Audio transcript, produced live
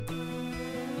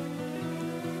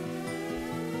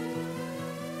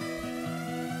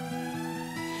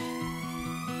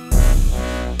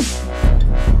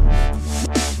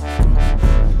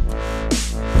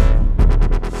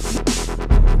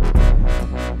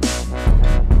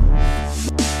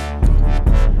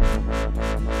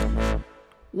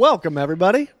Welcome,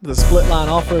 everybody, to the Split Line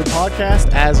Off-Road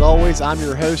Podcast. As always, I'm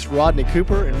your host, Rodney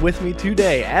Cooper, and with me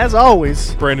today, as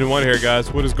always, Brandon White here,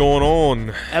 guys. What is going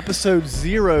on? Episode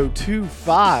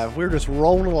 025. We're just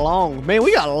rolling along. Man,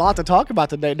 we got a lot to talk about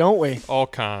today, don't we? All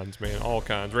kinds, man. All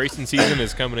kinds. Racing season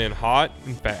is coming in hot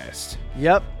and fast.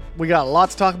 Yep. We got a lot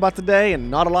to talk about today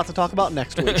and not a lot to talk about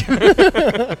next week.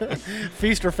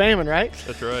 Feast or famine, right?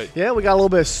 That's right. Yeah, we got a little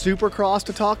bit of Supercross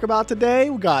to talk about today.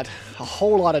 We got a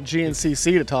whole lot of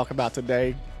GNCC to talk about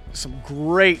today. Some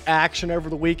great action over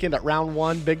the weekend at Round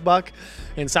 1 Big Buck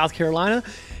in South Carolina.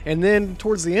 And then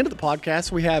towards the end of the podcast,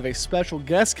 we have a special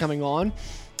guest coming on,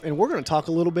 and we're going to talk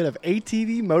a little bit of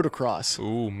ATV motocross.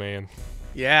 Ooh, man.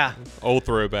 Yeah. Old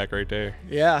throwback right there.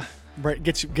 Yeah.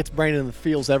 Gets Brandon in the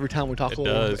fields every time we talk a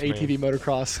little ATV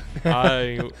motocross.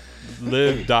 I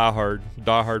die hard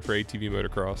for ATV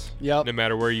motocross. Yep. No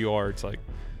matter where you are, it's like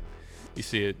you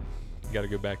see it, you got to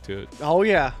go back to it. Oh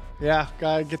yeah,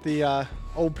 gotta get the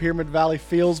old Pyramid Valley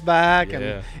feels back,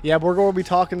 and we're going to be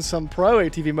talking some pro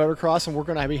ATV motocross, and we're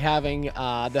going to be having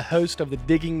the host of the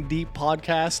Digging Deep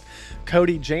podcast,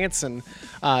 Cody Jansson,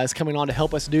 is coming on to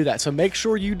help us do that. So make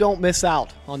sure you don't miss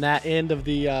out on that end of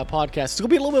the podcast. It's going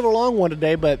to be a little bit of a long one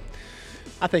today, but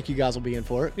I think you guys will be in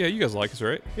for it. Yeah, you guys like us,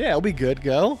 right? Yeah, it'll be good.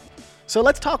 Go. So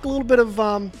let's talk a little bit of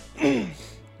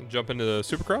jump into the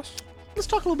Supercross. Let's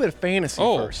talk a little bit of fantasy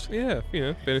first. Yeah,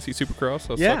 fantasy Supercross.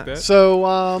 I'll suck that.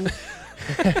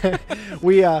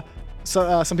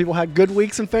 So some people had good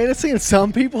weeks in fantasy and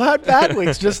some people had bad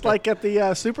weeks, just like at the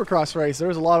Supercross race. There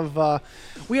was a lot of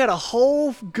we had a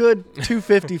whole good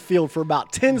 250 field for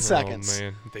about 10 seconds. Oh,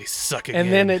 man. They suck again.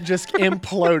 And then it just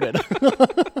imploded.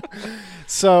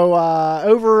 So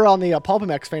over on the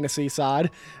ATVMX fantasy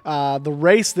side, the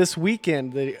race this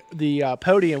weekend, the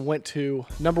podium went to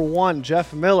number 1,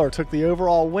 Jeff Miller took the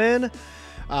overall win.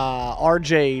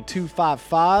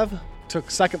 RJ255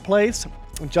 took second place.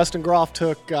 Justin Groff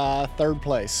took third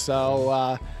place.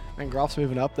 So, and Groff's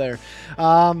moving up there.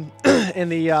 In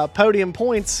the podium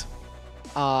points,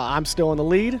 I'm still in the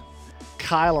lead.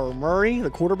 Kyler Murray,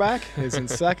 the quarterback, is in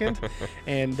second.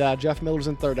 And Jeff Miller's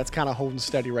in third. That's kind of holding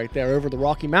steady right there. Over the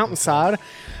Rocky Mountain side,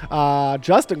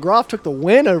 Justin Groff took the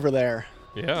win over there.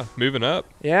 Yeah, moving up.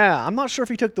 Yeah, I'm not sure if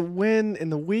he took the win in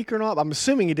the week or not. I'm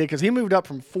assuming he did because he moved up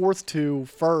from fourth to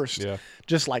first,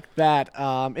 just like that.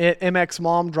 MX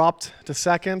Mom dropped to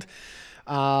second.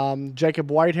 Jacob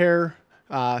Whitehair,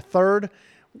 third.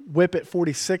 Whip at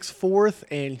 46 fourth,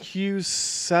 and Hughes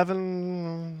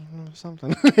 7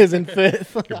 something is in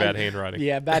fifth. Your bad handwriting.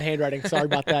 Yeah, bad handwriting. Sorry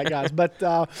about that, guys. But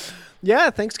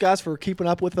thanks guys for keeping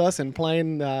up with us and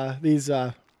playing these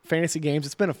fantasy games.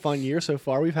 It's been a fun year so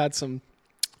far. We've had some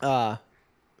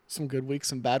good weeks,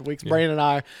 some bad weeks. Yeah. Brandon and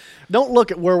I don't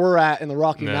look at where we're at in the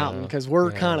Rocky Mountain because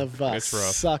we're kind of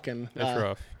sucking. It's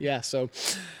rough. Yeah, so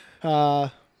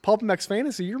ATVMX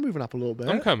Fantasy, you're moving up a little bit.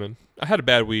 I'm coming. I had a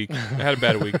bad week.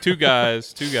 Two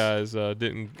guys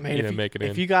didn't make it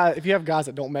in. If you have guys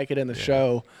that don't make it in the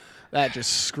show, that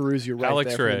just screws you right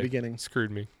Alex there Ray from the beginning. Screwed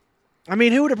me. I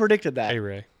mean, who would have predicted that? Hey,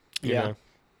 Ray. Yeah.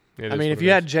 I mean, if you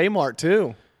had J-Mart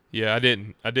too. Yeah, I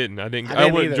didn't. I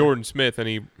went Jordan Smith, and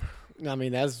he. I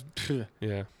mean, that's.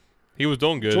 Yeah, he was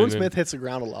doing good. Jordan Smith hits the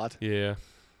ground a lot. Yeah,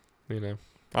 I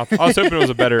was hoping it was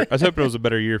a better. I was hoping it was a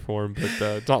better year for him, but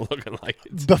it's not looking like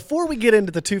it. Before we get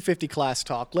into the 250 class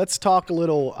talk, let's talk a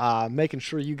little. Making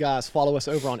sure you guys follow us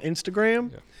over on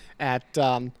Instagram at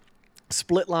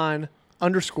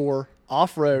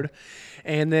 @splitline_offroad,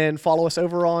 and then follow us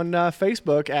over on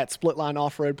Facebook at Splitline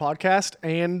Offroad Podcast,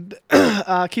 and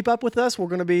keep up with us. We're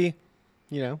going to be,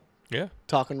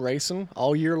 talking racing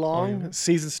all year long. Oh, yeah.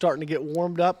 Season's starting to get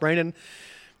warmed up. Brandon,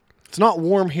 it's not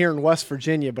warm here in West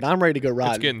Virginia, but I'm ready to go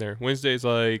riding. It's getting there. Wednesday's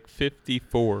like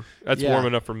 54. That's warm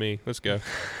enough for me. Let's go.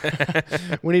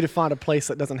 We need to find a place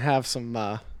that doesn't have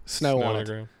some snow on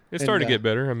it. It's starting to get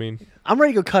better. I mean, I'm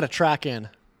ready to go cut a track in.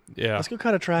 Yeah. Let's go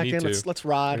cut a track in. Let's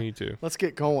ride. Me too. Let's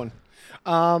get going.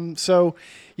 We're going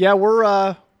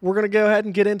to go ahead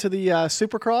and get into the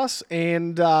Supercross,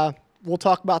 and we'll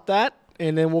talk about that.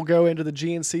 And then we'll go into the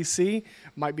GNCC.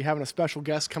 Might be having a special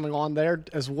guest coming on there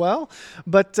as well.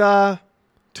 But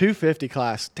 250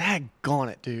 class,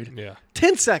 daggone it, dude. Yeah.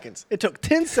 10 seconds. It took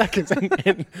 10 seconds,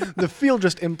 and the field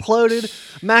just imploded.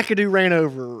 McAdoo ran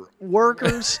over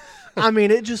workers. I mean,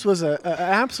 it just was an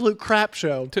absolute crap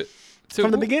show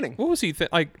from the beginning. What was he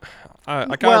I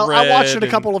watched it a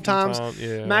couple of times.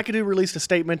 Yeah. McAdoo released a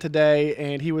statement today,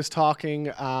 and he was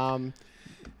talking.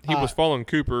 He was following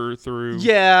Cooper through.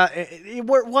 Yeah, it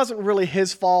wasn't really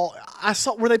his fault. I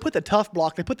saw where they put the tough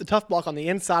block. They put the tough block on the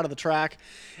inside of the track,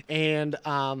 and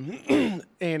and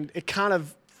it kind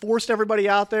of forced everybody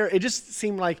out there. It just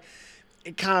seemed like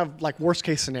it kind of like worst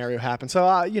case scenario happened. So,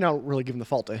 really giving the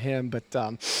fault to him. But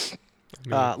a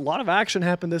lot of action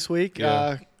happened this week.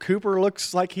 Yeah. Cooper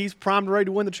looks like he's primed and ready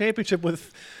to win the championship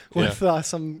with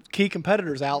some key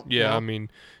competitors out. Yeah, I mean,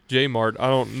 J Mart, I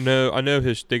don't know. I know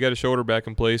they got his shoulder back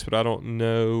in place, but I don't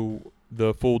know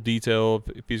the full detail of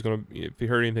if he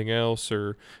heard anything else,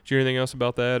 or did you hear anything else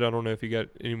about that? I don't know if he got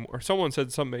any more. Someone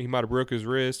said something, he might have broke his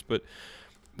wrist, but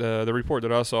the report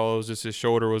that I saw was just his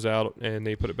shoulder was out and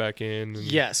they put it back in.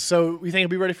 Yes. So you think he'll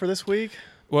be ready for this week?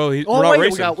 Well, we're not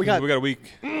racing. We got a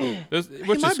week. He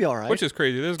might be all right. Which is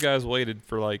crazy. Those guys waited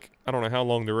for like I don't know how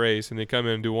long to race, and they come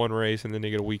in and do one race, and then they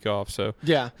get a week off. So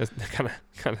yeah, that's kind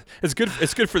of it's good.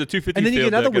 It's good for the 250. And then you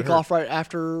field get another week off right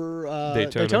after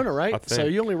Daytona, right? So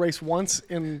you only race once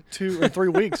in 2 or 3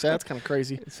 weeks. That's kind of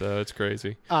crazy. So it's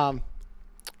crazy.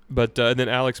 But and then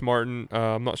Alex Martin,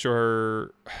 I'm not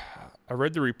sure. I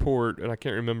read the report, and I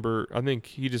can't remember. I think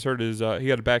he just heard he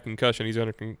had a back concussion. He's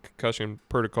under concussion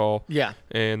protocol. Yeah.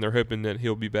 And they're hoping that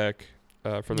he'll be back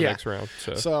for the next round.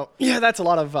 So that's a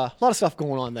lot of stuff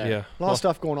going on there. Yeah. A lot of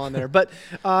stuff going on there. But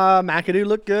McAdoo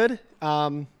looked good.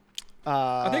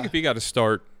 I think if he got a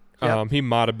start, he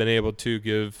might have been able to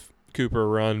give Cooper a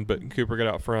run, but Cooper got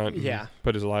out front and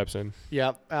put his laps in.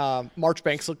 Yep.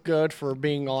 Marchbanks looked good for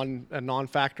being on a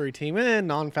non-factory team,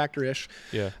 non-factory-ish.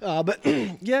 Yeah. But,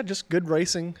 just good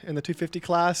racing in the 250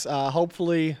 class.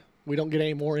 Hopefully we don't get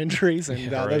any more injuries,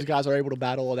 and those guys are able to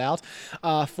battle it out.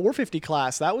 450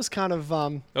 class, that was kind of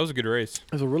that was a good race.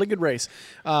 It was a really good race.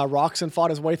 Roxon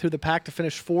fought his way through the pack to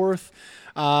finish 4th.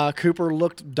 Cooper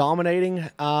looked dominating.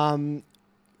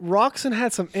 Roxon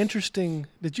had some interesting.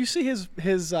 Did you see his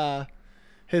Facebook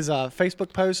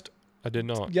post? I did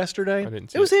not. Yesterday, I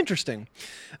didn't see it was interesting.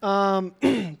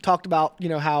 Talked about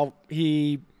how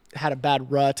he had a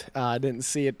bad rut. Didn't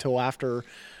see it till after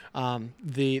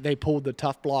they pulled the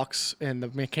tough blocks and the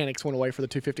mechanics went away for the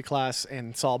 250 class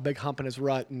and saw a big hump in his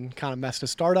rut and kind of messed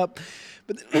his start up.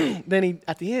 But then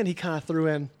at the end he kind of threw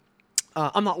in.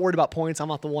 I'm not worried about points. I'm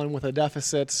not the one with a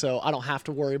deficit, so I don't have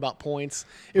to worry about points.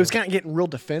 It was kind of getting real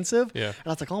defensive. Yeah. And I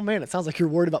was like, oh, man, it sounds like you're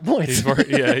worried about points. He's worried.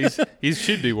 Yeah, he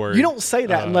should be worried. You don't say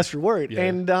that unless you're worried. Yeah.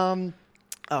 And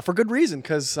for good reason,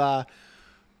 because,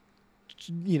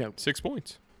 6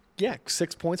 points. Yeah,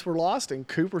 6 points were lost, and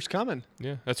Cooper's coming.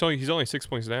 Yeah, he's only 6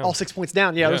 points down. Oh, 6 points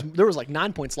down. Yeah. There was like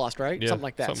 9 points lost, right? Yeah, something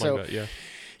like that. Something like that, yeah.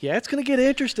 Yeah, it's going to get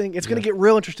interesting. It's going to get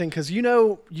real interesting because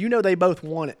they both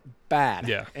want it bad.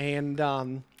 Yeah.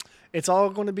 And it's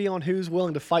all going to be on who's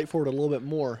willing to fight for it a little bit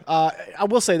more. I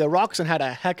will say, though, Roxon had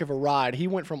a heck of a ride. He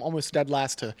went from almost dead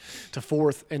last to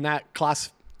 4th in that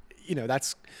class.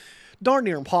 That's darn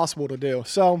near impossible to do.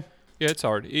 So yeah, it's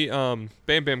hard.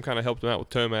 Bam Bam kind of helped him out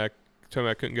with Tomac.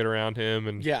 Tomac couldn't get around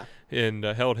him and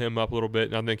held him up a little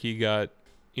bit. And I think he got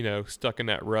stuck in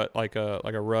that rut like a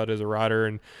rut as a rider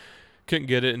and couldn't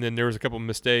get it. And then there was a couple of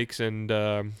mistakes and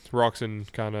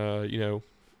Roxon kind of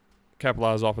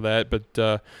capitalized off of that.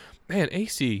 But man,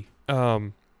 AC,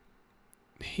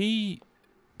 he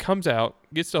comes out,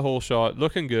 gets the whole shot,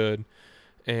 looking good,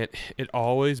 and it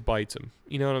always bites him.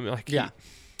 You know what I mean? Like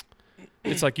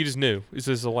it's like you just knew this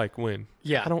is a win.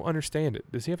 Yeah, I don't understand it.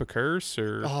 Does he have a curse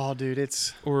or? Oh, dude,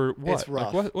 or what? It's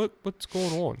rough. Like what's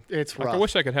going on? It's rough. I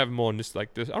wish I could have him on just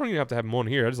like this. I don't even have to have him on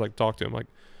here. I just talk to him like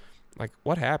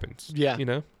what happens? Yeah,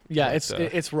 Yeah, but,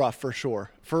 it's rough for sure.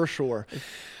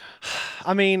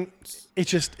 I mean,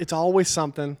 it's always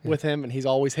something with him, and he's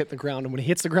always hitting the ground. And when he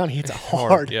hits the ground, he hits it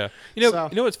hard. Yeah. You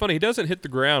know what's funny? He doesn't hit the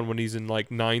ground when he's in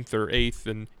 9th or 8th.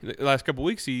 And the last couple of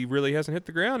weeks, he really hasn't hit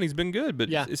the ground. He's been good.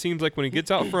 But it seems like when he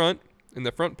gets out front, in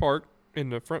the front park,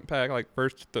 in the front pack,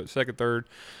 first, second, third,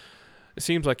 it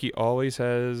seems like he always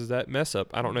has that mess up.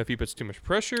 I don't know if he puts too much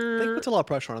pressure. I think he puts a lot of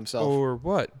pressure on himself. Or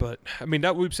what. But, I mean,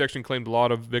 that whoop section claimed a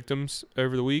lot of victims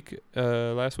over the week,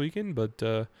 last weekend. But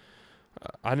did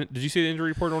you see the injury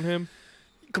report on him?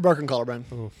 Broken collarbone.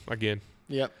 Oh, again.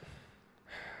 Yep.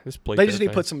 This plate. They just need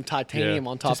to put some titanium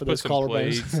on top of those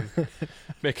collarbones.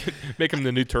 Make him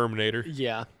the new Terminator.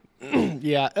 Yeah.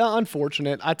 Yeah,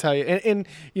 unfortunate. I tell you. And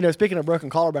speaking of broken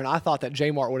collarbone, I thought that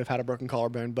J Mart would have had a broken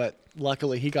collarbone, but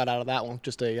luckily he got out of that one.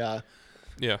 Just a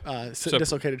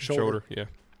dislocated shoulder. Yeah.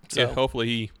 So. Yeah. Hopefully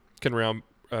he can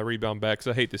rebound back.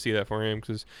 Because I hate to see that for him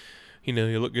because he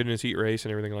looked good in his heat race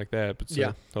and everything like that. But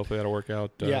hopefully that'll work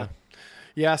out.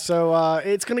 Yeah. So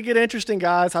it's gonna get interesting,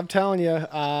 guys. I'm telling you.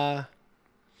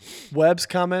 Webb's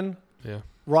coming. Yeah.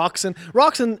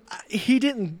 Roxon, he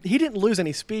didn't lose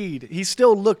any speed. He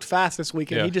still looked fast this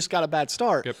weekend. Yeah. He just got a bad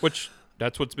start. Yep. Which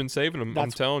that's what's been saving him.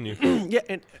 I'm telling you. Yeah,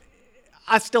 and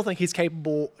I still think he's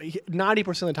capable.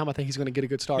 90% of the time, I think he's going to get a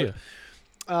good start. Yeah.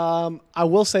 I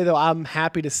will say though, I'm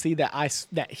happy to see that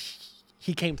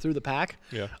he came through the pack.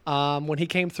 Yeah. When he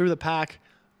came through the pack,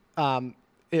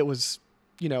 it was,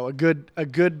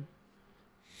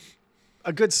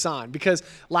 a good sign, because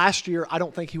last year I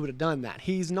don't think he would have done that.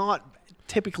 He's not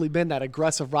typically been that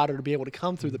aggressive rider to be able to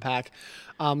come through the pack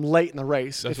late in the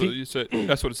race. That's what you said.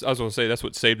 That's what I was going to say. That's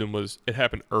what saved him, was it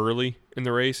happened early in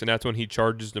the race, and that's when he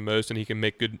charges the most, and he can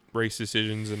make good race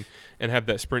decisions and have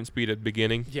that sprint speed at the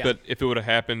beginning. Yeah. But if it would have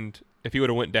happened, if he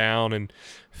would have went down and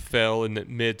fell in the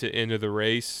mid to end of the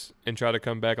race and tried to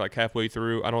come back like halfway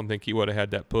through, I don't think he would have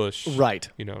had that push. Right.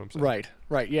 You know what I'm saying?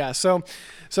 Right. Yeah. So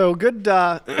good.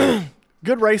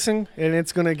 Good racing, and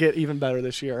it's going to get even better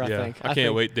this year, I think. I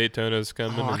can't wait. Daytona's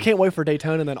coming. I can't wait for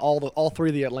Daytona and then all three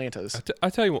of the Atlantas.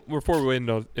 I tell you what, before we end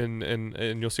on,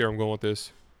 and you'll see where I'm going with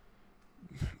this.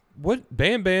 What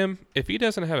Bam Bam, if he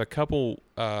doesn't have a couple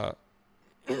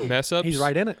mess ups, he's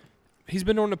right in it. He's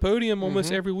been on the podium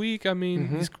almost every week. I mean,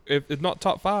 he's, if not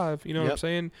top 5, you know what I'm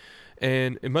saying?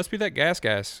 And it must be that gas,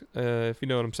 if you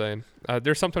know what I'm saying.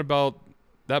 There's something about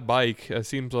that bike. It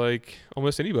seems like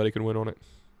almost anybody can win on it.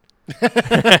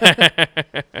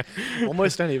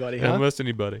 Almost anybody, huh? Almost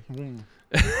anybody.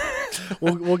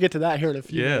 We'll get to that here in a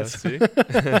few minutes. See?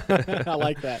 I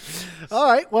like that. All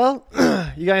right. Well,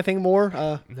 you got anything more?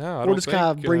 No, we'll just kind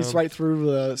of breeze right through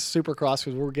the Supercross,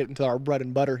 because we're getting to our bread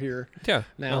and butter here. Yeah.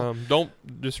 Now, don't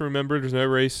just remember there's no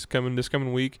race coming this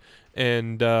coming week,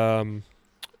 and so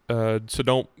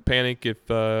don't panic if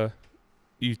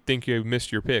you think you missed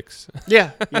your picks.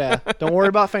 Yeah. Don't worry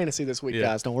about fantasy this week,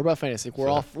 guys. Don't worry about fantasy. We're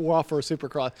off for a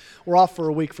Supercross. We're off for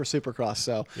a week for Supercross.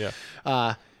 So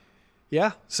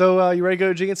yeah. So you ready to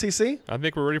go to GNCC? I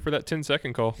think we're ready for that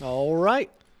 10-second call. All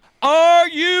right. Are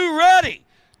you ready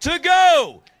to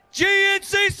go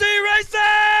GNCC Racing?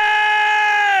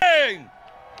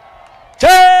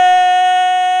 10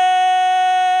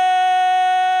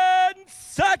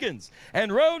 seconds.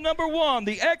 And row number 1,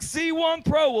 the XC1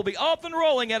 Pro, will be off and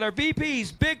rolling at our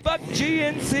VP's Big Buck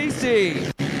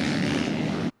GNCC.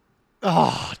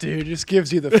 Oh, dude, it just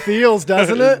gives you the feels,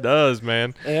 doesn't it? It does,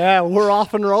 man. Yeah, we're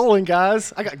off and rolling,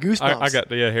 guys. I got goosebumps. I got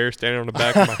the hair standing on the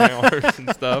back of my horse and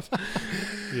stuff.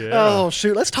 Yeah. Oh,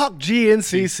 shoot. Let's talk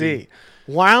GNCC.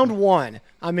 Round 1.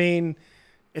 I mean,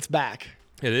 it's back.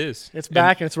 It is. It's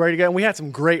back and it's ready to go. And we had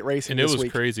some great racing this week. And it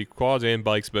was crazy. Quads and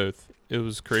bikes both. It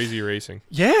was crazy racing.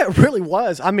 Yeah, it really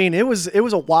was. I mean, it was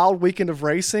a wild weekend of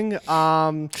racing.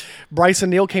 Bryson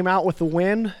Neal came out with the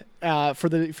win for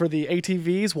the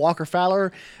ATVs. Walker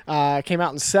Fowler came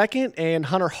out in second, and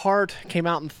Hunter Hart came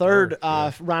out in third,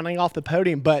 rounding off the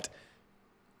podium. But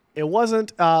it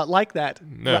wasn't like that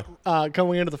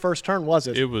going into the first turn, was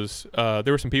it? It was. There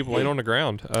were some people laying on the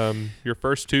ground. Your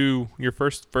first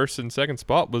and second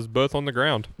spot was both on the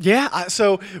ground. Yeah.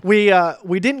 So we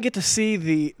didn't get to see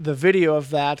the video of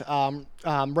that.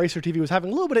 Racer TV was having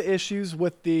a little bit of issues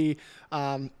with the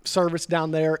service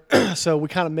down there, so we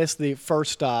kind of missed the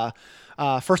first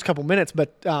couple minutes.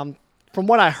 But from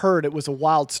what I heard, it was a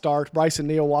wild start. Bryson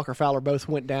Neal, Walker Fowler both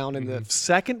went down in the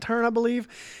second turn, I believe,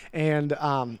 and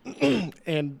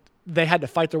they had to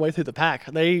fight their way through the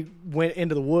pack. They went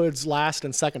into the woods last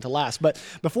and second to last. But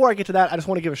before I get to that, I just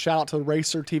want to give a shout out to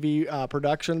Racer TV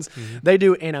Productions. They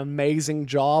do an amazing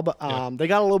job. They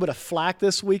got a little bit of flack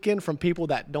this weekend from people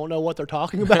that don't know what they're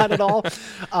talking about at all.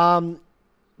 But,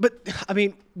 I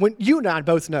mean, when you and I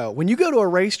both know, when you go to a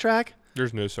racetrack,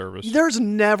 there's no service. There's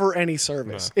never any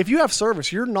service. No. If you have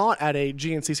service, you're not at a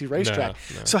GNCC racetrack.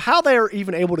 No. So how they're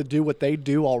even able to do what they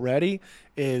do already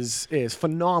is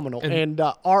phenomenal. And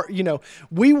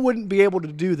we wouldn't be able to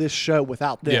do this show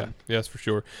without them. Yeah, that's for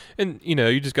sure. And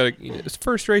you just got to. It's the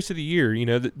first race of the year.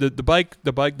 The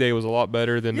bike day was a lot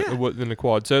better than the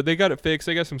quad. So they got it fixed.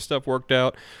 They got some stuff worked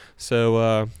out.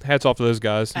 So hats off to those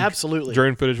guys. Absolutely.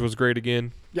 Drone footage was great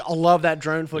again. Yeah, I love that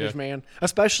drone footage, man.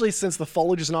 Especially since the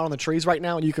foliage is not on the trees right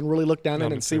now, and you can really look down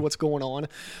in and see what's going on.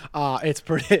 It's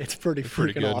pretty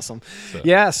freaking awesome. So.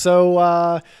 Yeah.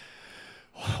 So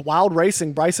wild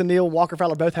racing. Bryson Neal, Walker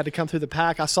Fowler both had to come through the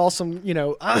pack. I saw some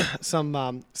cell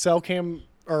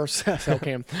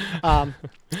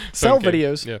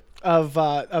videos of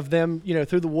them,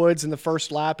 through the woods in the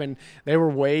first lap, and they were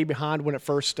way behind when it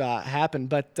first happened.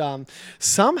 But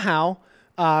somehow.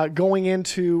 Going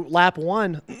into lap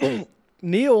 1,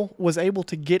 Neal was able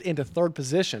to get into third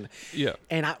position. Yeah,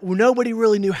 and nobody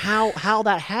really knew how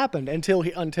that happened until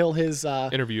his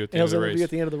interview at the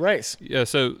end of the race. Yeah,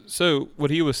 so what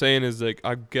he was saying is, like,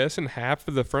 I'm guessing half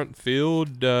of the front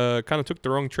field kind of took the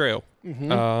wrong trail.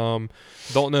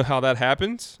 Don't know how that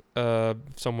happens.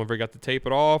 Someone forgot to tape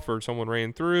it off, or someone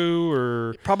ran through,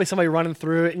 or probably somebody running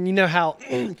through it. And you know how,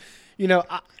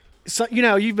 So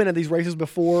you've been in these races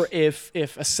before. If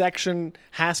a section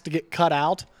has to get cut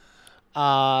out,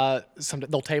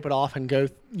 they'll tape it off and go.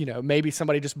 Maybe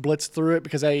somebody just blitzed through it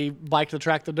because they biked the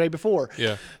track the day before.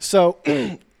 Yeah. So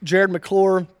Jared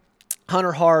McClure,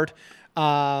 Hunter Hart,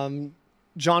 John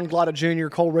Glotta Jr.,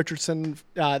 Cole Richardson,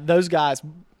 those guys,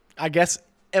 I guess,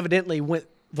 evidently went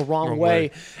the wrong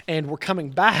way and were coming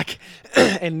back,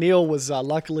 and Neil was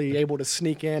luckily able to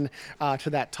sneak in to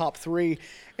that top 3,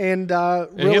 and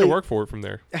really he had to work for it from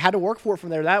there.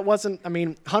 That wasn't.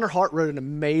 Hunter Hart rode an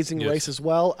amazing race as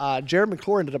well. Jared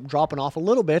McClure ended up dropping off a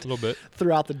little bit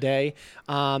throughout the day.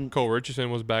 Cole Richardson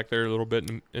was back there a little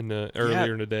bit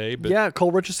earlier in the day. But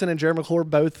Cole Richardson and Jared McClure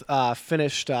both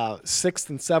finished 6th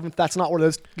and 7th. That's not where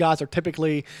those guys are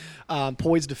typically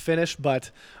poised to finish,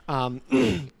 but.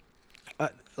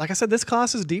 Like I said, this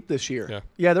class is deep this year.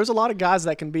 Yeah, there's a lot of guys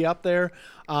that can be up there.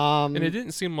 And it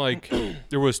didn't seem like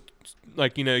there was,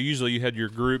 usually you had your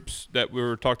groups that we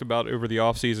were talked about over the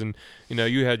offseason.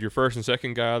 You had your first and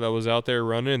second guy that was out there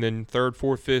running, and then 3rd,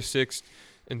 4th, 5th, 6th,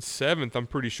 and 7th, I'm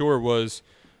pretty sure, was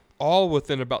all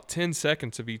within about 10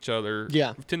 seconds of each other.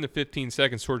 Yeah. 10 to 15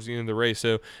 seconds towards the end of the race.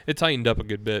 So it tightened up a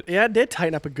good bit. Yeah, it did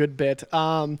tighten up a good bit.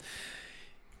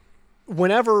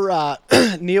 Whenever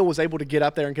Neil was able to get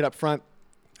up there and get up front,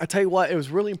 I tell you what, it was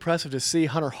really impressive to see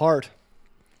Hunter Hart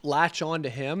latch on to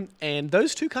him, and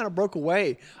those two kind of broke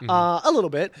away a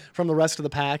little bit from the rest of the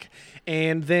pack.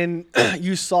 And then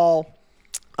you saw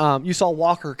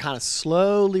Walker kind of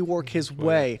slowly work his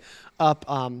way up.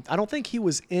 I don't think he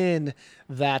was in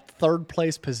that 3rd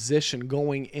place position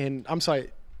going in. I'm sorry.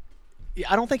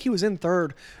 I don't think he was in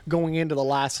 3rd going into the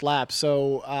last lap.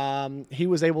 So he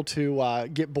was able to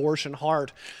get Borsch and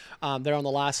Hart there on the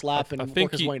last lap and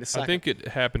work his way to 2nd. I think it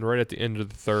happened right at the end of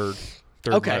the third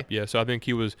lap. Yeah, so I think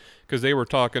he was – because they were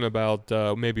talking about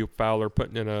maybe Fowler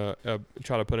putting in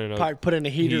put in a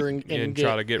heater and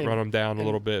try to run him down a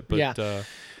little bit. But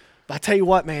I tell you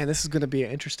what, man, this is going to be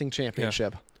an interesting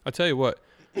championship. Yeah. I tell you what,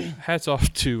 hats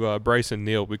off to Bryson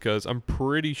Neal, because I'm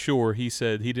pretty sure he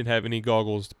said he didn't have any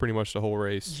goggles pretty much the whole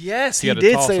race. Yes, he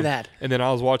did say that. And then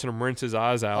I was watching him rinse his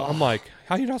eyes out. I'm like,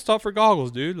 how you not stop for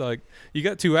goggles, dude? Like, you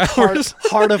got 2 hours.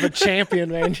 Heart of a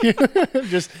champion, man.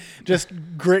 just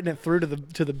gritting it through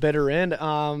to the bitter end.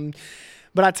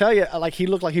 But I tell you, like, he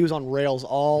looked like he was on rails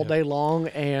all day long,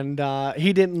 and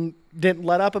he didn't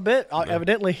let up a bit.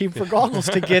 Evidently, he for goggles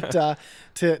to get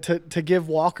to give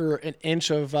Walker an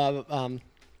inch of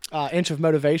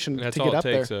motivation to get up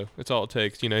there. That's all it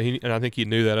takes. And I think he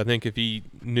knew that. I think if he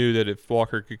knew that if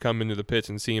Walker could come into the pits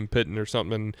and see him pitting or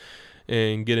something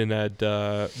and get in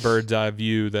that bird's eye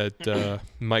view, that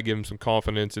might give him some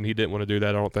confidence, and he didn't want to do that,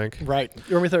 I don't think. Right.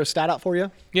 You want me to throw a stat out for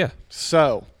you? Yeah.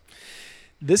 So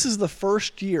this is the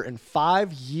first year in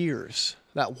 5 years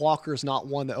that Walker's not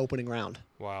won the opening round.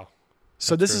 Wow.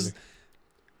 So this is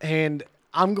 – and –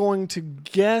 I'm going to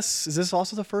guess, is this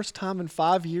also the first time in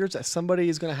 5 years that somebody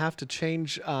is going to have to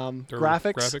change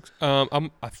graphics?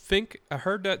 I think I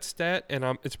heard that stat, and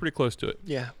it's pretty close to it.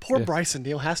 Yeah. Poor Bryson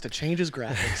Neal has to change his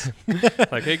graphics.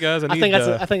 Like, hey, guys, I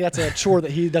think that's a chore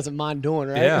that he doesn't mind doing,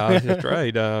 right? Yeah, that's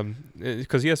right.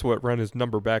 Because he has to run his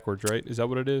number backwards, right? Is that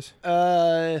what it is?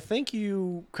 I think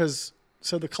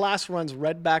so the class runs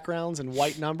red backgrounds and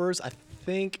white numbers.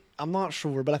 I'm not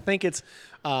sure, but I think it's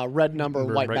red number,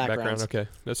 white background. Okay,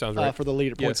 that sounds right. For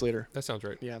the points leader. That sounds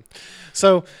right. Yeah.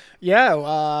 So,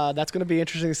 that's going to be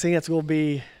interesting to see. It's going to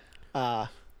be a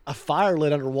fire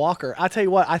lit under Walker. I tell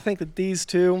you what, I think that these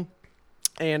two,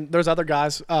 and there's other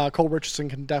guys, Cole Richardson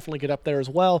can definitely get up there as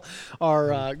well, are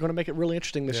going to make it really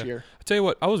interesting this year. I tell you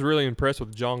what, I was really impressed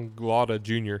with John Glotta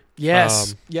Jr.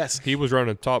 Yes. He was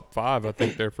running top 5, I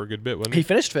think, there for a good bit, wasn't he? He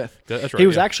finished 5th. That's right. He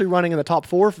was actually running in the top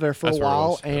 4 there for a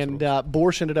while, and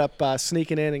Borsch ended up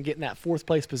sneaking in and getting that 4th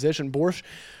place position. Borsch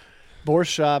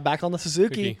back on the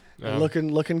Suzuki,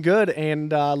 looking good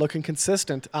and looking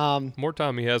consistent. More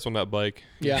time he has on that bike,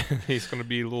 yeah, he's going to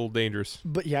be a little dangerous.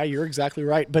 But yeah, you're exactly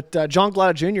right. But John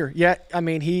Glotta Jr.,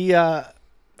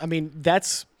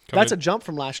 that's a jump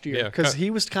from last year, because he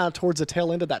was kind of towards the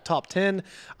tail end of that top 10,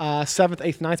 7th,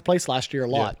 8th, 9th place last year a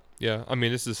lot. Yeah.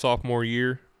 This is sophomore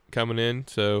year coming in,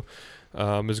 so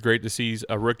it's great to see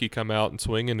a rookie come out and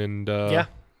swinging and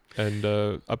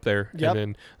up there. Yep. And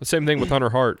then the same thing with Hunter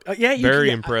Hart.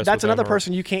 Very impressed. That's with another Hunter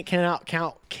person you can't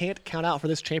count out for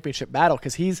this championship battle,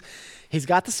 because he's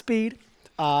got the speed.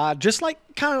 Just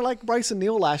kind of like Bryson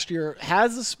Neal last year,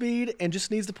 has the speed and just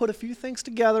needs to put a few things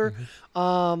together.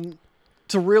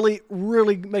 to really,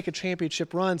 really make a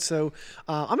championship run. So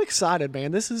I'm excited,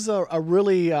 man. This is a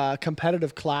really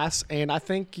competitive class, and I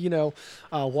think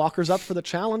Walker's up for the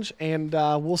challenge, and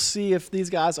we'll see if these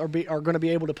guys are going to be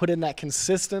able to put in that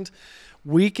consistent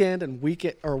week in and week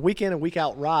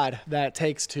out ride that it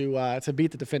takes to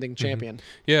beat the defending champion.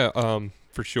 Yeah,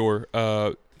 for sure.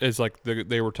 It's like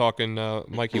they were talking,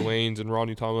 Mikey Waynes and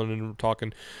Ronnie Tomlin were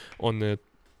talking on the.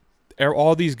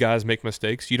 All these guys make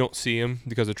mistakes. You don't see them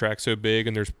because the track's so big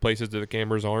and there's places that the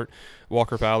cameras aren't.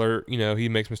 Walker Fowler, he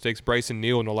makes mistakes. Bryson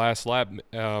Neal in the last lap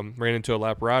ran into a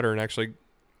lap rider and actually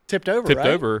tipped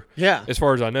over. Yeah. As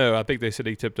far as I know, I think they said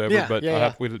he tipped over, but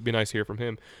it would be nice to hear from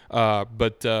him.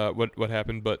 But what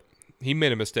happened? But he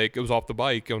made a mistake. It was off the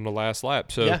bike on the last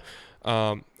lap. So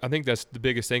I think that's the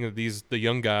biggest thing that the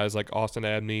young guys like Austin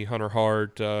Abney, Hunter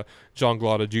Hart, John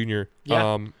Glotta Jr.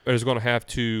 Is going to have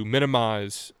to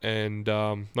minimize and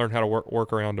learn how to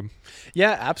work around them.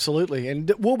 Yeah, absolutely.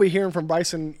 And we'll be hearing from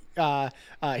Bryson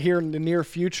here in the near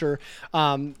future,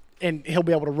 and he'll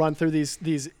be able to run through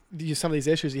some of these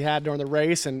issues he had during the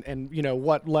race and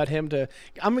what led him to.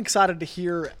 I'm excited to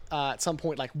hear at some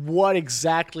point like what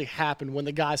exactly happened when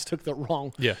the guys took the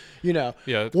wrong.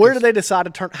 Where did they decide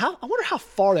to turn? I wonder how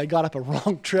far they got up a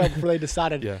wrong trail before they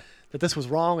decided that this was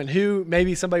wrong, and who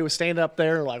maybe somebody was standing up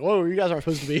there like, whoa, you guys aren't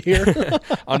supposed to be here.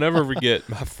 I'll never forget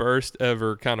my first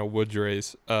ever kind of woods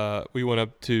race. We went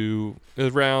up to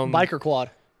around bike or quad.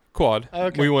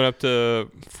 Okay. We went up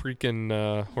to freaking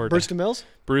Brewston Mills?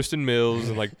 Brewston Mills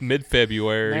in like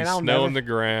mid-February, snow on the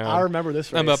ground. I remember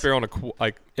this race. I'm up there on a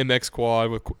MX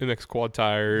quad with MX quad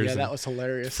tires. Yeah, that was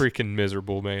hilarious. Freaking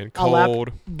miserable, man.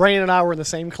 Cold. Brandon and I were in the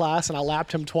same class, and I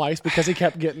lapped him twice because he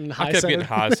kept getting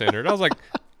high-centered. I was like,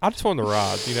 I just wanted to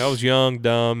ride. I was young,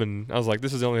 dumb, and I was like,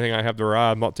 this is the only thing I have to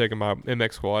ride. I'm not taking my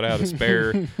MX quad out of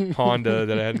spare Honda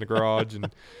that I had in the garage, and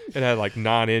it had like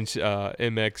 9-inch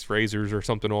MX razors or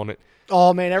something on it.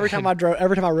 Oh man! Every time I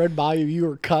rode by you, you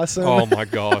were cussing. Oh my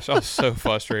gosh, I was so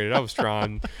frustrated. I was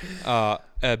trying, but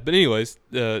anyways,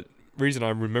 the reason I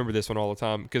remember this one all the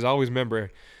time because I always remember,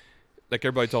 like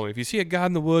everybody told me, if you see a guy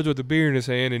in the woods with a beer in his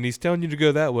hand and he's telling you to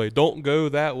go that way, don't go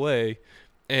that way.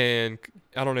 And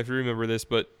I don't know if you remember this,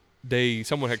 but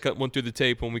someone had cut one through the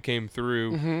tape when we came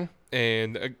through,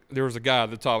 and there was a guy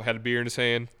at the top had a beer in his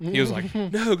hand. He was like,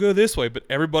 "No, go this way," but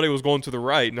everybody was going to the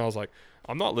right, and I was like,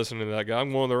 I'm not listening to that guy.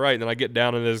 I'm going to the right. And then I get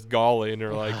down in this gully, and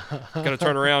they're like, "Gotta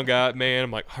turn around, guy, man."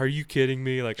 I'm like, "Are you kidding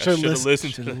me?" Like, I should have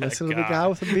listened to that guy. To the guy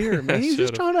with the beer, man. He's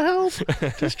just trying to help.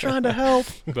 Just trying to help.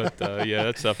 But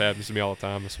that stuff happens to me all the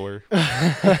time. I swear.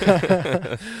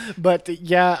 But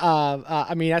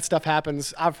I mean, that stuff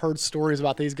happens. I've heard stories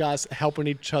about these guys helping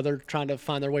each other, trying to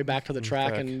find their way back to the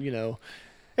track, and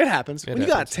it happens. When you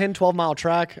got a 10, 12-mile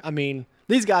track, I mean,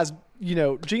 these guys.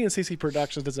 GNCC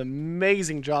Productions does an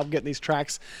amazing job getting these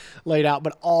tracks laid out,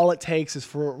 but all it takes is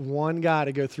for one guy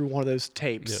to go through one of those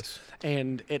tapes,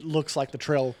 and it looks like the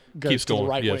trail goes to the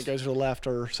right when it goes to the left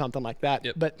or something like that.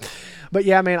 Yep. But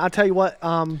yeah, man, I'll tell you what,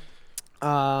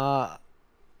 I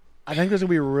think there's going to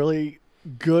be really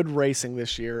good racing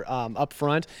this year up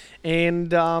front,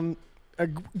 and a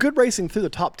good racing through the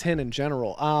top 10 in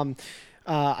general.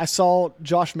 I saw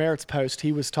Josh Merritt's post.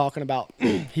 He was talking about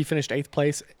he finished 8th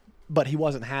place, but he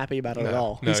wasn't happy about it at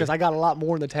all. He says, I got a lot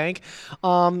more in the tank.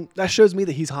 That shows me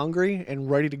that he's hungry and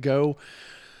ready to go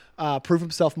prove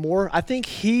himself more. I think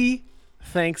he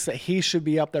thinks that he should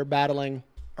be up there battling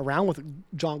around with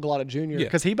John Glotta Jr.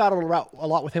 because he battled a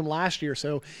lot with him last year.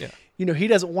 So, he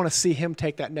doesn't want to see him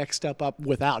take that next step up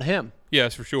without him.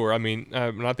 Yes, for sure. I mean,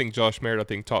 I think Josh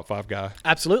Merritt, top 5 guy.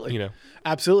 Absolutely.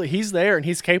 Absolutely. He's there and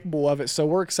he's capable of it. So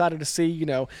we're excited to see,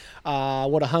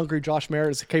 what a hungry Josh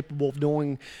Merritt is capable of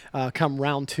doing come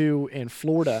round 2 in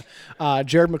Florida.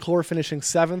 Jared McClure finishing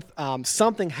 7th.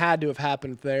 Something had to have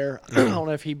happened there. I don't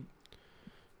know if he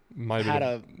might have had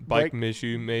a bike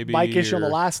issue, maybe. Bike issue on the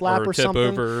last lap or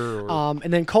something. Over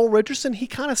and then Cole Richardson, he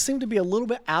kind of seemed to be a little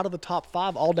bit out of the top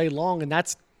 5 all day long, and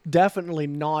that's definitely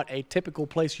not a typical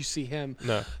place you see him.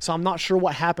 No. So I'm not sure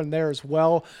what happened there as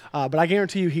well. But I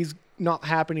guarantee you he's not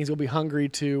happy. He's going to be hungry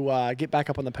to get back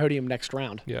up on the podium next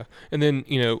round. Yeah. And then,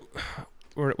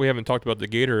 we haven't talked about the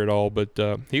Gator at all, but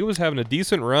he was having a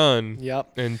decent run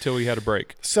until he had a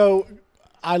break. So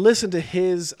I listened to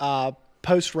his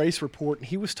post-race report, and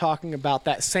he was talking about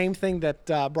that same thing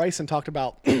that Bryson talked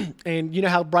about. And you know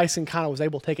how Bryson kind of was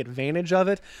able to take advantage of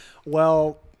it?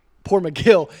 Well, poor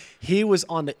McGill, he was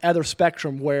on the other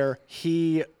spectrum where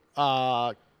he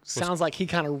sounds like he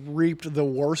kind of reaped the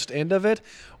worst end of it,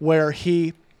 where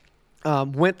he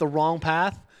went the wrong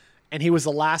path, and he was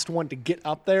the last one to get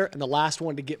up there and the last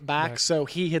one to get back. So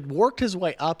he had worked his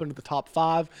way up into the top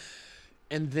 5,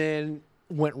 and then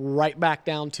went right back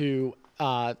down to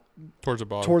towards the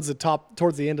bottom,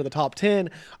 towards the end of the top 10,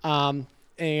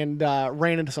 and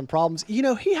ran into some problems. You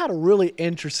know, he had a really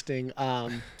interesting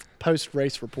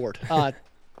post-race report.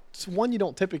 It's one you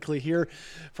don't typically hear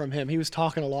from him. He was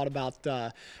talking a lot about,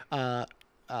 I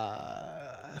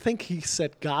think he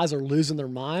said guys are losing their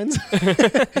minds,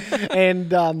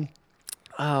 and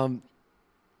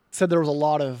said there was a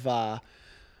lot of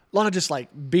just like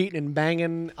beating and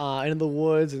banging into the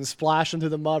woods and splashing through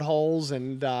the mud holes,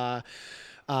 and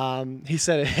he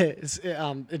said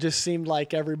it just seemed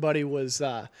like everybody was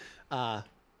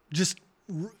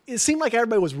it seemed like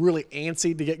everybody was really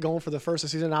antsy to get going for the first of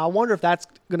the season. Now, I wonder if that's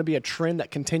going to be a trend that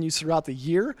continues throughout the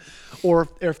year, or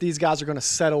if these guys are going to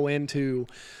settle into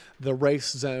the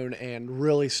race zone and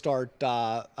really start.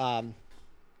 I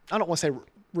don't want to say.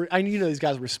 You know, these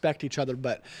guys respect each other,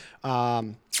 but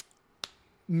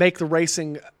make the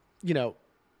racing, you know,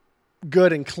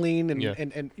 good and clean,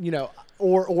 and you know,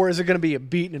 or is it going to be a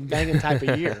beating and banging type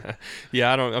of year?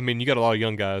 Yeah, I mean, you got a lot of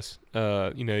young guys.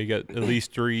 You know, you got at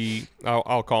least 3.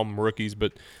 I'll call them rookies,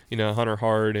 but you know, Hunter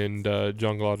Hart and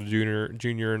John Galata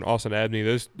Jr. and Austin Abney.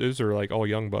 Those are like all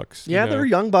young bucks. Yeah, you know? They're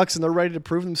young bucks, and they're ready to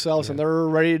prove themselves, and they're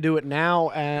ready to do it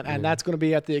now. And that's going to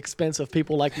be at the expense of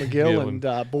people like McGill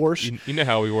and Borsch. You know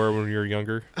how we were when we were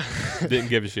younger. Didn't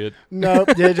give a shit.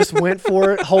 Nope, they just went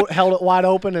for it, held it wide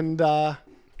open, and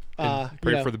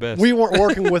pray for the best. We weren't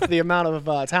working with the amount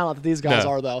of talent that these guys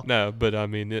are, though. No, but I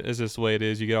mean, it's just the way it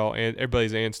is. You get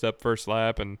everybody's antsed up first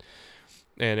lap, and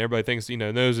everybody thinks, you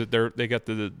know, knows that they got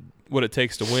the what it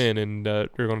takes to win, and they're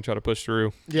going to try to push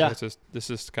through. Yeah, this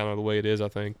is kind of the way it is, I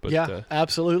think. But yeah,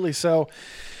 absolutely. So,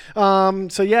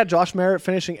 yeah, Josh Merritt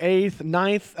finishing 8th,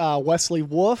 9th. Wesley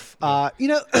Wolf. You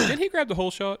know, did he grab the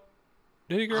whole shot?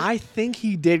 I think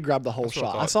he did grab the whole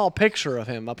shot. I saw a picture of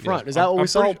him up front. Is that what we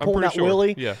saw? Pulling that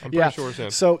wheelie? Yeah, I'm pretty sure it's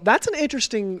him. So that's an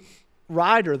interesting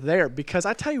rider there, because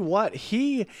I tell you what,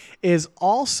 he is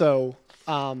also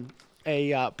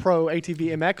a pro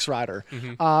ATVMX rider.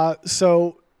 Mm-hmm.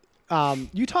 So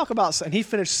you talk about, and he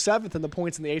finished 7th in the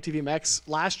points in the ATVMX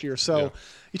last year. So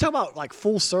you talk about like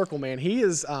full circle, man. He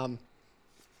is.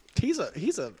 He's a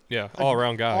all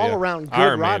around guy, all around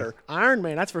good rider, Iron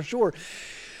Man, that's for sure.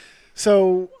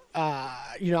 So,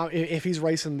 you know, if he's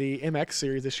racing the MX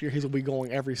series this year, he'll be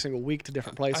going every single week to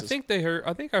different places. I think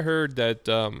I heard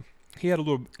that he had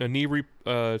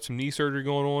some knee surgery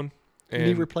going on. And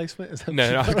knee replacement? Is that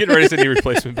no, I'm getting ready to say knee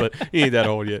replacement, but he ain't that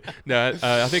old yet. No,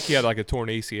 I think he had like a torn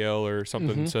ACL or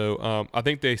something. Mm-hmm. So I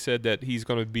think they said that he's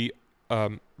going to be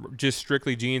just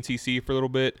strictly GNCC for a little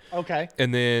bit. Okay.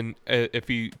 And then if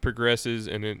he progresses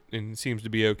and seems to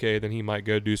be okay, then he might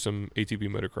go do some ATV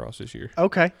motocross this year.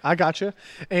 Okay, I gotcha.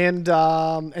 And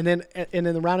then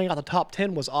the rounding out the top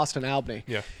 10 was Austin Albany.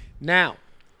 Yeah. Now,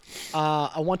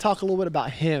 I want to talk a little bit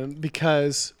about him,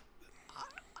 because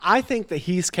I think that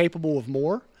he's capable of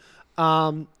more.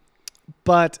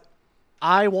 But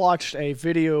I watched a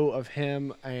video of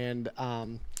him, and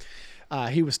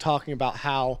he was talking about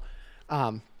how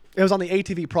it was on the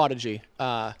ATV Prodigy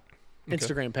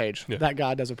Instagram page. Yeah. That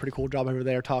guy does a pretty cool job over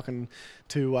there talking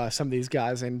to some of these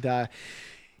guys. And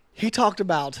he talked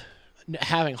about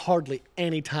having hardly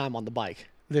any time on the bike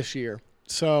this year.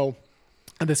 So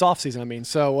this offseason, I mean.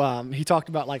 So he talked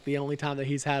about like the only time that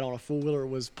he's had on a four-wheeler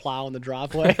was plowing the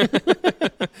driveway.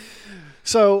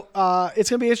 So it's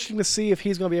going to be interesting to see if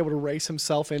he's going to be able to race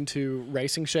himself into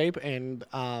racing shape and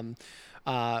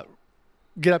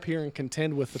get up here and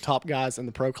contend with the top guys in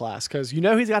the pro class, because you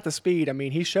know he's got the speed. I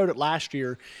mean, he showed it last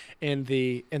year in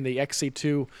the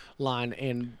XC2 line,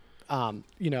 and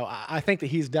you know, I think that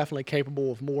he's definitely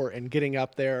capable of more and getting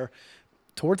up there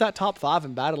towards that top 5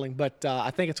 and battling. But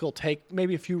I think it's going to take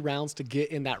maybe a few rounds to get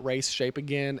in that race shape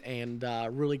again and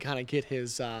really kind of get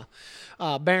his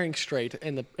bearing straight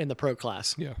in the pro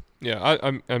class. Yeah.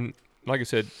 I'm like I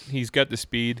said, he's got the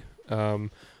speed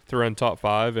to run top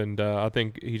 5, and I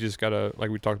think he just got to, like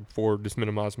we talked before, just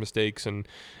minimize mistakes and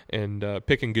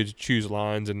pick and good choose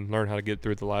lines and learn how to get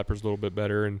through the lappers a little bit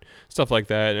better and stuff like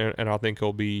that. And I think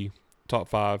he'll be top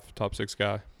 5, top 6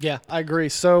 guy. Yeah, I agree.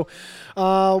 So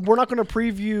we're not going to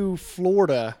preview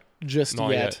Florida just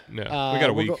Not yet. No, we got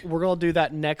a week. We're going to do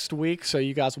that next week, so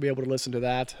you guys will be able to listen to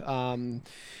that.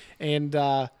 And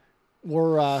I think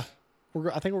we're going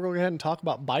to go ahead and talk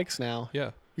about bikes now.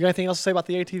 Yeah. You got anything else to say about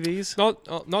the ATVs? Not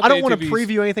I don't want to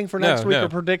preview anything for next week or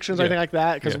predictions or anything like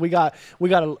that, because we got a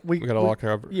lot to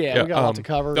cover. Yeah, we got a lot to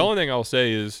cover. The only thing I'll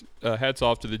say is hats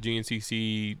off to the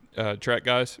GNCC track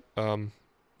guys.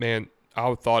 Man,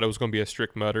 I thought it was going to be a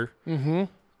strict mutter.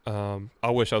 Mm-hmm.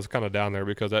 I wish I was kind of down there,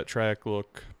 because that track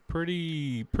looked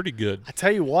pretty good. I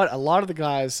tell you what, a lot of the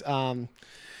guys.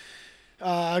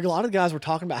 A lot of guys were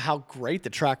talking about how great the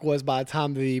track was by the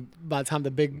time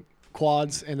the big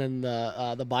quads and then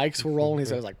the bikes were rolling. He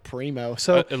said it was like primo.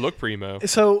 So it looked primo.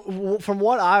 So from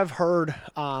what I've heard,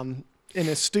 and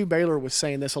Stu Baylor was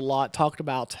saying this a lot, talked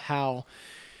about how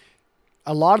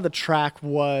a lot of the track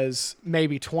was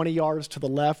maybe 20 yards to the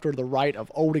left or the right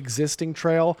of old existing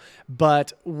trail,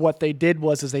 but what they did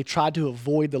was they tried to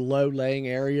avoid the low laying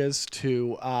areas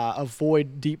to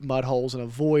avoid deep mud holes and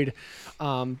avoid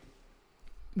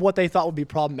what they thought would be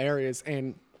problem areas.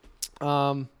 And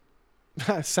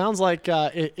sounds like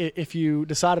if you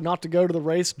decided not to go to the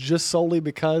race just solely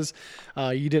because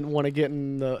you didn't want to get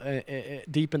in the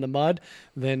deep in the mud,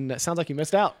 then it sounds like you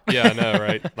missed out. Yeah, I know,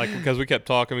 right? Like, because we kept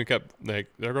talking, like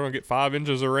they're going to get 5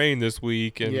 inches of rain this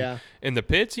week, and in the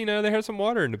pits, they had some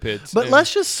water in the pits. But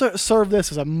let's just serve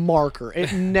this as a marker.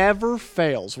 It never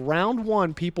fails. Round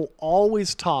 1, people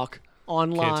always talk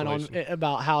online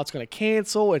about how it's going to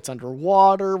cancel. It's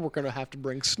underwater. We're going to have to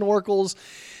bring snorkels,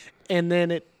 and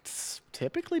then it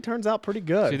typically turns out pretty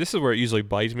good. See, this is where it usually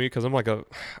bites me because I'm like I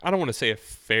don't want to say a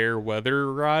fair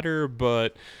weather rider,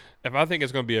 but if I think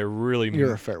it's going to be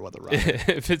you're a fair weather rider.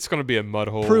 If it's going to be a mud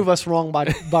hole. Prove us wrong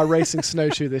by racing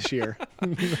snowshoe this year.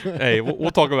 Hey,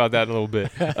 we'll talk about that in a little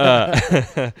bit.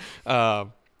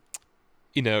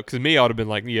 Because me, I would have been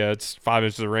like, yeah, it's 5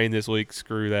 inches of rain this week.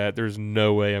 Screw that. There's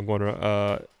no way I'm going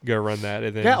to go run that.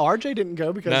 And then, RJ didn't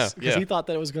go because he thought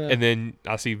that it was going to. And then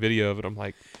I see video of it. I'm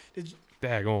like,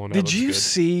 did you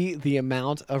see the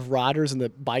amount of riders in the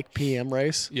bike PM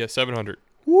race? Yeah, 700.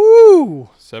 Woo!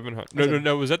 700.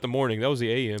 No, it was at the morning. That was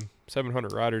the AM.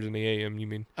 700 riders in the AM. You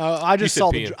mean? I just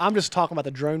saw I'm just talking about the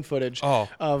drone footage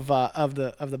of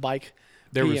the bike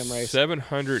there PM was race.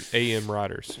 700 AM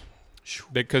riders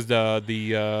because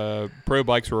the pro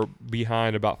bikes were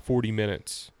behind about 40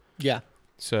 minutes. Yeah.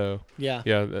 So yeah.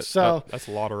 That's a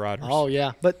lot of riders. Oh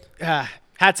yeah, but.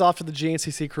 Hats off to the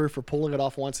GNCC crew for pulling it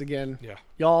off once again. Yeah.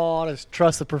 Y'all just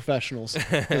trust the professionals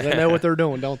because they know what they're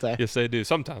doing, don't they? Yes, they do.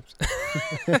 Sometimes.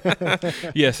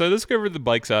 Yeah, so let's go over to the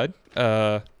bike side.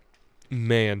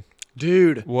 Man.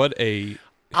 Dude. What a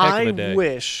heck of a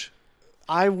day.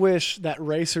 I wish that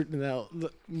racer,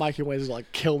 Mikey Waze is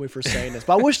like, kill me for saying this,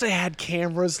 but I wish they had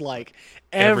cameras like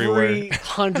every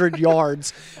 100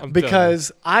 yards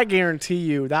because I guarantee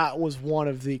you that was one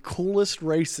of the coolest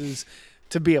races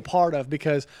to be a part of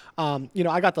because,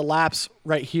 I got the laps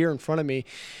right here in front of me,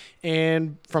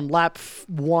 and from lap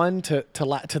 1 to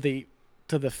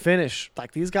the finish,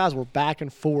 like these guys were back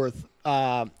and forth.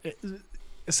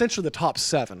 Essentially, the top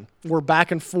 7 were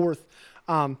back and forth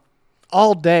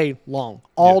all day long.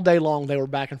 All day long, they were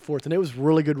back and forth, and it was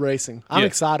really good racing. I'm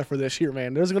excited for this year,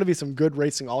 man. There's going to be some good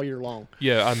racing all year long.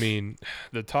 Yeah, I mean,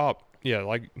 the top. Yeah,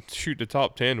 the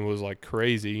top 10 was like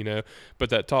crazy, But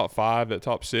that top 5, that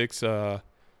top 6, you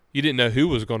didn't know who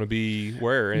was going to be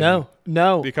where. And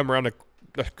no. You come around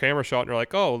the camera shot and you're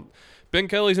like, oh, Ben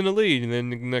Kelly's in the lead. And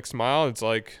then the next mile, it's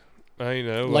like,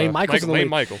 Lane Michael's in the lead.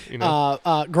 Michael,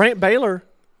 Grant Baylor,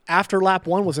 after lap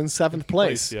 1, was in 7th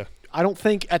place. Yeah. I don't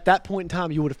think at that point in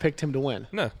time you would have picked him to win.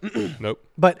 No. Nope.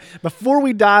 But before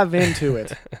we dive into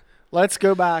it, let's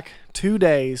go back 2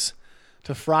 days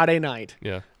to Friday night.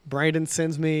 Yeah. Brandon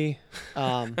sends me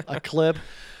a clip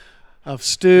of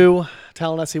Stu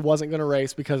telling us he wasn't going to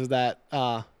race because of that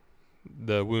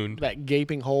the wound, that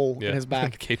gaping hole in his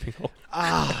back. Gaping hole.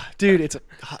 Dude,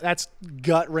 that's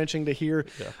gut wrenching to hear.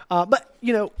 Yeah. But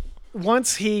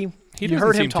once you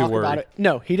heard him talk about it,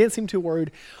 no, he didn't seem too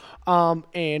worried.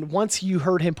 And once you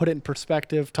heard him put it in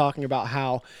perspective, talking about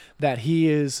how that he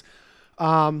is,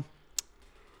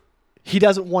 he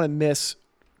doesn't want to miss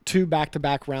 2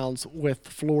 back-to-back rounds with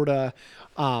Florida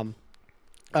and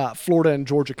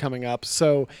Georgia coming up.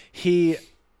 So he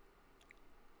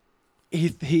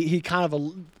kind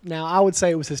of now I would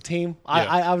say it was his team. Yeah.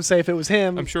 I would say if it was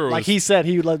him, I'm sure he said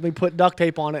he would let me put duct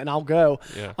tape on it and I'll go.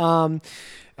 Yeah. I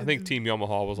think Team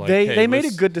Yamaha was like, they made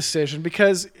a good decision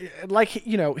because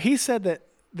he said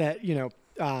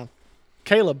that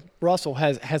Caleb Russell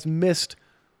has missed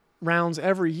rounds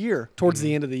every year towards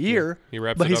the end of the year,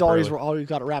 but he's always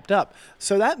got it wrapped up.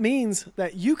 So that means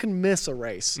that you can miss a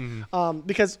race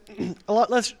because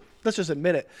let's just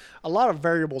admit it, a lot of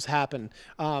variables happen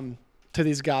to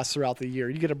these guys throughout the year.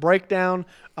 You get a breakdown,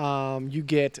 you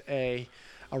get a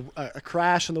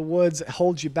crash in the woods that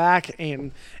holds you back,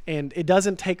 and it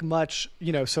doesn't take much,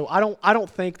 So I don't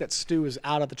think that Stu is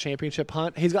out of the championship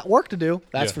hunt. He's got work to do,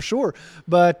 that's for sure.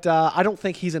 But I don't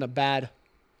think he's in a bad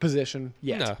position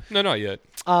yet. No, not yet.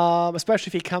 Especially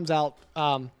if he comes out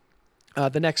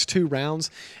the next 2 rounds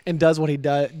and does what he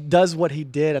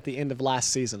did at the end of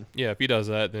last season. Yeah, if he does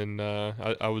that, then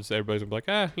I would say everybody's gonna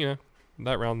be like,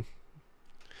 that round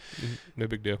No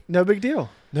big deal. No big deal.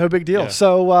 No big deal. Yeah.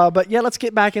 So, but yeah, let's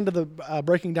get back into the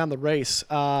breaking down the race.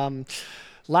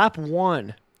 Lap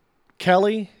 1,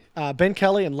 Ben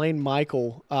Kelly and Lane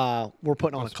Michael were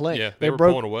putting on a clinic. Yeah, they were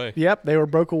pulling away. Yep, they were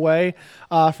broke away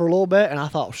for a little bit, and I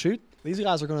thought, shoot, these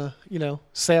guys are going to,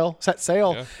 set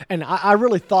sail. Yeah. And I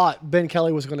really thought Ben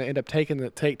Kelly was going to end up taking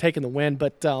the win.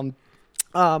 But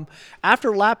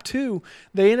after lap 2,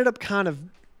 they ended up kind of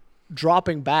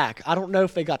dropping back. I don't know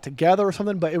if they got together or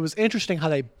something, but it was interesting how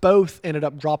they both ended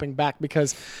up dropping back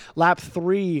because lap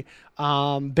 3,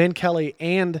 Ben Kelly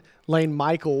and Lane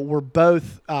Michael were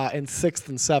both in 6th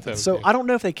and 7th. Okay. So I don't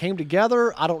know if they came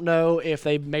together. I don't know if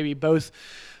they maybe both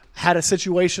had a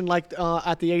situation like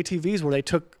at the ATVs where they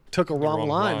took a wrong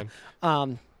line.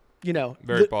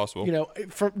 Very possible.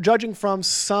 Judging from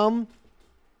some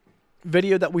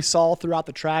video that we saw throughout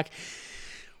the track,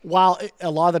 while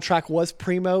a lot of the track was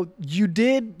primo,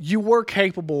 you were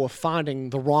capable of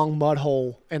finding the wrong mud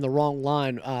hole and the wrong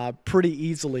line pretty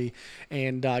easily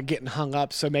and getting hung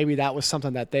up. So maybe that was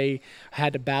something that they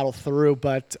had to battle through.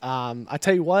 But I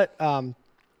tell you what,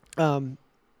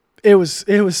 it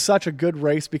was such a good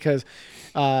race because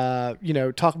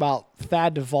talk about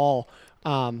Thad Duvall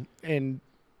and.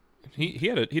 He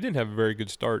didn't have a very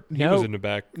good start. He was in the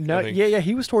back.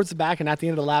 He was towards the back, and at the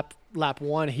end of lap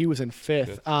 1, he was in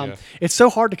 5th. It's so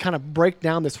hard to kind of break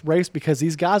down this race because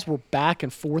these guys were back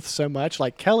and forth so much.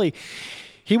 Like Kelly,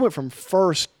 he went from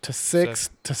 1st to 6th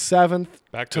to 7th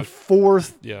back to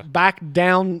 4th, back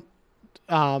down,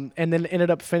 and then ended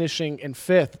up finishing in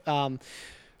 5th.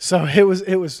 So it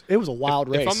was a wild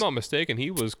race. If I'm not mistaken,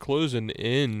 he was closing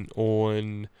in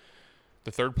on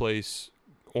the 3rd place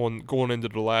on going into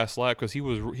the last lap because he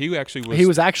was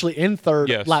actually in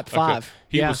 3rd, lap 5. Okay.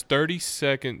 He was 30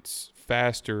 seconds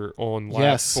faster on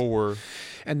lap 4.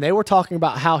 And they were talking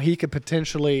about how he could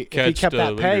potentially, if he kept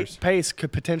that pace,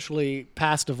 could potentially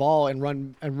pass Duvall and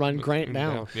run Grant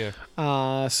down.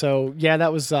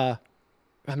 That was. A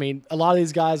lot of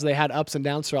these guys, they had ups and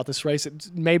downs throughout this race.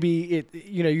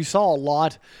 You saw a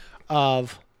lot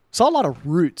of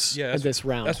roots in this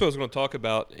round. That's what I was going to talk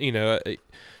about.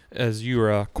 As you're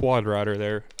a quad rider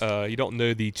there, you don't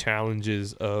know the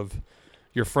challenges of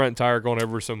your front tire going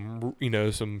over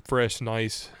some fresh,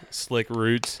 nice, slick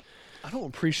roots. I don't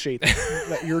appreciate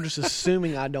that you're just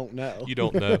assuming I don't know. You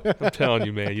don't know. I'm telling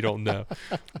you, man, you don't know.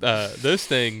 Those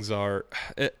things are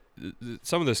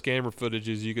some of the scammer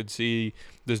footages you could see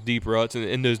those deep ruts, and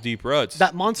in those deep ruts,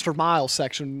 that Monster Mile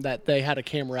section that they had a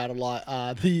camera at a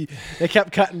lot. They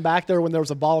kept cutting back there when there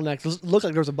was a bottleneck. It looked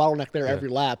like there was a bottleneck there every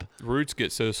lap. Roots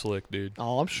get so slick, dude.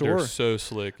 Oh, I'm sure. They're so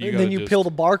slick. And then you peel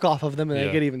the bark off of them, and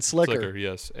they get even slicker.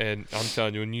 Yes, and I'm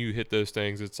telling you, when you hit those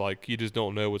things, it's like you just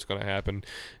don't know what's going to happen.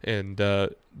 And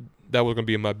that was going to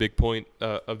be my big point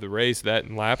of the race. That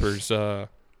and lappers.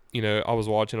 I was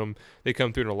watching them. They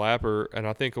come through in a lapper, and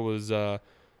I think it was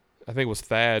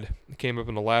Thad came up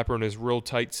in the lapper in his real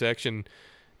tight section,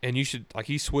 and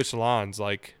he switched lines.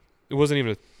 Like it wasn't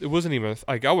even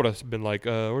like I would have been like,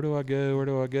 where do I go?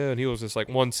 And he was just like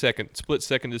 1 second, split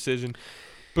second decision.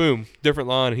 Boom, different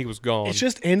line, and he was gone. It's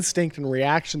just instinct and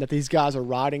reaction that these guys are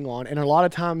riding on, and a lot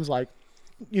of times, like,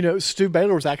 Stu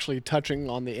Baylor was actually touching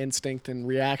on the instinct and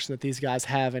reaction that these guys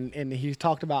have, and he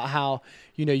talked about how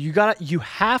you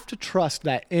have to trust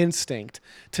that instinct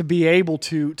to be able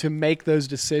to make those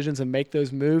decisions and make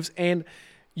those moves, and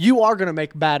you are going to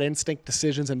make bad instinct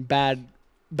decisions and bad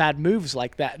moves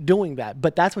like that doing that,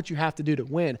 but that's what you have to do to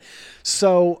win.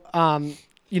 So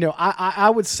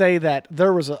I would say that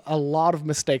there was a lot of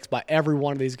mistakes by every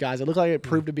one of these guys. It looked like it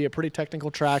proved to be a pretty technical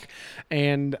track,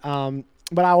 and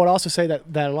but I would also say that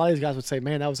a lot of these guys would say,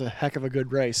 man, that was a heck of a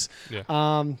good race.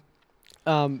 Yeah.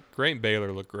 Grant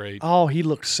Baylor looked great. Oh, he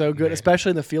looked so good, especially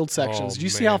in the field sections. Did you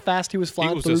see how fast he was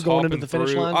flying through going into the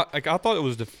finish line? I thought it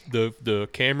was the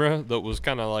camera that was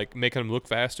kind of like making him look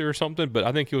faster or something, but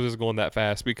I think he was just going that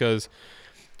fast because –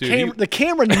 the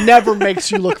camera never makes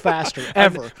you look faster,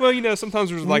 ever. Well, sometimes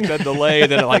there's like that delay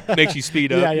that it like makes you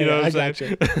speed up. Yeah, what I I'm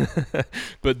saying?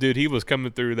 But dude, he was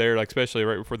coming through there, like especially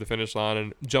right before the finish line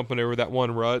and jumping over that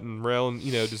one rut and railing,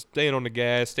 just staying on the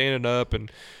gas, standing up,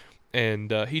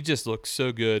 and he just looks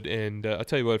so good. And I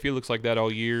tell you what, if he looks like that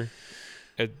all year,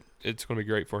 it's going to be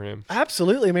great for him.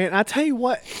 Absolutely, man. I tell you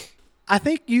what, I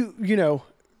think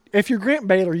if you're Grant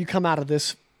Baylor, you come out of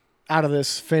this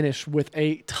finish with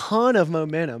a ton of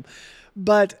momentum,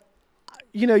 but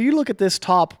you look at this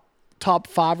top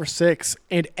 5 or 6,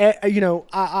 and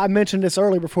I mentioned this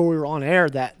earlier before we were on air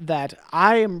that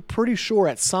I am pretty sure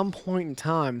at some point in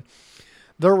time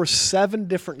there were 7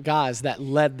 different guys that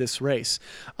led this race.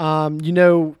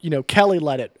 Kelly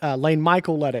led it. Lane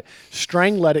Michael led it.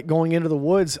 Strang led it going into the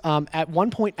woods. At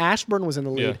one point, Ashburn was in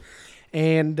the lead,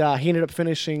 and he ended up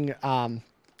finishing.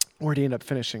 Where did he end up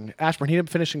finishing? Ashburn. He ended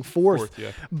up finishing fourth.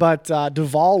 But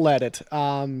Duvall led it.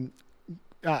 And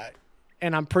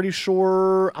I'm pretty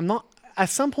sure at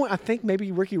some point, I think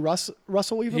maybe Ricky Russell even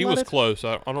led it. He was close.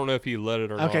 I don't know if he led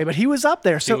it or not. Okay, but he was up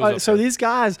there. So these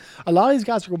guys, a lot of these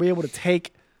guys are going to be able to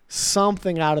take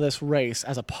something out of this race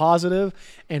as a positive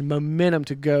and momentum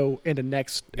to go into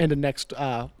next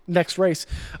race.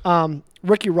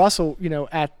 Ricky Russell,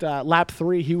 at lap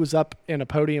 3, he was up in a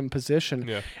podium position.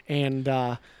 Yeah. And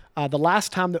the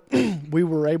last time that we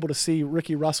were able to see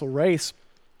Ricky Russell race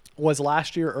was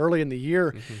last year, early in the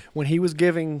year, when he was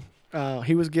giving the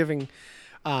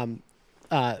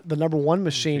number 1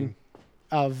 machine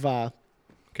of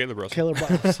Caleb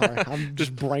Russell. Sorry, I'm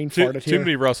just brain farted here. Too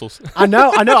many Russells. I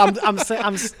know. I'm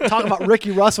talking about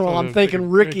Ricky Russell, and I'm thinking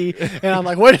Ricky, and I'm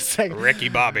like, wait a second. Ricky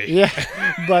Bobby. Yeah,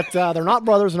 but they're not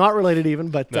brothers, they're not related even.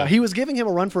 But he was giving him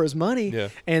a run for his money,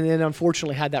 and then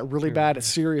unfortunately had that really bad,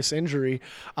 serious injury.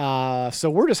 So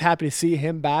we're just happy to see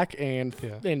him back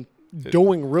and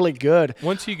doing really good.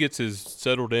 Once he gets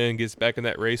settled in, gets back in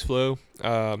that race flow,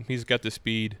 he's got the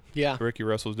speed. Yeah, Ricky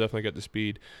Russell's definitely got the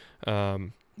speed.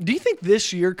 Do you think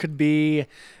this year could be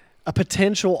a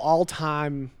potential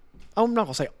all-time – I'm not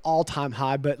going to say all-time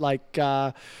high, but like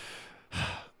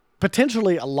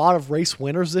potentially a lot of race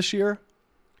winners this year?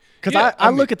 Because I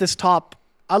look at this top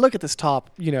 5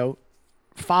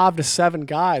 to 7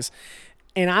 guys,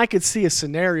 and I could see a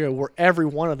scenario where every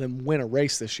one of them win a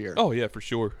race this year. Oh, yeah, for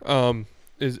sure.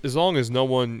 As long as no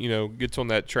one, gets on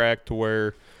that track to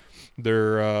where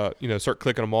they're, start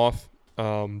clicking them off.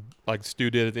 Like Stu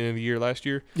did at the end of the year last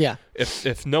year. Yeah.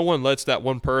 If no one lets that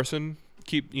one person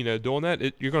keep doing that,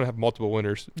 you're going to have multiple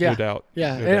winners, no doubt.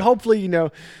 Yeah, no and doubt. hopefully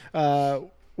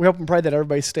we hope and pray that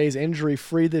everybody stays injury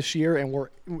free this year,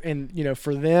 and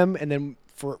for them, and then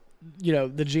for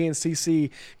the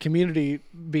GNCC community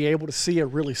be able to see a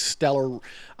really stellar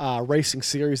racing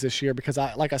series this year, because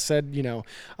like I said, a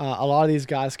lot of these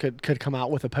guys could come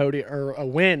out with a podium or a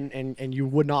win, and you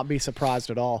would not be surprised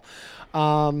at all.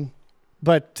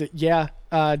 What do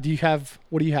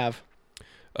you have?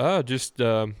 Just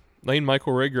Lane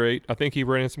Michael ran great. I think he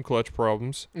ran into some clutch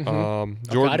problems. Jordan,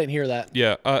 I didn't hear that.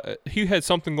 Yeah, he had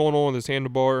something going on with his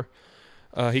handlebar.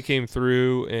 He came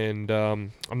through, and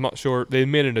I'm not sure. They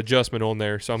made an adjustment on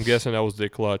there, so I'm guessing that was the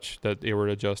clutch that they were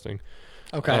adjusting.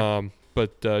 Okay.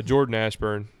 But Jordan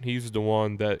Ashburn, he's the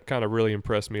one that kind of really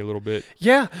impressed me a little bit.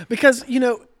 Yeah, because, they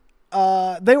were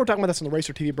talking about this on the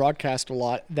Racer TV broadcast a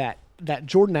lot, that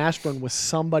Jordan Ashburn was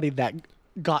somebody that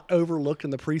got overlooked in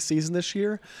the preseason this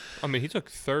year. I mean, he took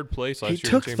 3rd place last year. He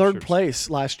took 3rd place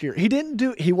last year.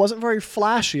 He wasn't very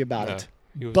flashy about it.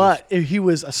 He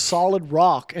was a solid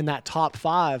rock in that top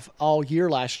 5 all year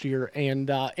last year, and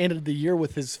ended the year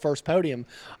with his first podium,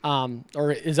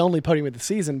 or his only podium of the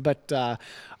season. But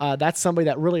that's somebody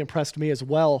that really impressed me as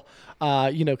well,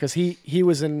 because he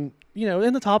was in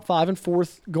the top 5 and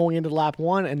 4th going into lap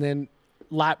 1, and then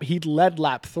he led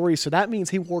lap 3, so that means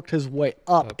he worked his way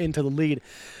up into the lead,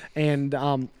 and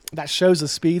that shows the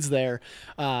speeds there,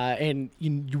 and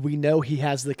we know he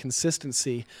has the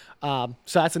consistency. So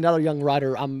that's another young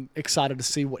rider. I'm excited to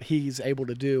see what he's able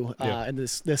to do in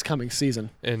this coming season.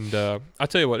 And I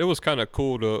tell you what, it was kind of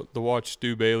cool to watch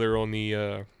Stu Baylor on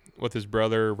the with his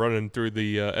brother running through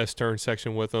the S-turn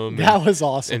section with him. That was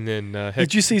awesome. And then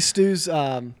did you see Stu's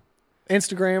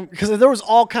Instagram? Because there was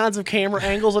all kinds of camera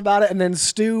angles about it, and then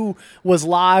Stu was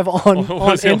live on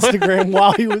Instagram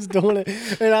while he was doing it.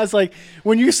 And I was like,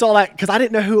 when you saw that, because I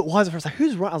didn't know who it was at first, like,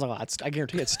 who's running? I was like, I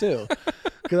guarantee it's Stu.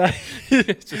 Because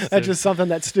that's just something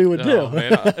that Stu would do.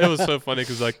 Man, it was so funny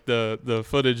because like the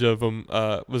footage of him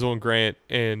was on Grant,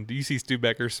 and you see Stu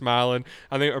Becker smiling.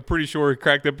 I'm pretty sure he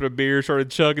cracked up a beer,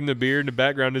 started chugging the beer in the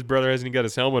background. His brother hasn't even got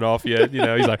his helmet off yet.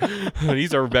 He's like,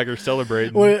 he's over back there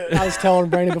celebrating. Well, I was telling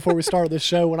Brandon before we started the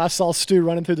show, when I saw Stu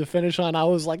running through the finish line, I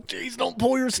was like, geez, don't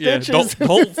pull your stitches. Yeah,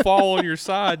 don't fall on your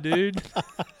side, dude.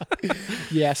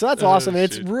 Yeah, so that's awesome.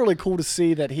 It's really cool to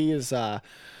see that he is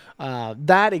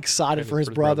that excited for his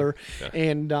brother. Yeah.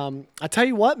 And I tell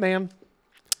you what, man,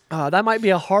 that might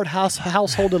be a hard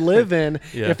household to live in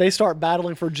if they start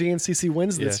battling for GNCC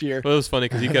wins this year. Well, it was funny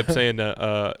because he kept saying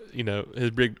that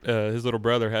his little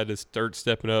brother had to start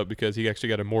stepping up because he actually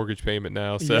got a mortgage payment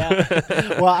now. So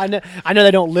well, I know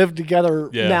they don't live together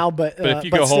now, but if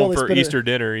you go home for Easter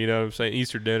dinner, what I'm saying,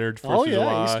 Easter dinner, 4th of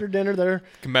July, Easter dinner there.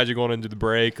 Imagine going into the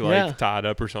break tied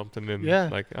up or something,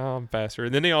 and I'm faster.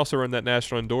 And then they also run that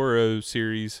National Enduro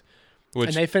Series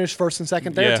And they finished first and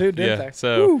second there too, didn't they?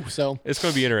 So it's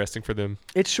going to be interesting for them.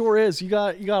 It sure is. You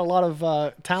got a lot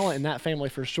of talent in that family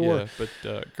for sure. Yeah,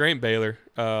 but Grant Baylor,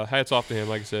 hats off to him.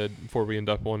 Like I said before we end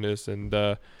up on this, and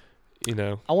I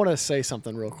want to say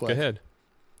something real quick. Go ahead.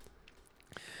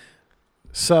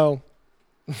 So,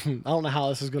 I don't know how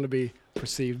this is going to be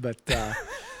perceived, but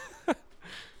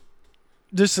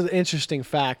just an interesting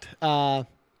fact: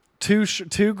 two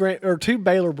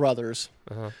Baylor brothers.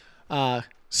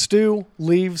 Stu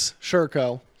leaves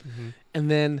Sherco,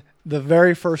 and then the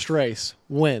very first race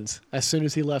wins as soon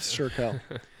as he left Sherco.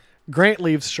 Grant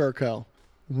leaves Sherco,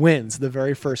 wins the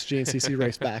very first GNCC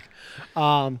race back.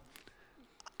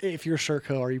 If you're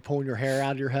Sherco, are you pulling your hair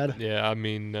out of your head? Yeah, I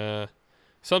mean,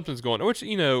 something's going on. Which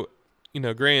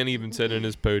Grant even said in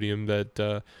his podium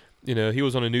that he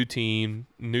was on a new team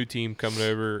coming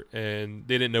over, and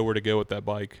they didn't know where to go with that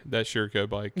bike, that Sherco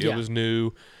bike. It was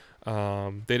new.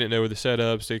 They didn't know where the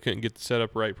setups. They couldn't get the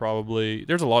setup right. Probably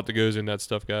there's a lot that goes in that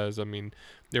stuff, guys. I mean,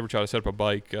 you ever try to set up a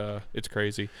bike? It's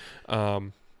crazy.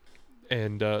 So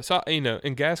in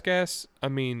gas. I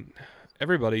mean,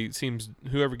 everybody seems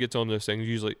whoever gets on those things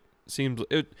usually seems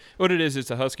what it is. It's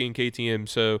a Husky and KTM,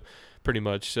 so pretty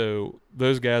much. So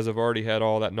those guys have already had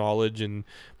all that knowledge, and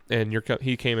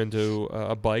he came into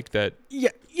a bike that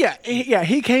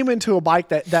he came into a bike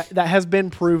that has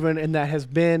been proven and that has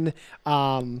been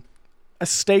a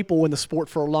staple in the sport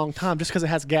for a long time. Just because it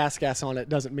has gas on it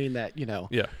doesn't mean that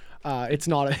it's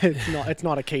not a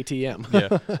KTM.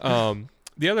 Yeah.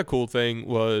 The other cool thing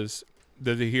was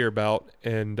that they hear about,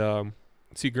 and Grant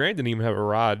didn't even have a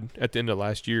ride at the end of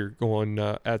last year going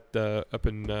up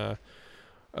in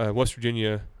West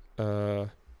Virginia. Trying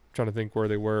to think where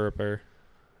they were up there,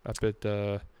 up at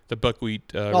the buckwheat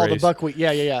race. The buckwheat,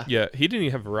 yeah. Yeah, he didn't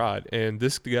even have a ride, and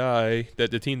this guy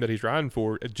the team that he's riding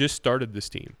for just started this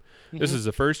team. Mm-hmm. This is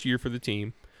the first year for the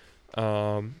team,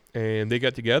 and they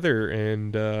got together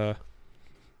and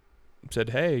said,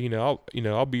 "Hey,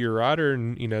 I'll be your rider,"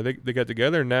 and they got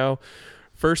together. And now,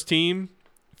 first team,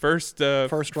 first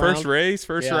race,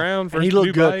 first round, first and he looked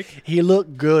new good. bike. He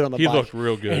looked good on the bike. He looked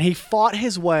real good, and he fought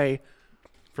his way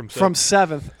from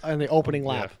seventh in the opening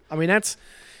lap. Yeah. I mean, that's.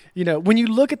 When you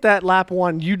look at that lap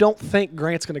one, you don't think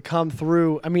Grant's going to come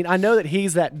through. I mean, I know that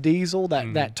he's that diesel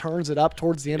that turns it up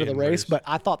towards the end of the race, but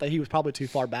I thought that he was probably too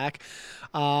far back.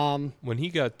 When he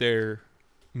got there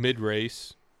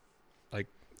mid-race, like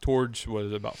towards,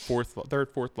 about third,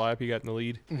 fourth lap, he got in the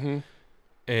lead. Mm-hmm.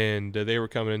 And they were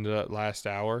coming into that last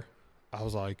hour. I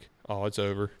was like, oh, it's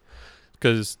over.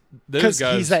 Because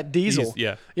he's that diesel.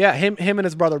 Yeah. Him and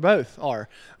his brother both are.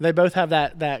 They both have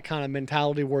that kind of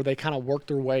mentality where they kind of work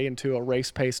their way into a race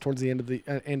pace towards the end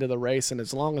of the race, and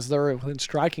as long as they're within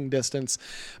striking distance,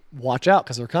 watch out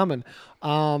because they're coming.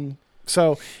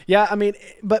 So yeah, I mean,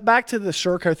 but back to the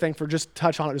Sherco thing for just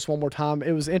touch on it just one more time.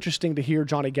 It was interesting to hear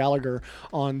Johnny Gallagher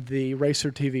on the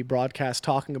Racer TV broadcast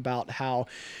talking about how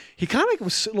he kind of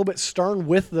was a little bit stern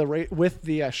with the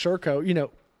Sherco.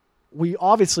 We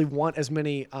obviously want as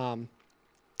many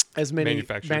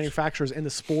manufacturers in the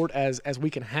sport as we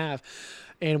can have,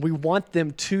 and we want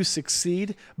them to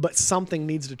succeed. But something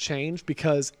needs to change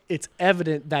because it's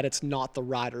evident that it's not the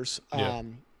riders.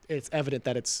 It's evident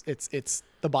that it's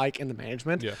the bike and the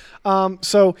management. Yeah.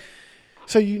 So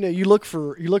you look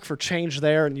for change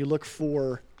there, and you look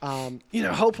for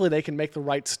hopefully they can make the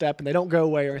right step and they don't go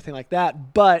away or anything like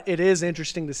that. But it is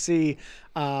interesting to see.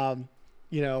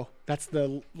 That's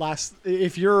the last.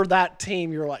 If you're that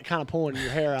team, you're like kind of pulling your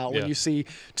hair out when you see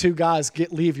two guys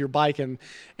leave your bike and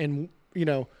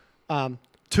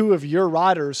two of your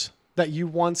riders that you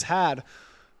once had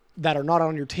that are not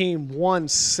on your team won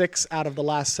 6 out of the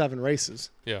last 7 races.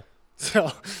 Yeah.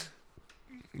 So.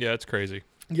 Yeah, it's crazy.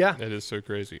 Yeah. It is so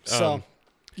crazy. So,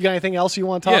 you got anything else you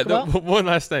want to talk about? One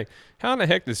last thing. How in the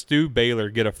heck did Stu Baylor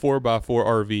get a 4x4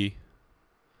 RV?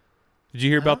 Did you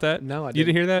hear about that? No, I didn't. You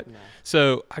didn't hear that? No.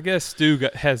 So I guess Stu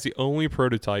has the only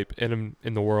prototype in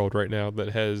the world right now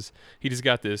he just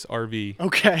got this RV.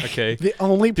 Okay. The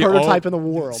only prototype in the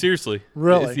world. Seriously.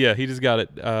 Really? Yeah, he just got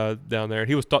it down there.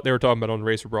 They were talking about on the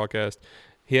Racer broadcast.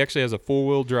 He actually has a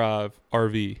 4-wheel drive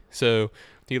RV. So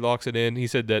he locks it in. He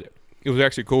said that it was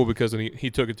actually cool because when he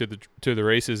took it to the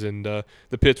races and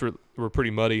the pits were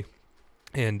pretty muddy.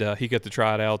 And he got to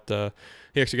try it out.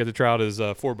 He actually got to try out his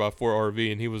 4x4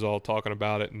 RV, and he was all talking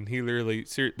about it. And he literally,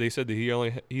 they said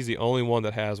that he's the only one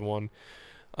that has one.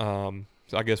 So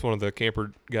I guess one of the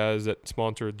camper guys that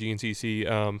sponsored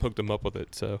GNCC hooked him up with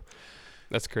it. So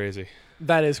that's crazy.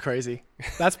 That is crazy.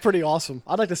 That's pretty awesome.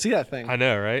 I'd like to see that thing. I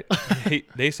know, right?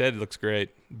 They said it looks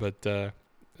great, but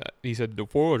he said the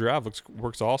 4-wheel drive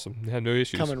works awesome. They had no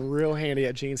issues. Coming real handy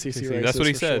at GNCC races. That's what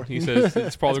he said. Sure. He says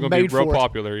it's probably going to be real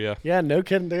popular. Yeah. Yeah, no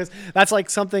kidding. That's like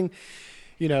something,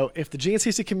 if the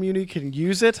GNCC community can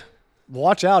use it,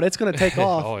 watch out. It's going to take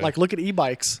off. Oh, yeah. Like, look at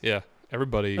e-bikes. Yeah.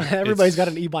 Everybody's got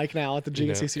an e-bike now at the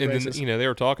GNCC races. And then, they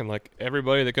were talking like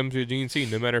everybody that comes to a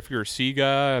GNC, no matter if you're a C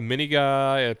guy, a mini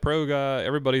guy, a pro guy,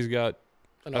 everybody's got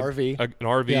an RV, an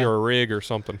RV or a rig or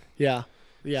something. Yeah,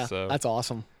 so, that's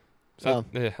awesome. So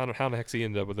how the heck's he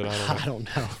end up with it? I don't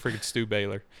know. Freaking Stu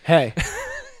Baylor. Hey,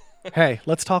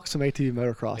 let's talk some ATV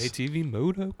motocross. ATV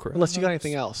motocross. Unless you got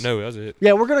anything else. No, that's it.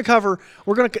 Yeah,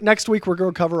 next week we're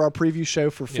gonna cover our preview show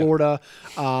for Florida.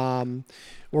 Yeah.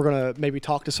 We're going to maybe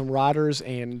talk to some riders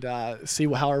and see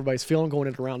how everybody's feeling going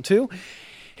into round 2.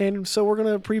 And so we're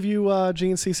going to preview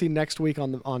GNCC next week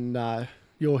on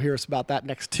you'll hear us about that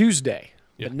next Tuesday.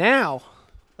 Yeah. But now,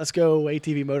 let's go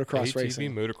ATV motocross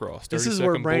racing. ATV motocross. This is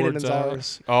where Brandon and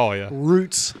ours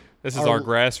roots. This is our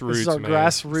grassroots, This is our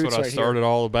grassroots. That's what I started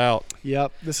all about.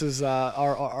 Yep. This is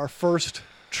our first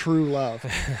true love.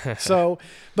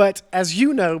 But as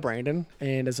you know, Brandon,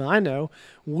 and as I know,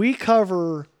 we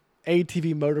cover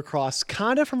ATV motocross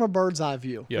kind of from a bird's eye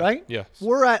view, right? Yeah.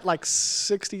 We're at like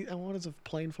 60. What is a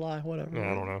plane fly? Whatever.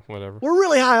 I don't know. Whatever. We're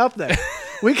really high up there.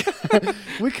 we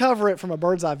cover it from a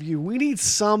bird's eye view. We need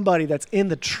somebody that's in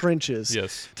the trenches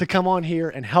to come on here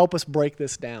and help us break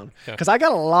this down. Because I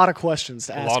got a lot of questions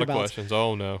to ask about. A lot of questions.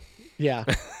 Oh, no. Yeah.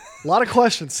 A lot of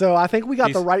questions. So I think we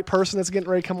got the right person that's getting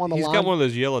ready to come on the line. He's got one of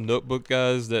those yellow notebook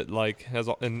guys that has,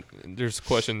 and there's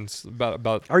questions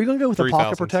about. Are you going to go with the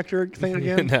pocket protector thing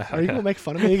again? No, Are you going to make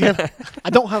fun of me again?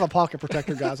 I don't have a pocket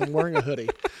protector, guys. I'm wearing a hoodie.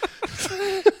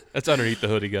 That's underneath the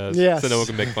hoodie, guys. Yes. So no one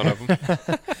can make fun of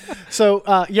him. So,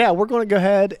 we're going to go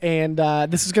ahead and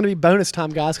this is going to be bonus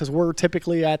time, guys, because we're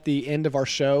typically at the end of our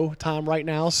show time right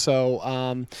now.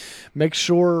 So make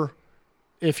sure.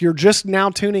 If you're just now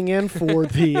tuning in for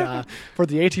the AT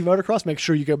Motocross, make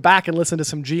sure you go back and listen to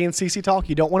some GNCC talk.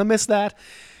 You don't want to miss that.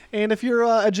 And if you're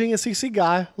a GNCC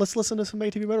guy, let's listen to some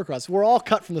ATV Motocross. We're all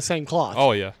cut from the same cloth.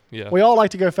 Oh, yeah, yeah. We all like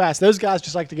to go fast. Those guys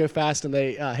just like to go fast, and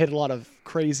they hit a lot of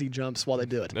crazy jumps while they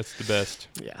do it. That's the best.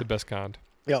 Yeah. The best kind.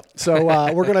 Yep. So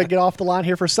we're going to get off the line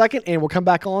here for a second, and we'll come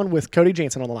back on with Cody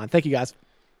Jansson on the line. Thank you, guys.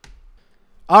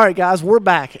 All right, guys, we're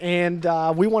back, and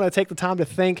we want to take the time to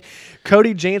thank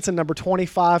Cody Jansson, number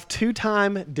 25,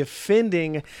 two-time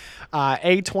defending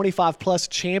A25-plus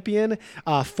champion,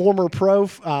 former pro.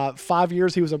 5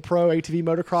 years he was a pro ATV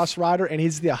motocross rider, and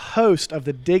he's the host of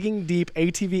the Digging Deep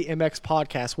ATVMX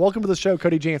podcast. Welcome to the show,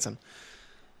 Cody Jansson.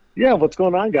 Yeah, what's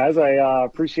going on, guys? I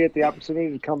appreciate the opportunity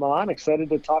to come on. Excited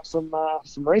to talk some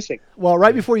racing. Well,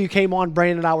 right before you came on,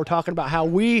 Brandon and I were talking about how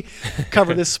we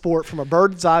cover this sport from a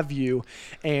bird's eye view,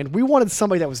 and we wanted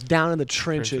somebody that was down in the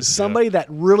trenches, somebody that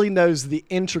really knows the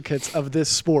intricacies of this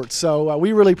sport. So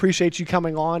we really appreciate you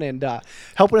coming on and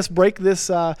helping us break this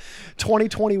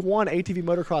 2021 ATV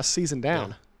motocross season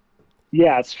down.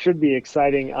 Yeah, it should be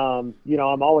exciting. I'm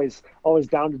always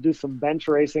down to do some bench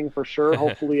racing for sure.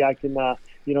 Hopefully I can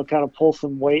kind of pull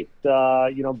some weight,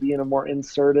 being a more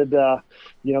inserted,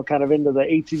 kind of into the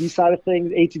ATV side of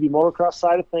things, ATV motocross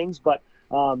side of things. But,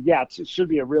 it should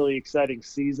be a really exciting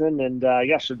season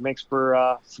and, should make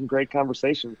for some great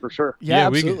conversation for sure. Yeah,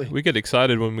 absolutely. We get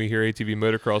excited when we hear ATV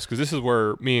motocross because this is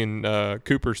where me and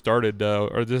Cooper started,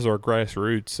 or this is our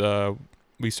grassroots.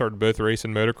 We started both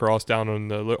racing motocross down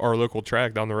on our local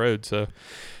track down the road, so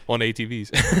on ATVs.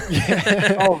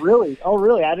 Oh,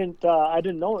 really? I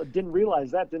didn't know. Didn't realize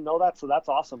that. Didn't know that. So that's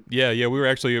awesome. Yeah. We were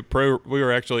actually We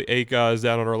were actually 8 guys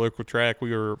down on our local track.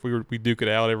 We duke it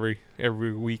out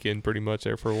every weekend pretty much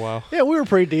there for a while. Yeah, we were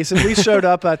pretty decent. We showed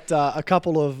up at a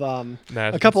couple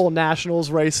of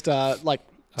nationals, raced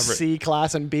C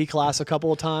class and B class a couple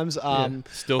of times.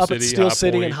 Steel up City, at Steel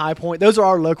City and High Point. Those are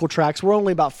our local tracks. We're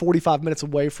only about 45 minutes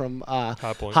away from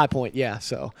High Point. Yeah.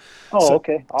 So.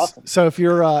 Okay. Awesome. So if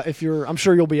you're, I'm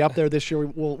sure you'll be up there this year.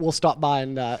 We'll stop by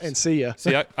and see you.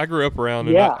 See, I grew up around,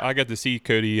 and I got to see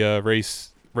Cody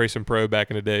racing pro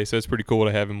back in the day, so it's pretty cool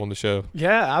to have him on the show.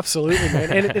 Yeah, absolutely,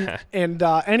 man. And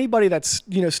anybody that's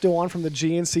still on from the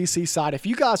GNCC side, if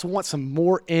you guys want some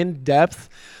more in-depth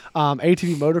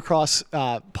ATV motocross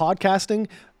podcasting,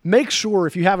 make sure,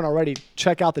 if you haven't already,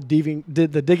 check out the Digging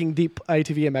Deep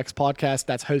ATVMX podcast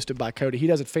that's hosted by Cody. He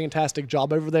does a fantastic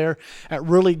job over there at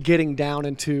really getting down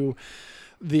into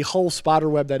the whole spider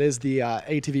web that is the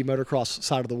ATV motocross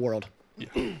side of the world.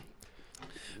 Yeah.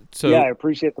 So, I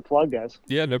appreciate the plug, guys.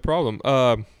 Yeah, no problem.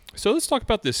 So let's talk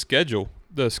about this schedule.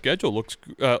 The schedule looks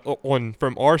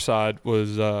from our side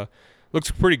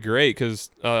looks pretty great because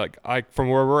from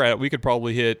where we're at, we could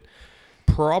probably hit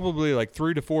probably like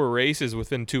 3 to 4 races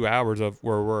within 2 hours of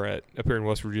where we're at up here in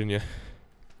West Virginia.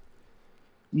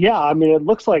 Yeah, I mean, it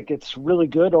looks like it's really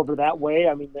good over that way.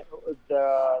 I mean,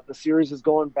 the series is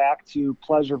going back to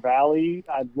Pleasure Valley.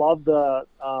 I love the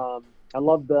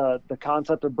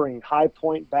concept of bringing High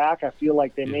Point back. I feel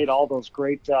like they made all those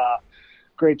great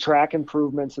track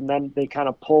improvements, and then they kind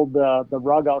of pulled the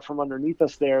rug out from underneath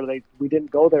us there. We didn't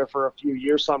go there for a few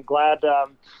years, so I'm glad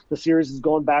the series is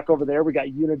going back over there. We got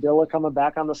Unadilla coming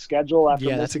back on the schedule after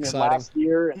missing it last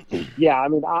year. And yeah, I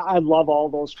mean, I love all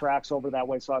those tracks over that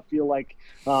way, so I feel like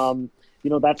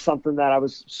that's something that I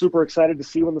was super excited to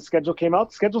see when the schedule came out.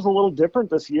 The schedule's a little different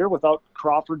this year without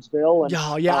Crawfordsville. And,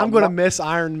 I'm going to miss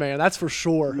Ironman. That's for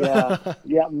sure.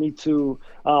 yeah, me too.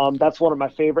 That's one of my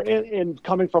favorite. And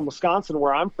coming from Wisconsin,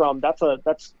 where I'm from, that's a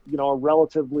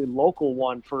relatively local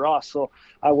one for us. So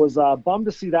I was bummed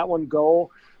to see that one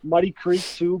go. Muddy Creek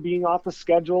too being off the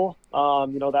schedule.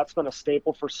 That's been a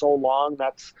staple for so long.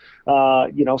 That's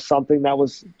something that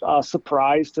was a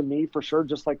surprise to me for sure,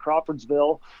 just like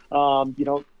Crawfordsville.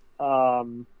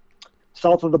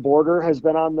 South of the Border has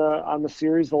been on the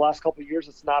series the last couple of years.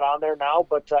 It's not on there now,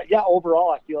 but overall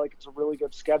I feel like it's a really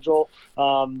good schedule.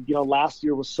 Last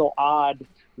year was so odd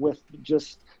with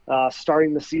just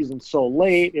starting the season so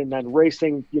late and then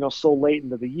racing, so late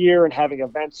into the year and having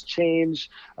events change,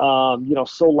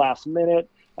 so last minute.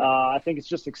 I think it's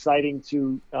just exciting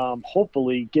to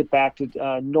hopefully get back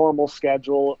to normal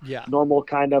schedule, normal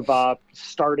kind of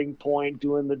starting point,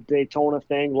 doing the Daytona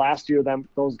thing. Last year,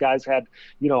 those guys had,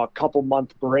 a couple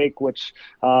month break, which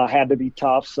had to be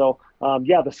tough. So,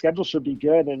 the schedule should be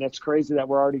good, and it's crazy that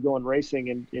we're already going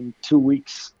racing in 2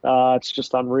 weeks. It's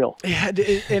just unreal. Yeah,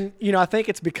 and I think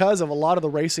it's because of a lot of the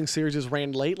racing series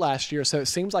ran late last year, so it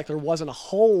seems like there wasn't a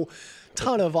whole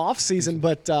ton of off season,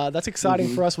 but that's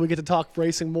exciting for us. We get to talk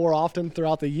racing more often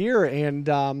throughout the year, and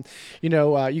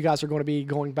you guys are going to be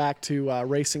going back to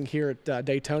racing here at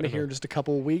Daytona here in just a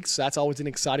couple of weeks. That's always an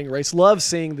exciting race. Love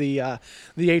seeing the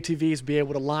ATVs be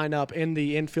able to line up in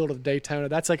the infield of Daytona.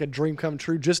 That's like a dream come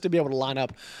true, just to be able to line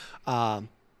up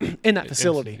in that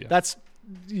facility. Yeah. That's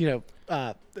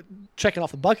checking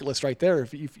off the bucket list right there,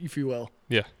 if you will.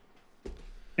 Yeah.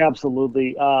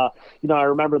 Absolutely. I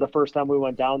remember the first time we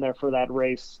went down there for that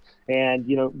race, and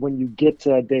when you get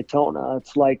to Daytona,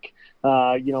 it's like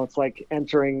it's like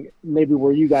entering maybe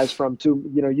where you guys from too.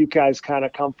 You guys kind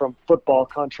of come from football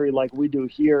country like we do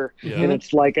here, and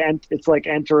it's like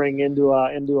entering into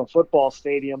a football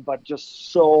stadium, but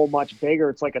just so much bigger.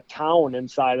 It's like a town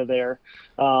inside of there.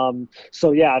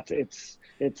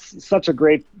 It's such a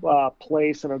great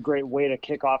place and a great way to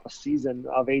kick off a season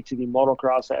of ATV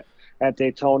motocross at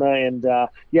Daytona. And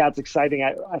it's exciting.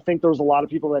 I think there was a lot of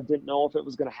people that didn't know if it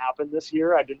was going to happen this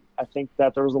year. I think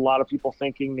that there was a lot of people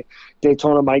thinking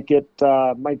Daytona might get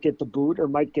the boot or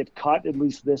might get cut, at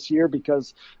least this year,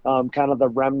 because kind of the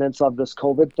remnants of this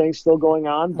COVID thing still going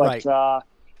on. But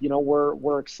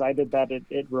we're excited that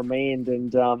it remained.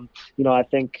 And, I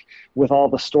think with all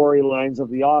the storylines of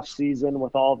the off season,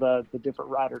 with all the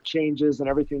different rider changes and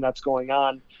everything that's going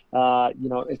on,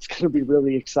 it's going to be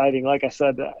really exciting. Like I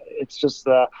said, it's just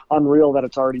unreal that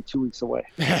it's already 2 weeks away.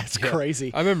 It's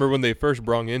crazy. I remember when they first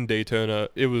brought in Daytona,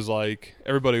 it was like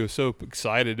everybody was so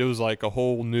excited. It was like a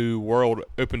whole new world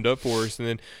opened up for us. And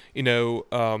then,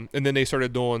 and then they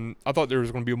started doing, I thought there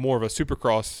was going to be more of a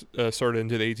supercross started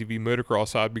into the ATV motocross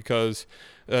side, because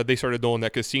they started doing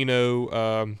that casino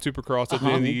supercross at the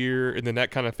end of the year, and then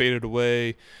that kind of faded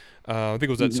away. I think it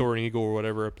was that Soaring Eagle or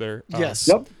whatever up there. Yes.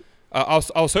 Yep. I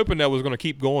was hoping that was going to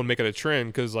keep going, make it a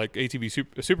trend, because like ATV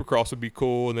supercross would be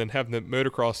cool, and then having the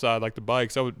motocross side like the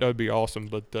bikes, that would be awesome.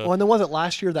 But and then wasn't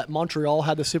last year that Montreal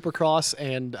had the supercross,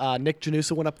 and Nick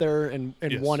Janusa went up there and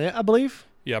won it, I believe.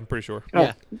 Yeah, I'm pretty sure.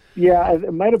 Yeah,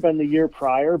 it might have been the year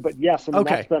prior, but yes, I mean,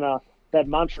 that's been that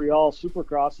Montreal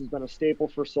Supercross has been a staple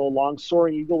for so long.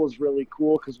 Soaring Eagle was really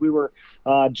cool because we were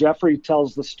Jeffrey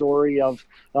tells the story of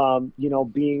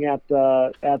being at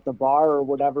the bar or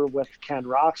whatever with Ken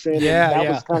Roxon.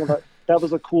 Was kind of that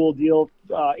was a cool deal.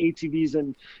 ATVs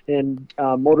and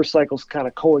motorcycles kind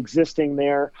of coexisting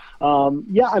there.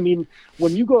 I mean,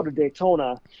 when you go to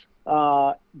Daytona,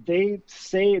 they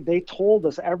told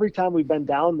us every time we've been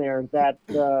down there that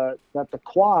the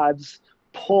quads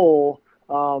pull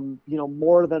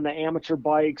more than the amateur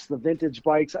bikes, the vintage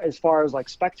bikes, as far as like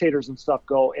spectators and stuff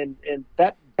go. And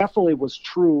that definitely was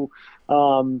true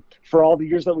for all the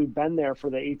years that we've been there for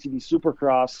the ATV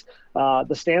Supercross.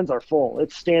 The stands are full.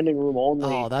 It's standing room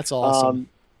only. Oh, that's awesome.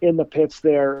 In the pits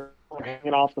there,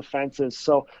 hanging off the fences.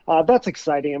 So that's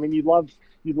exciting. I mean, you love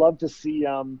you'd love to see,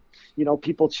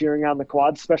 people cheering on the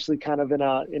quads, especially kind of in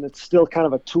it's still kind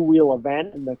of a 2-wheel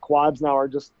event, and the quads now are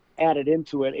just added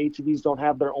into it. ATVs don't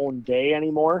have their own day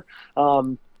anymore.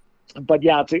 But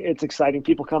yeah, it's exciting.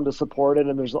 People come to support it,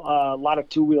 and there's a lot of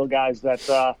 2-wheel guys that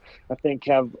I think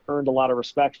have earned a lot of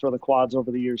respect for the quads over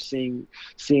the years, seeing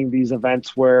these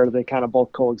events where they kind of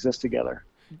both coexist together.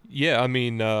 Yeah, I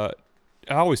mean, I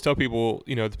always tell people,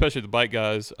 especially the bike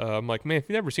guys, I'm like, man, if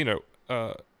you've never seen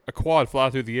a quad fly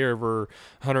through the air over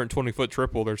 120-foot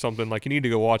triple or something, like, you need to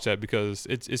go watch that, because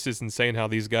it's just insane how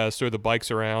these guys throw the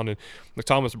bikes around. And like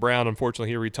Thomas Brown, unfortunately,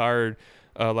 he retired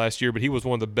last year, but he was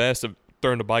one of the best of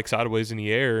throwing the bike sideways in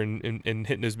the air and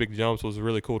hitting those big jumps. Was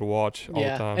really cool to watch all the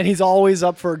time. And he's always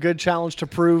up for a good challenge to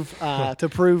prove to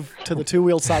the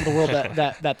 2-wheel side of the world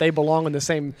that they belong in the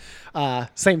same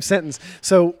sentence.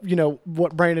 So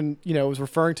what Brandon was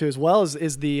referring to as well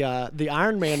is the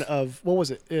Ironman of, what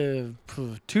was it,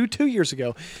 2 years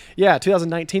ago,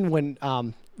 2019,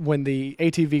 when the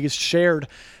ATVs shared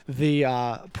the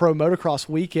pro motocross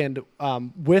weekend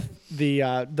with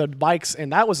the bikes,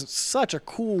 and that was such a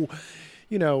cool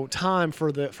time for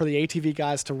the ATV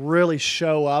guys to really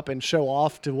show up and show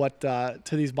off to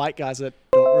these bike guys that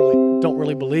don't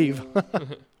really believe.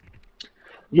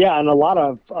 Yeah, and a lot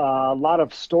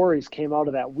of stories came out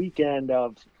of that weekend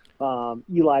of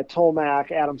Eli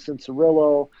Tomac, Adam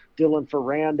Cincerillo, Dylan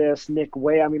Ferrandis, Nick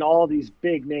Way. I mean, all of these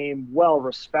big name,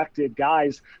 well-respected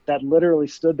guys that literally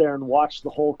stood there and watched the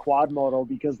whole quad moto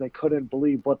because they couldn't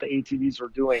believe what the ATVs were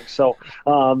doing. So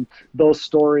those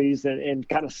stories and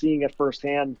kind of seeing it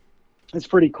firsthand, it's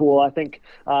pretty cool. I think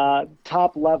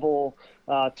top level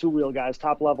 2-wheel guys,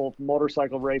 top level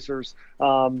motorcycle racers,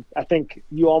 I think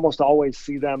you almost always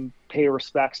see them pay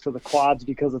respects to the quads,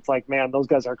 because it's like, man, those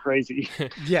guys are crazy.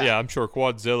 Yeah, I'm sure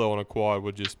Quadzilla on a quad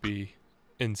would just be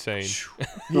insane.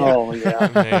 Oh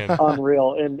yeah, man,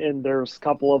 unreal. And there's a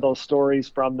couple of those stories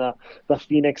from the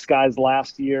Phoenix guys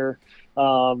last year,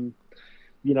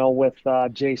 with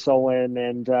Jace Owen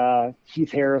and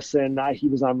Heath Harrison. He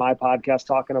was on my podcast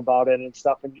talking about it and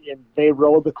stuff, and they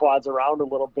rode the quads around a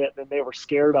little bit, and they were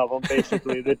scared of them.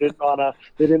 Basically, they didn't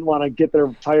want to get their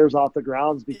tires off the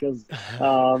grounds, because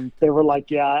they were like,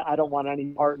 yeah, I don't want any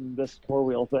part in this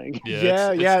 4-wheel thing.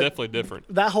 Yeah, it's definitely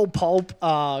different. That whole pulp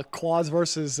quads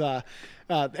versus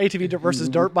ATV versus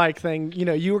dirt bike thing,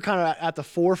 you were kind of at the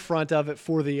forefront of it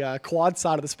for the quad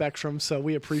side of the spectrum, so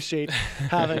we appreciate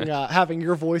having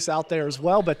your voice out there as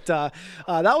well. But that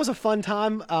was a fun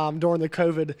time during the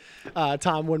COVID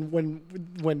time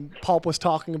when Pulp was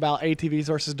talking about ATVs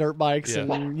versus dirt bikes, and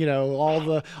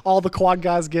all the quad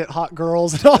guys get hot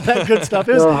girls and all that good stuff.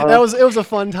 It was a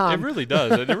fun time. It really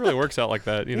does. It really works out like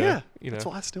that. Yeah. That's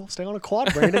why I still stay on a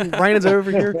quad, Brandon. Brandon's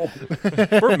over here.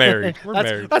 We're married.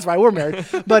 That's right. We're married.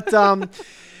 But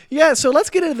so let's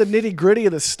get into the nitty gritty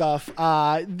of this stuff. This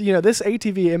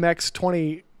ATVMX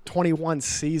 2021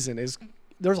 season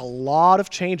there's a lot of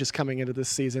changes coming into this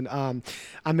season.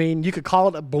 I mean, you could call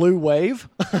it a blue wave,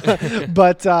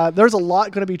 but there's a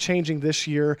lot going to be changing this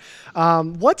year.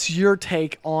 What's your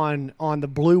take on the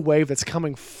blue wave that's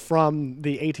coming from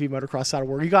the ATV motocross side of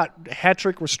the world? You got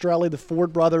Hetrick, Rastrelli, the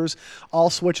Ford brothers, all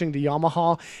switching to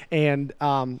Yamaha, and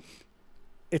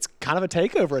it's kind of a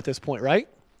takeover at this point, right?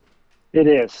 It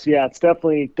is. Yeah, it's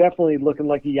definitely looking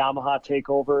like a Yamaha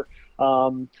takeover.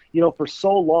 For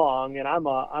so long, and I'm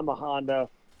a Honda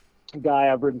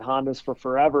guy. I've ridden Hondas for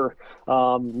forever,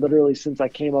 literally since I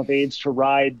came of age to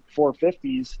ride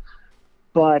 450s.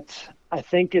 But I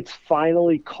think it's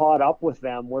finally caught up with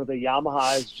them, where the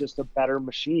Yamaha is just a better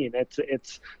machine.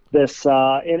 It's this,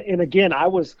 and again, I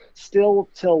was still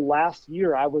till last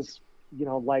year, I was,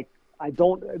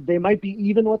 they might be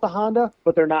even with the Honda,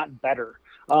 but they're not better.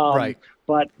 Right.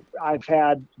 But I've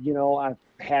had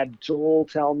Joel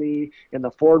tell me, and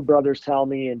the Ford brothers tell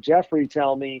me, and Jeffrey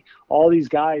tell me, all these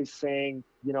guys saying,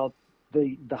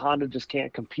 the Honda just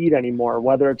can't compete anymore,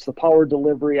 whether it's the power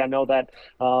delivery. I know that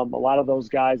a lot of those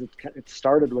guys, it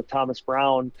started with Thomas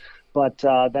Brown, but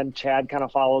then Chad kind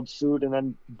of followed suit, and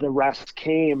then the rest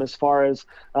came as far as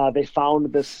they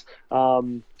found this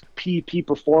PP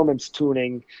performance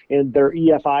tuning in their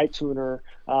EFI tuner.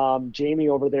 Jamie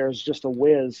over there is just a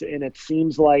whiz, and it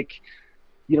seems like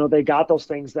they got those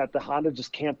things that the Honda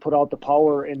just can't put out the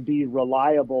power and be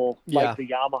reliable like the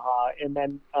Yamaha. And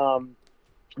then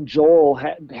Joel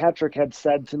Hetrick had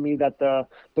said to me that the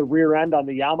rear end on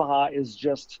the Yamaha is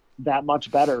just that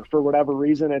much better for whatever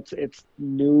reason. It's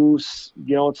new,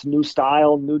 it's new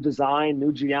style, new design,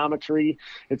 new geometry.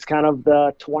 It's kind of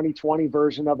the 2020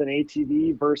 version of an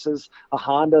ATV versus a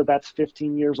Honda that's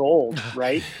 15 years old,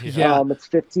 right? Yeah.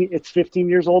 It's 15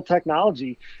 years old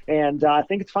technology. And I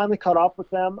think it's finally caught up with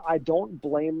them. I don't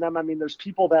blame them. I mean, there's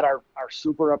people that are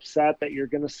super upset that you're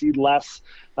going to see less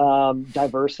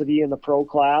diversity in the pro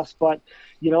class, but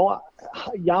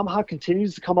Yamaha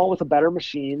continues to come out with a better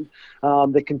machine.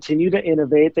 They continue to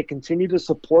innovate. They continue to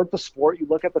support the sport. You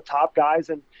look at the top guys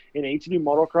in ATV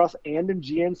motocross and in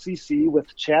GNCC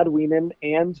with Chad Wienen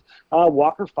and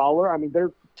Walker Fowler. I mean,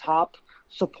 they're top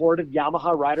supported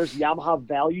Yamaha riders. Yamaha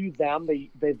value them.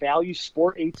 They value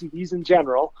sport ATVs in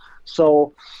general.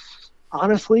 So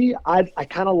honestly, I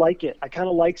kind of like it. I kind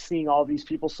of like seeing all these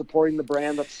people supporting the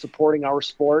brand that's supporting our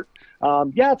sport.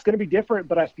 Yeah, it's going to be different,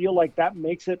 but I feel like that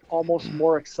makes it almost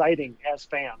more exciting as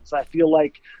fans. I feel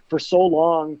like for so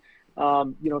long,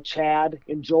 Chad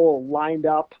and Joel lined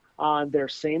up on their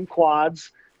same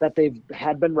quads that they've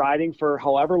had been riding for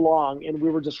however long, and we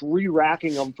were just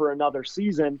re-racking them for another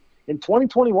season. And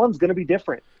 2021 is going to be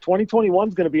different. 2021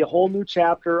 is going to be a whole new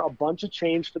chapter, a bunch of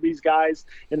change for these guys,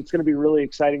 and it's going to be really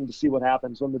exciting to see what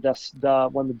happens when the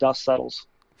dust settles.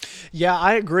 Yeah,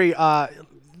 I agree.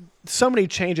 So many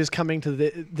changes coming to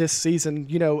this season.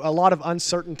 A lot of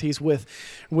uncertainties with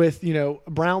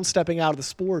Brown stepping out of the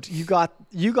sport. You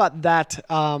got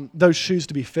that those shoes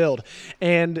to be filled,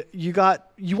 and you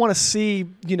want to see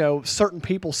certain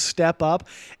people step up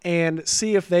and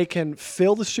see if they can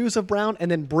fill the shoes of Brown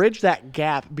and then bridge that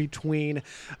gap between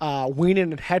Wienen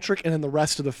and Hetrick and then the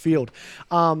rest of the field.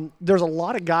 There's a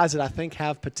lot of guys that I think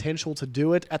have potential to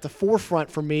do it. At the forefront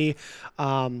for me,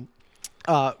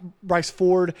 Bryce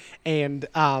Ford and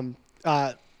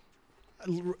Jeffrey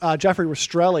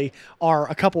Rastrelli are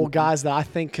a couple of guys that I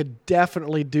think could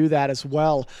definitely do that as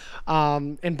well.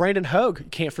 And Brandon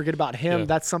Hogue, can't forget about him. Yeah.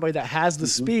 That's somebody that has the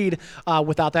speed.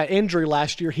 Without that injury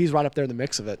last year, he's right up there in the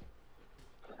mix of it.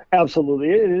 Absolutely.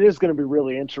 It is going to be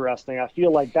really interesting. I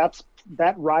feel like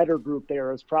that rider group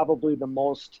there is probably the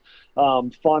most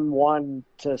fun one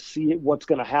to see what's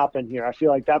going to happen here. I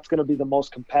feel like that's going to be the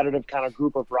most competitive kind of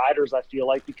group of riders, I feel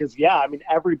like, because,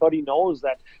 everybody knows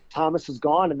that Thomas is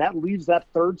gone, and that leaves that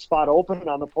third spot open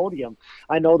on the podium.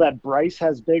 I know that Bryce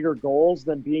has bigger goals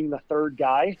than being the third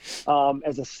guy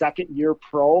as a second-year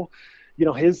pro.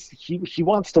 He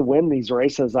wants to win these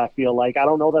races, I feel like. I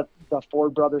don't know that the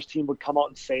Ford brothers team would come out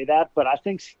and say that, but I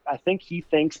think he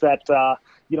thinks that,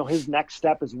 his next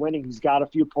step is winning. He's got a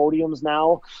few podiums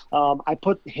now. I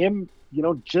put him,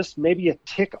 just maybe a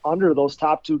tick under those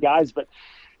top two guys, but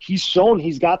he's shown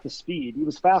he's got the speed. He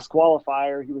was fast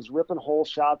qualifier. He was ripping hole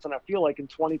shots. And I feel like in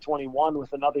 2021,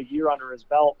 with another year under his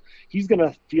belt, he's going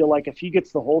to feel like if he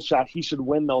gets the hole shot, he should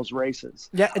win those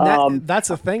races. Yeah, and that's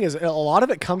the thing, is a lot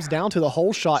of it comes down to the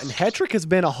hole shot. And Hetrick has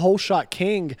been a hole shot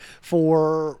king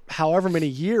for however many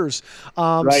years.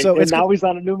 Right, so and now he's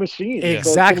on a new machine. Exactly. So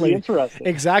it's gonna be interesting.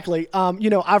 Exactly.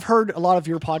 I've heard a lot of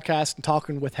your podcast and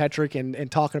talking with Hetrick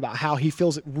and talking about how he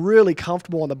feels really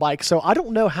comfortable on the bike. So I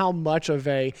don't know how much of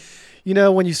a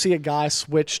when you see a guy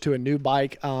switch to a new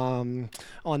bike on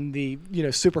the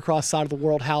Supercross side of the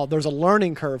world, how there's a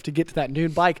learning curve to get to that new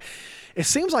bike. It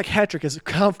seems like Hetrick is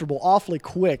comfortable awfully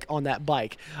quick on that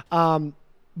bike.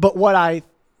 But what I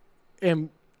am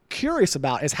curious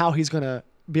about is how he's going to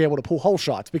be able to pull hole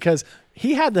shots, because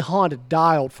he had the Honda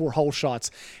dialed for hole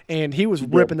shots and he was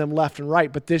ripping them left and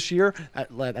right. But this year,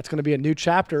 that's going to be a new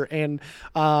chapter. And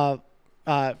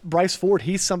Bryce Ford,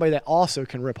 he's somebody that also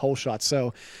can rip hole shots.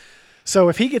 So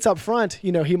if he gets up front,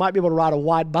 he might be able to ride a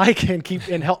wide bike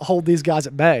and hold these guys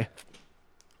at bay.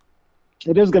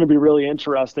 It is going to be really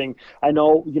interesting. I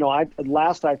know,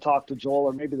 last I talked to Joel,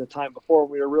 or maybe the time before,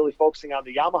 we were really focusing on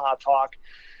the Yamaha talk.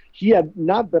 He had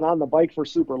not been on the bike for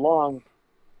super long,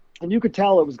 and you could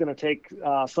tell it was going to take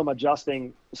some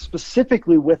adjusting,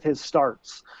 specifically with his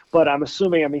starts. But I'm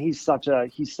assuming, he's such a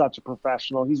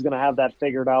professional. He's going to have that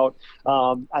figured out.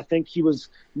 I think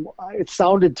it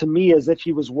sounded to me as if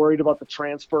he was worried about the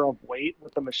transfer of weight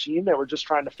with the machine. They were just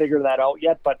trying to figure that out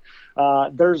yet. But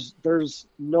there's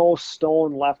no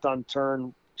stone left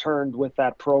unturned with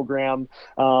that program.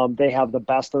 They have the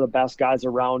best of the best guys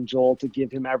around Joel to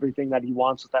give him everything that he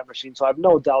wants with that machine. So I have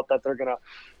no doubt that they're going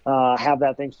to have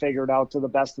that thing figured out to the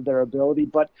best of their ability.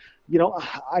 But,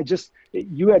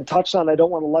 you had touched on, I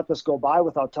don't want to let this go by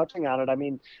without touching on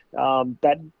it.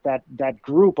 That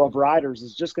group of riders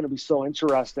is just going to be so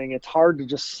interesting. It's hard to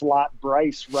just slot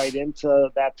Bryce right into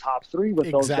that top three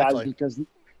with those guys, because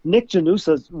Nick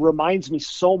Janusa reminds me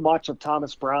so much of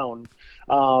Thomas Brown,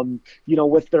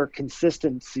 with their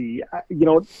consistency.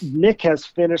 Nick has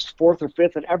finished 4th or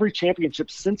 5th in every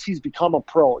championship since he's become a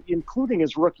pro, including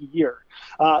his rookie year.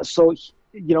 So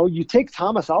you take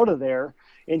Thomas out of there,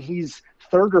 and he's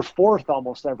 3rd or 4th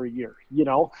almost every year,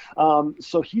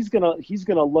 so he's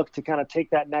gonna look to kind of take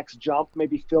that next jump,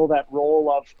 maybe fill that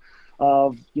role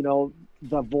of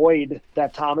the void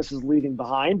that Thomas is leaving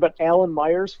behind. But Alan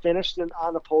Myers finished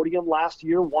on the podium last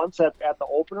year once at the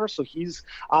opener, so he's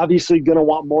obviously going to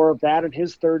want more of that in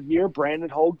his 3rd year. Brandon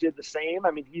Hogue did the same.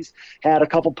 I mean, he's had a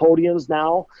couple podiums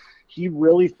now. He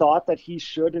really thought that he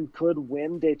should and could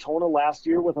win Daytona last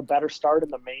year with a better start in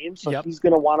the main. So He's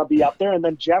going to want to be up there. And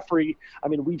then Jeffrey, I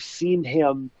mean, we've seen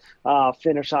him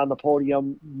finish on the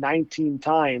podium 19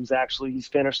 times. Actually, he's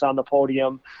finished on the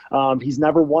podium. He's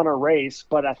never won a race,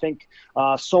 but I think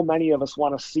so many of us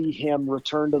want to see him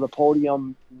return to the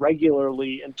podium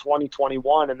regularly in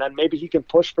 2021. And then maybe he can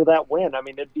push for that win. I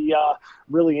mean, it'd be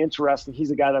really interesting.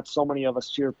 He's a guy that so many of us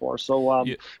cheer for. So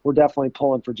we're definitely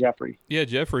pulling for Jeffrey. Yeah,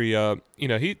 Jeffrey,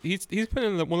 he's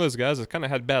been one of those guys that's kind of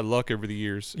had bad luck over the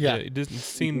years. Yeah. It doesn't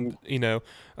seem,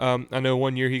 I know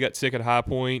one year he got sick at High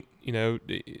Point,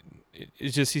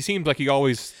 it's just, he seems like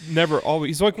he's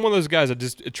like one of those guys that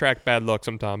just attract bad luck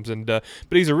sometimes. And, but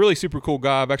he's a really super cool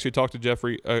guy. I've actually talked to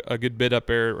Jeffrey a good bit up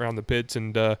there around the pits,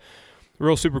 and,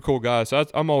 real super cool guy. So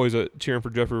I'm always cheering for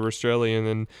Jeffrey Rastrelli.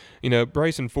 And then,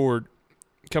 Bryson Ford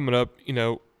coming up,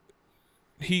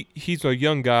 he's a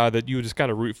young guy that you would just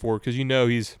kind of root for, because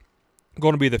he's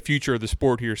going to be the future of the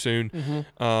sport here soon.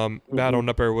 Battling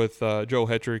up there with Joel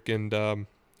Hetrick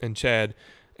and Chad.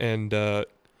 And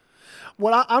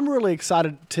well, I'm really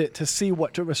excited to see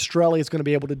what Rastrelli is going to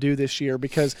be able to do this year,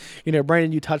 because,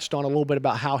 Brandon, you touched on a little bit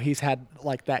about how he's had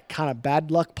like that kind of bad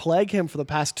luck plague him for the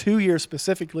past 2 years,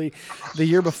 specifically the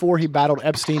year before he battled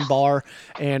Epstein-Barr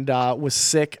and was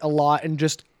sick a lot and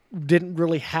just didn't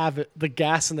really have the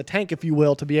gas in the tank, if you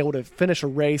will, to be able to finish a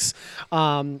race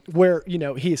where,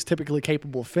 he is typically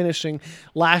capable of finishing.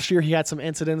 Last year he had some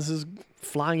incidences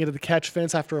flying into the catch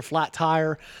fence after a flat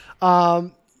tire.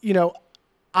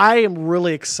 I am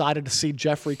really excited to see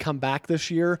Jeffrey come back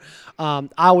this year.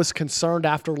 I was concerned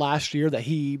after last year that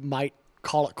he might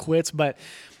call it quits, but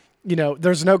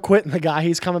there's no quitting the guy.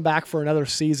 He's coming back for another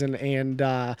season, and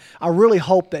I really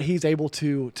hope that he's able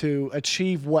to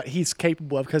achieve what he's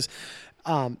capable of, because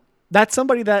that's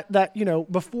somebody that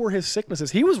before his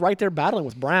sicknesses, he was right there battling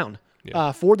with Brown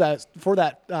for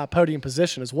that podium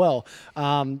position as well.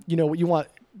 You want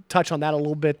to touch on that a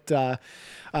little bit,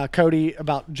 Cody,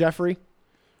 about Jeffrey?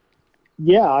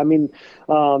 Yeah, I mean,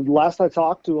 last I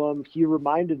talked to him, he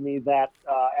reminded me that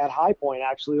at High Point,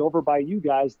 actually, over by you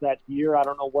guys that year, I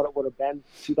don't know what it would have been,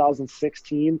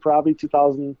 2016, probably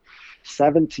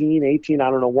 2017, 18, I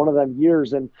don't know, one of them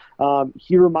years. And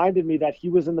he reminded me that he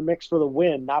was in the mix for the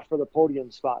win, not for the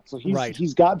podium spot. So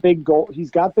he's got big goals.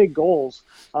 He's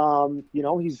on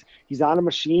a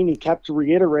machine. He kept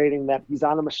reiterating that he's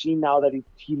on a machine now that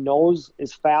he knows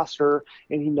is faster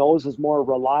and he knows is more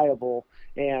reliable.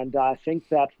 And I think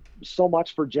that so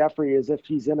much for Jeffrey is if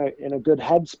he's in a good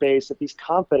headspace, if he's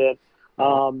confident,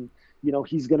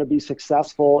 he's going to be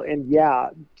successful. And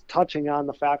touching on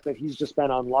the fact that he's just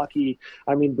been unlucky.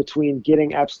 I mean, between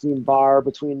getting Epstein-Barr,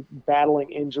 between battling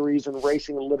injuries and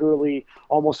racing literally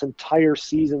almost entire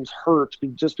seasons hurt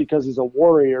just because he's a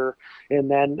warrior.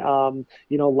 And then,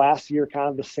 last year, kind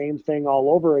of the same thing all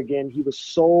over again. He was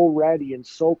so ready and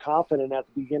so confident at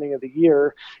the beginning of the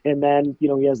year. And then,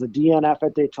 he has the DNF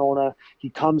at Daytona. He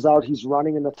comes out, he's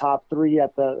running in the top 3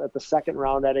 at the second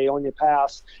round at Aonia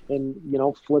Pass and,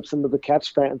 flips into the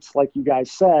catch fence, like you guys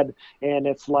said. And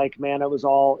it's like, man, it was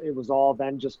all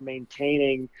then just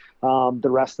maintaining the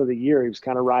rest of the year. He was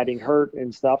kind of riding hurt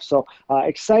and stuff. So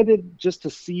excited just to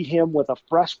see him with a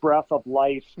fresh breath of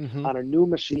life on a new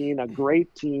machine, a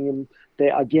great team. They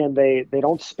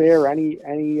don't spare any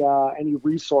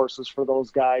resources for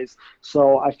those guys.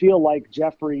 So I feel like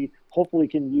Jeffrey hopefully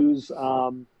can use,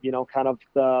 kind of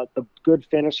the good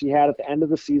finish he had at the end of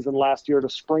the season last year to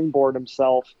springboard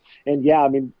himself. And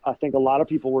I think a lot of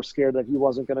people were scared that he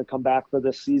wasn't going to come back for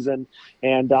this season.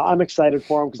 And I'm excited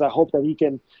for him because I hope that he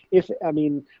can,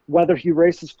 whether he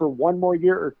races for 1 more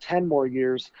year or 10 more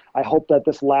years, I hope that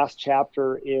this last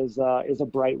chapter is a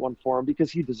bright one for him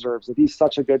because he deserves it. He's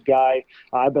such a good guy.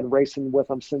 I've been racing with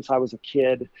him since I was a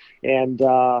kid, and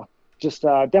just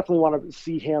definitely want to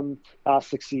see him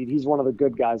succeed. He's one of the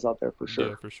good guys out there for sure.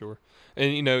 Yeah, for sure.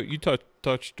 And you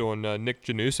touched on Nick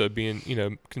Janusa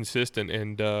being consistent,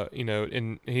 and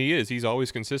and he's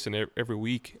always consistent every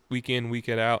week in, week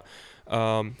out.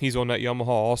 He's on that Yamaha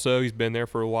also. He's been there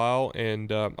for a while,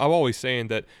 and I'm always saying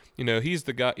that, he's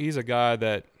a guy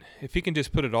that if he can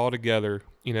just put it all together,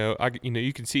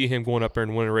 you can see him going up there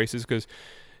and winning races because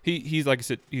he's like I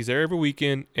said, he's there every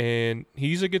weekend, and he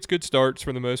usually gets good starts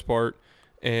for the most part,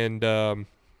 and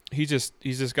he's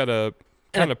just got to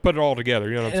kind of put it all together.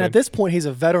 You know what I'm saying? And at this point, he's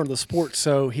a veteran of the sport,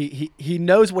 so he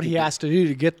knows what he has to do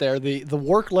to get there. The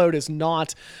workload is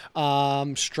not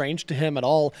strange to him at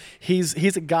all.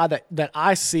 He's a guy that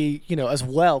I see, as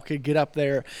well, could get up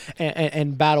there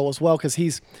and battle as well because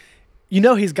he's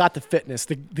got the fitness.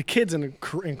 The kid's in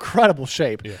incredible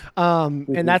shape. Yeah.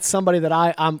 And that's somebody that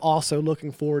I'm also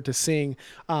looking forward to seeing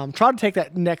try to take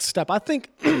that next step. I think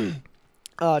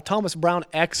Thomas Brown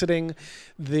exiting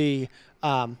the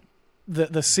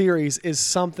series is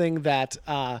something that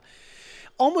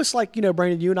almost like,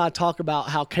 Brandon, you and I talk about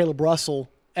how Caleb Russell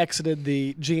exited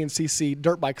the GNCC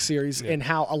dirt bike series and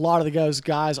how a lot of those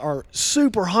guys are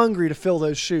super hungry to fill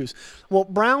those shoes. Well,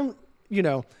 Brown,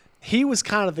 he was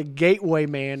kind of the gateway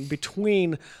man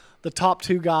between the top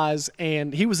two guys,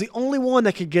 and he was the only one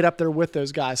that could get up there with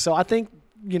those guys. So I think,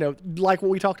 like what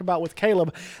we talked about with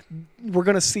Caleb, we're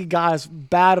going to see guys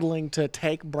battling to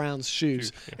take Brown's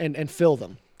shoes and fill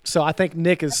them. So I think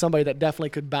Nick is somebody that definitely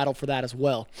could battle for that as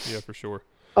well. Yeah, for sure.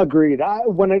 Agreed.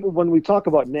 When we talk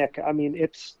about Nick, I mean,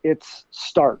 it's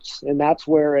starts, and that's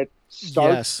where it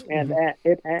starts and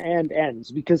ends,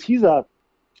 because he's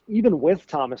even with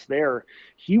Thomas there,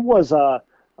 he was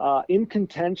in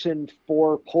contention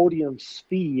for podium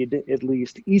speed, at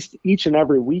least each and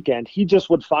every weekend. He just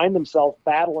would find himself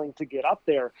battling to get up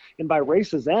there. And by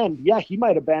race's end, he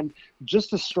might have been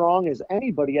just as strong as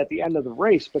anybody at the end of the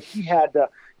race, but he had to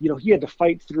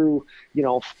fight through,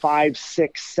 5,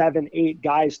 6, 7, 8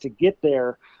 guys to get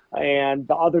there. And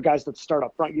the other guys that start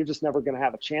up front, you're just never going to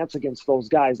have a chance against those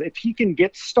guys. If he can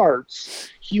get starts,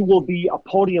 he will be a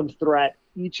podium threat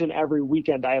each and every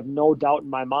weekend. I have no doubt in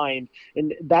my mind.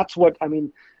 And that's what,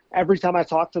 every time I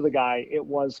talk to the guy, it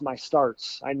was my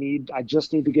starts. I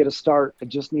just need to get a start. I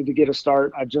just need to get a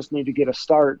start. I just need to get a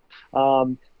start.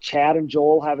 Chad and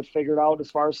Joel have it figured out as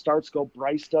far as starts go.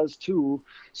 Bryce does too.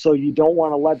 So you don't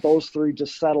want to let those three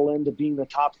just settle into being the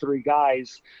top 3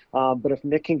 guys. But if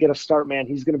Nick can get a start, man,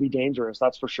 he's going to be dangerous.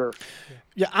 That's for sure.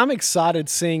 Yeah, I'm excited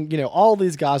seeing, all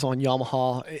these guys on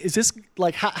Yamaha. Is this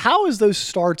like, how is those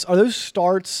starts? Are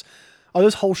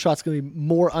those whole shots going to be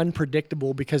more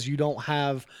unpredictable because you don't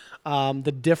have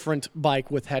the different bike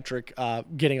with Hetrick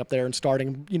getting up there and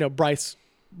starting?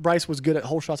 Bryce was good at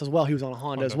whole shots as well. He was on a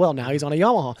Honda as well. Now he's on a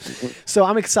Yamaha. So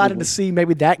I'm excited to see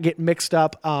maybe that get mixed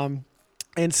up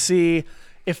and see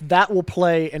if that will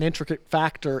play an intricate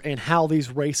factor in how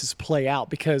these races play out.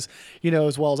 Because,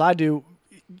 as well as I do,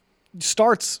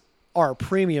 starts are a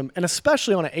premium, and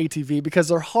especially on an ATV because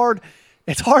they're hard.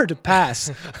 It's hard to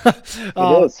pass,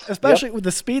 especially with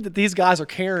the speed that these guys are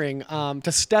carrying.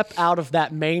 To step out of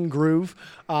that main groove,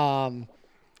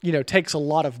 takes a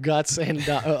lot of guts, and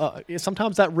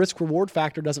sometimes that risk-reward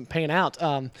factor doesn't pan out.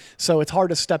 So it's hard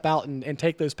to step out and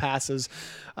take those passes.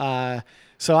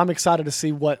 So I'm excited to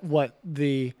see what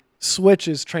the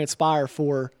switches transpire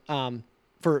for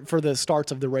the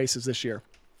starts of the races this year.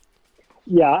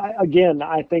 Yeah, again,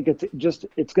 I think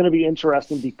it's going to be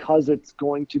interesting because it's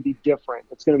going to be different.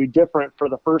 It's going to be different for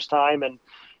the first time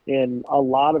in a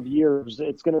lot of years.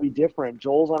 It's going to be different.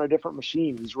 Joel's on a different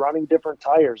machine. He's running different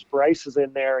tires. Bryce is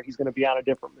in there. He's going to be on a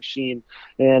different machine.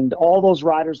 And all those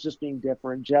riders just being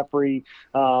different. Jeffrey,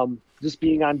 just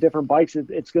being on different bikes.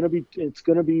 It's going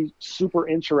to be super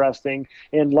interesting.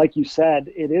 And like you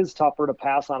said, it is tougher to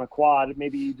pass on a quad.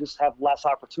 Maybe you just have less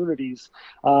opportunities,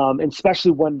 and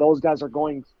especially when those guys are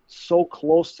going so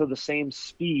close to the same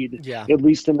speed, at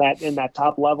least in that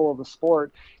top level of the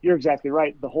sport. You're exactly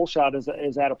right. The whole shot is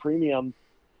at a premium.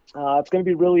 It's going to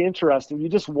be really interesting. You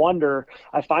just wonder,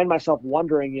 I find myself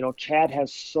wondering, Chad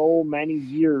has so many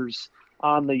years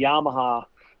on the Yamaha.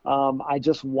 I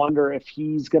just wonder if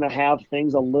he's going to have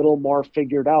things a little more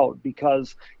figured out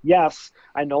because yes,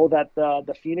 I know that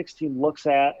the Phoenix team looks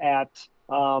at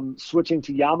switching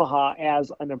to Yamaha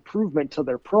as an improvement to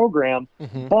their program,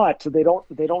 but they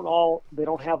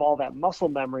don't have all that muscle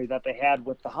memory that they had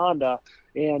with the Honda.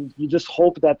 And you just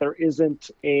hope that there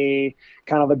isn't a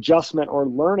kind of adjustment or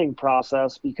learning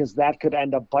process because that could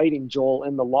end up biting Joel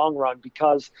in the long run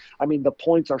because, the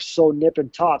points are so nip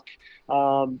and tuck.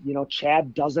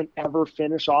 Chad doesn't ever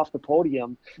finish off the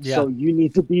podium. Yeah. So you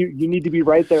need to be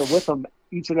right there with him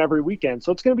each and every weekend.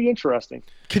 So it's going to be interesting.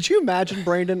 Could you imagine,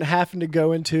 Brandon, having to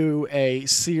go into a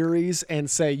series and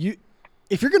say,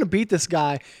 if you're going to beat this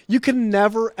guy, you can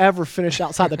never, ever finish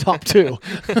outside the top 2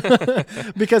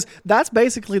 because that's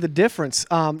basically the difference.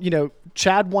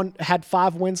 Chad had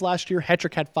 5 wins last year.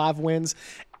 Hetrick had 5 wins.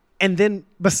 And then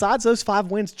besides those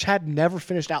 5 wins, Chad never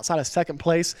finished outside of second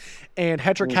place, and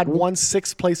Hetrick had 1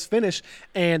 6th-place finish,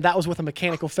 and that was with a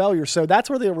mechanical failure. So that's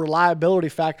where the reliability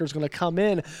factor is going to come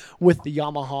in with the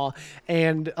Yamaha.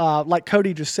 And like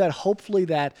Cody just said, hopefully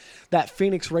that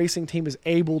Phoenix Racing team is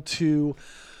able to,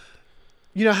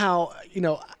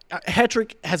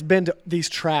 Hetrick has been to these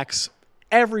tracks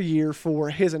every year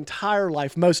for his entire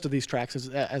life, most of these tracks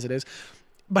as it is.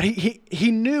 But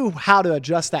he knew how to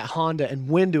adjust that Honda and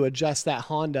when to adjust that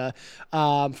Honda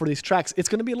for these tracks. It's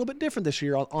going to be a little bit different this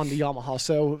year on the Yamaha.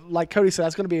 So, like Cody said,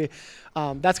 that's going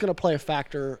to play a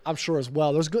factor, I'm sure, as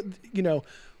well. There's good,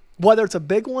 whether it's a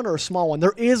big one or a small one,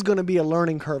 there is going to be a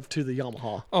learning curve to the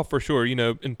Yamaha. Oh, for sure.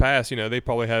 In past, they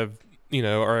probably have,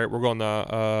 all right, we're going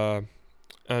to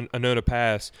Anona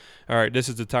Pass. All right, this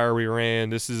is the tire we ran.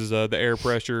 This is the air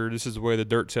pressure. This is the way the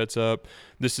dirt sets up.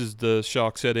 This is the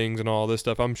shock settings and all this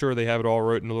stuff. I'm sure they have it all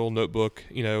written in a little notebook,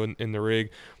 in the rig.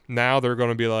 Now they're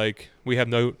going to be like, we have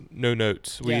no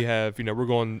notes. We have, we're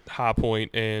going high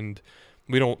point, and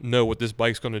we don't know what this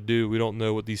bike's going to do. We don't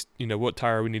know what these, what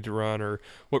tire we need to run or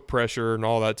what pressure and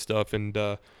all that stuff. And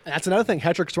that's another thing.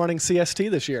 Hetrick's running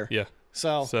CST this year. Yeah.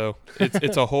 So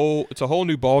it's a whole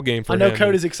new ball game for him. I know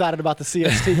Cody's excited about the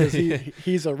CST because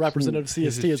he's a representative of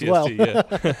CST as well. Yeah.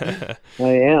 I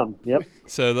am. Yep.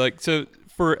 So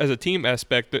for as a team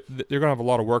aspect, they're gonna have a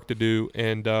lot of work to do,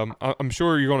 and I'm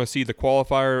sure you're gonna see the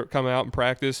qualifier come out and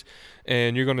practice,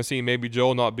 and you're gonna see maybe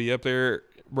Joel not be up there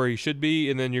where he should be,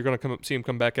 and then you're gonna see him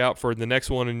come back out for the next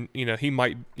one, and he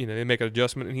might they make an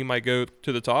adjustment and he might go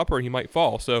to the top or he might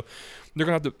fall. So they're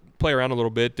gonna have to play around a little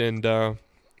bit, and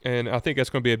I think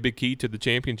that's going to be a big key to the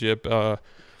championship.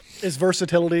 Is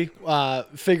versatility,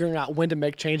 figuring out when to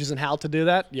make changes and how to do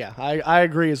that. Yeah, I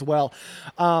agree as well.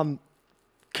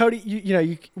 Cody,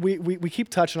 we keep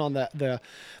touching on the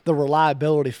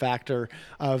reliability factor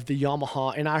of the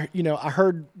Yamaha, and I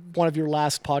heard one of your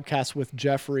last podcasts with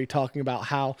Jeffrey talking about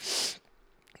how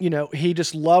he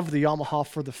just loved the Yamaha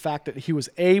for the fact that he was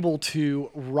able to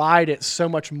ride it so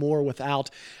much more without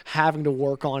having to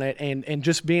work on it, and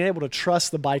just being able to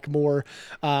trust the bike more,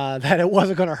 that it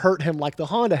wasn't going to hurt him like the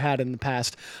Honda had in the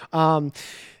past.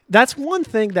 That's one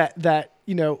thing that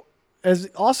is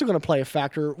also going to play a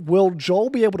factor. Will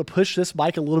Joel be able to push this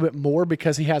bike a little bit more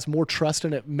because he has more trust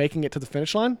in it making it to the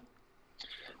finish line?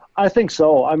 I think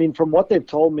so. I mean, from what they've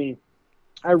told me,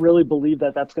 I really believe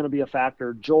that that's going to be a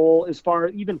factor. Joel, as far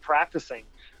as even practicing,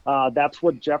 that's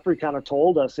what Jeffrey kind of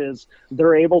told us, is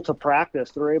they're able to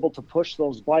practice. They're able to push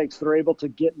those bikes. They're able to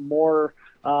get more,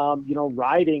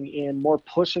 riding and more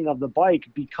pushing of the bike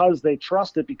because they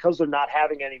trust it, because they're not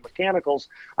having any mechanicals.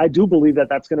 I do believe that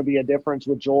that's going to be a difference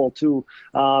with Joel too.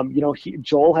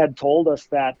 Joel had told us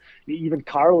that even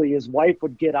Carly, his wife,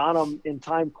 would get on him in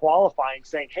time qualifying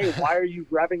saying, hey, why are you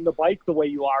revving the bike the way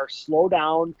you are? Slow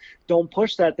down. Don't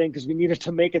push that thing because we need it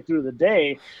to make it through the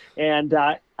day. And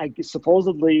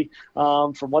supposedly,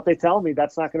 from what they tell me,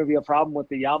 that's not going to be a problem with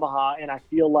the Yamaha. And I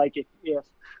feel like if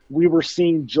we were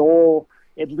seeing Joel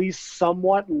at least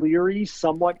somewhat leery,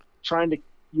 somewhat trying to,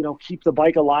 keep the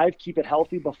bike alive, keep it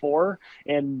healthy before,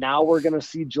 and now we're going to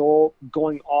see Joel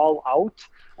going all out.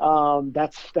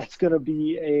 That's going to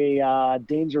be a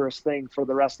dangerous thing for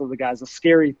the rest of the guys, a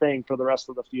scary thing for the rest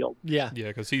of the field. Yeah. Yeah,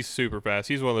 because he's super fast.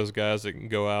 He's one of those guys that can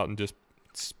go out and just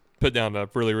put down a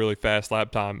really, really fast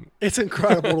lap time. It's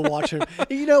incredible to watch him.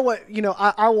 You know what?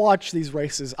 I watch these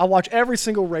races. I watch every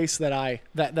single race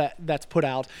that's put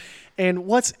out, and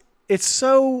it's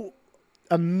so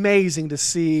amazing to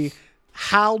see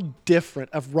how different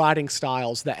of riding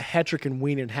styles that Hetrick and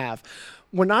Wienen have.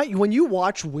 When you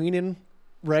watch Wienen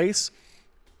race,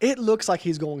 it looks like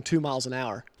he's going 2 miles an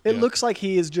hour. It looks like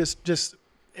he is just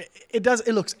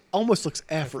it almost looks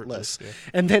effortless. Yeah.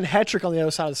 And then Hetrick on the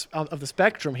other side of the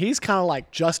spectrum, he's kind of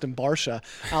like Justin Barsha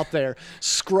out there,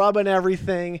 scrubbing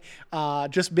everything,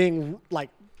 just being like,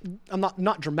 I'm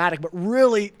not dramatic, but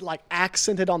really like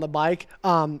accented on the bike.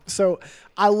 So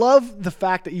I love the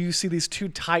fact that you see these two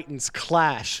titans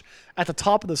clash at the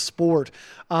top of the sport,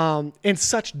 in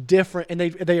such different, and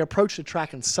they approach the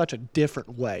track in such a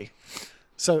different way.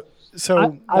 So I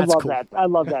love cool. that. I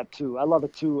love that too. I love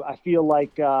it too. I feel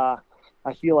like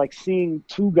seeing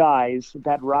two guys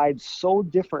that ride so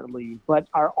differently, but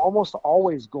are almost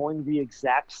always going the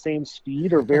exact same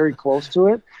speed or very close to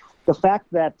it. The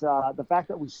fact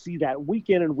that we see that week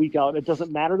in and week out, it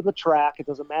doesn't matter to the track. It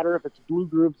doesn't matter if it's Blue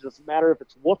Group. It doesn't matter if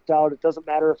it's whooped out. It doesn't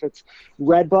matter if it's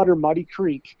Redbud or Muddy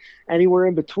Creek, anywhere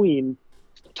in between.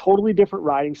 totally different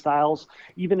riding styles.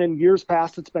 Even in years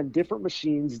past, it's been different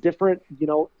machines, different,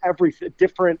 everything,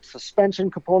 different suspension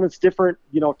components, different,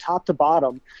 top to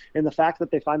bottom. And the fact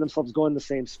that they find themselves going the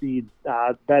same speed,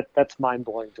 that's mind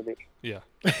blowing to me. Yeah,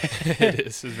 it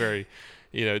is. It's very,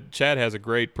 Chad has a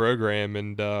great program,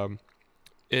 and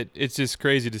it's just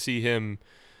crazy to see him.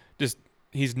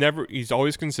 He's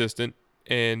always consistent,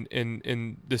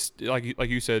 and this, like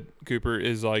you said, Cooper,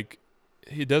 is like,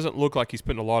 he doesn't look like he's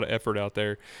putting a lot of effort out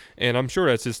there, and I'm sure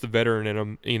that's just the veteran in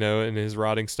him, in his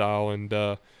riding style, and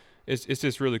it's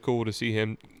just really cool to see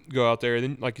him go out there. And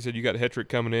then, like you said, you got Hetrick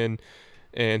coming in,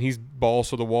 and he's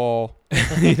balls to the wall,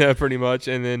 pretty much,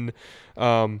 and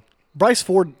then. Bryce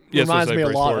Ford reminds me a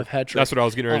lot of Hetrick. That's what I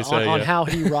was getting ready to say. On how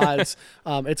he rides.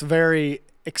 It's very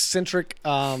eccentric.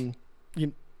 Bryce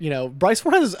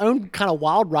Ford has his own kind of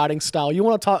wild riding style. You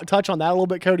want to touch on that a little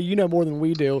bit, Cody? You know more than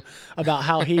we do about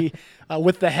how he,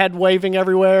 with the head waving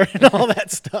everywhere and all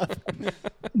that stuff.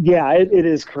 Yeah, it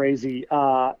is crazy.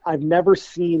 I've never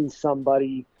seen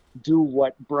somebody do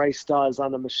what Bryce does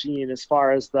on the machine as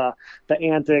far as the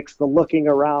antics, the looking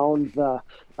around.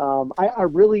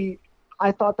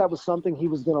 I thought that was something he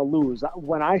was going to lose.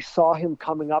 When I saw him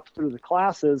coming up through the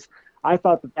classes, I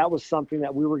thought that was something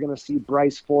that we were going to see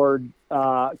Bryce Ford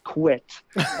quit.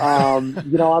 I'm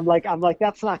like,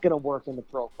 that's not going to work in the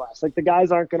pro class. Like, the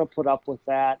guys aren't going to put up with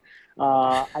that.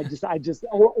 I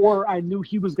knew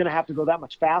he was going to have to go that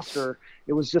much faster.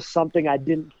 It was just something I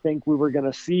didn't think we were going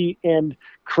to see. And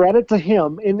credit to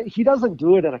him, and he doesn't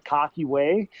do it in a cocky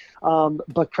way,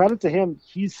 but credit to him,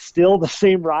 he's still the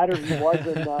same rider he was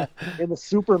in the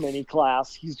super mini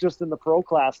class. He's just in the pro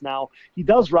class now. He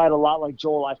does ride a lot like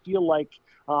Joel. I feel like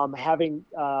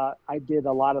I did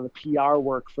a lot of the PR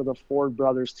work for the Ford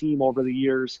brothers team over the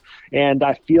years, and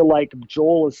I feel like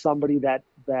Joel is somebody that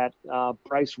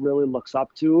Bryce really looks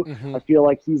up to. Mm-hmm. I feel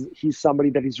like he's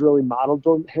somebody that he's really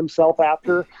modeled himself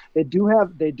after. They do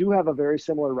have a very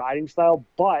similar riding style,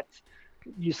 but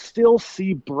you still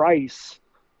see Bryce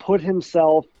put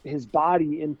his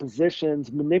body in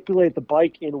positions, manipulate the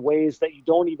bike in ways that you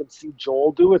don't even see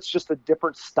Joel do. It's just a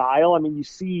different style. I mean, you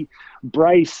see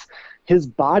Bryce, his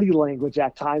body language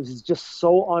at times is just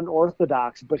so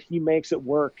unorthodox, but he makes it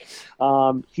work.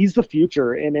 He's the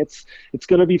future, and it's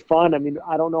going to be fun. I mean,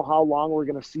 I don't know how long we're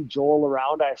going to see Joel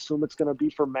around. I assume it's going to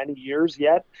be for many years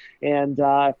yet. And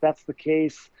if that's the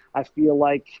case, I feel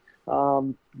like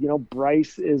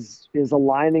Bryce is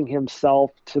aligning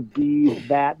himself to be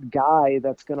that guy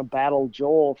that's going to battle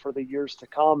Joel for the years to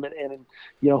come. And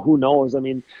who knows? I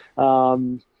mean,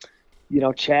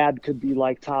 Chad could be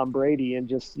like Tom Brady and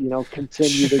just,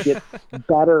 continue to get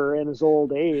better in his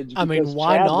old age. I mean,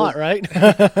 why not, right?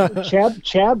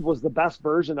 Chad was the best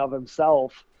version of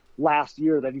himself last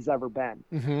year that he's ever been.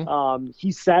 Mm-hmm.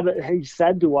 He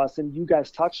said to us, and you guys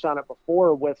touched on it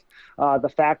before, with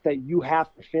the fact that you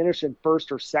have to finish in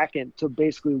first or second to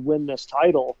basically win this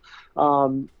title.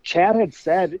 Chad had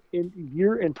said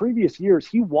in previous years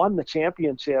he won the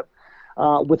championship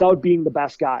without being the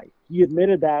best guy. He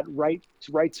admitted that right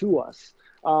to us.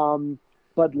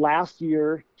 But last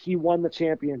year he won the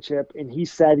championship, and he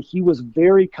said he was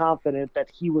very confident that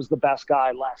he was the best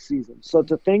guy last season. So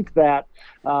to think that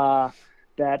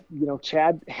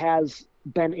Chad has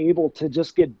been able to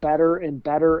just get better and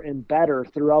better and better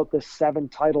throughout this 7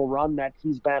 title run that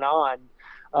he's been on.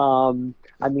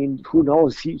 I mean, who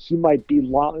knows? He might be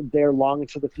long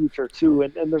into the future too.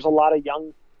 And there's a lot of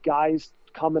young guys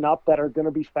coming up that are going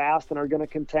to be fast and are going to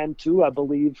contend too, I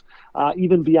believe,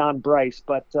 even beyond Bryce.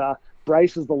 But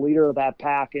Bryce is the leader of that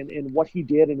pack, and what he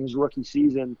did in his rookie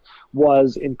season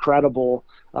was incredible.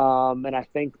 And I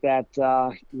think that,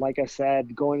 like I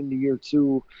said, going into year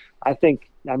 2,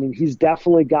 he's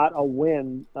definitely got a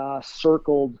win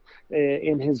circled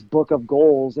in his book of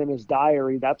goals, in his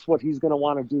diary. That's what he's going to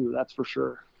want to do. That's for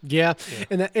sure. Yeah.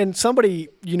 And somebody,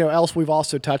 else we've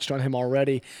also touched on him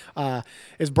already,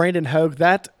 is Brandon Hogue.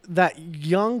 That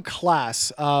young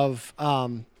class of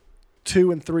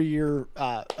 2 and 3 year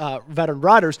veteran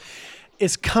riders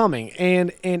is coming,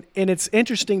 and it's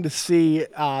interesting to see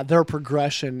their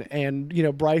progression. And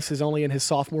Bryce is only in his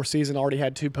sophomore season, already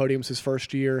had 2 podiums his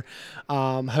first year.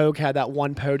 Hogue had that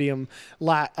 1 podium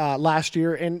last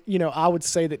year, and I would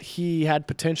say that he had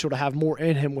potential to have more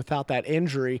in him without that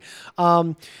injury.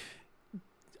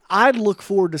 I'd look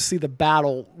forward to see the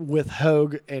battle with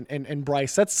Hogue and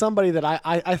Bryce. That's somebody that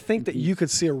I think that you could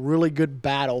see a really good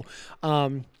battle.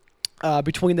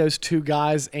 between those two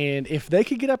guys, and if they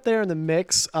could get up there in the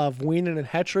mix of Wienen and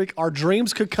Hetrick, our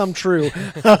dreams could come true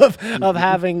of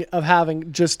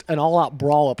having just an all-out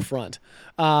brawl up front.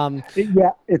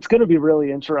 Yeah, it's going to be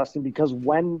really interesting because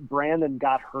when Brandon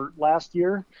got hurt last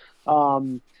year,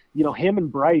 him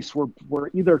and Bryce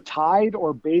were either tied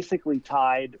or basically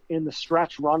tied in the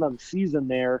stretch run of the season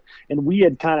there. And we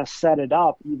had kind of set it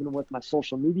up, even with my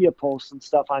social media posts and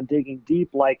stuff on Digging Deep,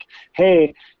 like,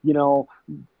 hey,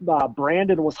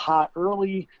 Brandon was hot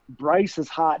early, Bryce is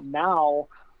hot now.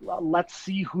 Let's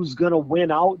see who's going to win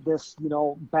out this,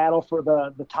 battle for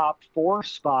the top 4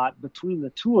 spot between the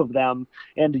two of them.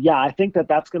 And yeah, I think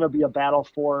that's going to be a battle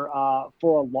for a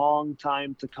long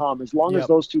time to come. As long as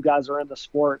those two guys are in the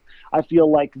sport, I feel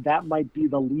like that might be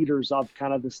the leaders of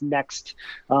kind of this next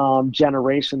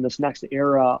generation, this next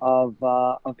era of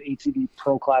ATV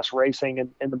pro class racing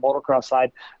and the motocross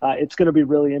side. It's going to be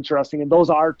really interesting. And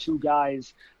those are two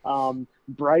guys,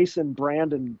 Bryce and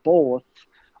Brandon both,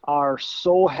 are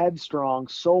so headstrong,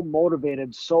 so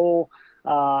motivated, so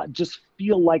just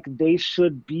feel like they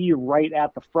should be right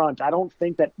at the front. I don't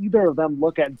think that either of them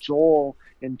look at Joel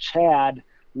and Chad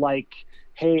like,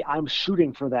 hey, I'm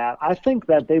shooting for that. I think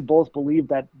that they both believe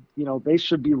that, they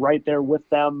should be right there with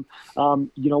them.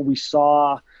 We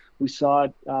saw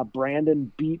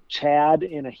Brandon beat Chad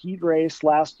in a heat race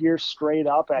last year straight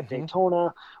up at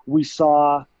Daytona. We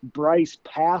saw Bryce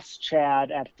pass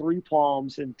Chad at Three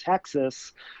Palms in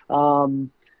Texas.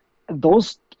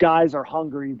 Those guys are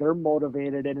hungry. They're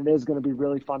motivated, and it is going to be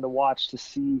really fun to watch to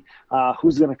see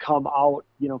who's going to come out,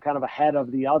 kind of ahead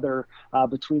of the other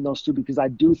between those two, because I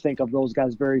do think of those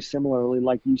guys very similarly,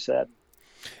 like you said.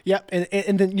 Yeah,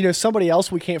 and then, somebody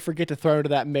else we can't forget to throw into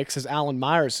that mix is Alan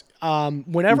Myers.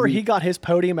 Whenever he got his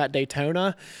podium at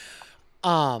Daytona,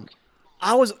 I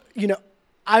was,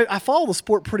 I follow the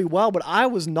sport pretty well, but I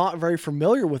was not very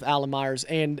familiar with Alan Myers,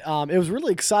 and it was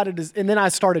really excited. And then I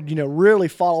started, really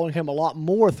following him a lot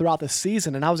more throughout the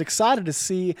season, and I was excited to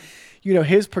see,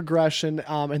 his progression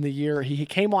in the year. He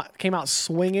came out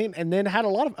swinging, and then had a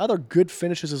lot of other good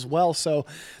finishes as well. So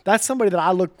that's somebody that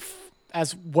I look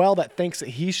as well that thinks that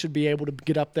he should be able to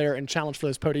get up there and challenge for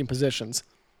those podium positions.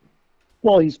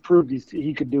 Well, he's proved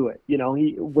he could do it.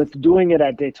 He with doing it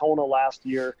at Daytona last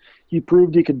year, he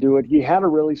proved he could do it. He had a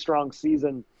really strong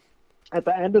season. At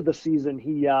the end of the season,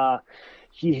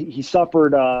 he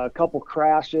suffered a couple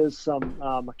crashes, some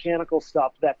mechanical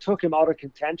stuff that took him out of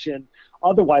contention.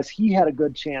 Otherwise, he had a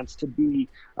good chance to be,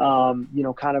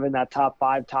 kind of in that top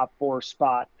 5, top 4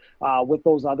 spot. With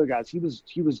those other guys, he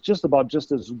was just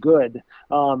as good.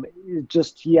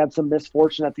 He had some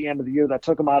misfortune at the end of the year that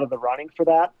took him out of the running for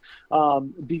that.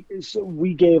 So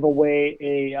we gave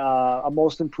away a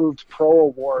most improved pro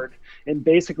award, and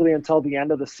basically until the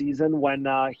end of the season, when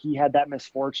he had that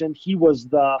misfortune, he was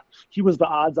the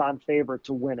odds-on favorite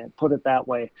to win it. Put it that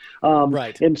way.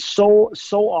 Right. And so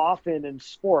often in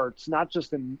sports, not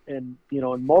just in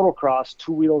motocross,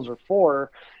 2 wheels or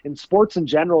 4, in sports in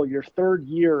general, your third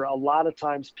year, a lot of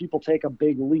times people take a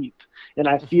big leap. And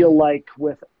I feel like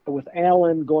with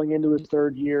Alan going into his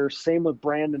third year, same with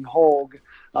Brandon Hogue,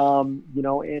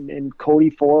 and Cody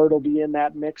Ford will be in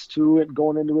that mix too, and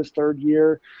going into his third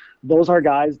year. Those are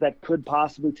guys that could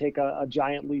possibly take a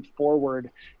giant leap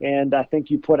forward. And I think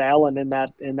you put Alan in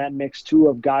that mix too,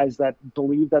 of guys that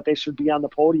believe that they should be on the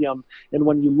podium. And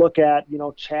when you look at,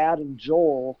 Chad and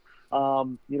Joel,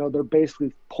 they're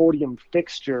basically podium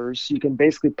fixtures. You can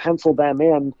basically pencil them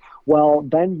in. Well,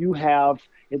 then you have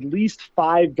at least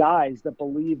 5 guys that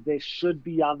believe they should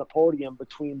be on the podium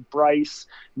between Bryce,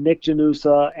 Nick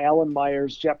Janusa, Alan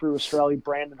Myers, Jeffrey Rastrelli,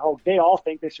 Brandon Hogue. They all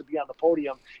think they should be on the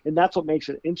podium, and that's what makes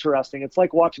it interesting. It's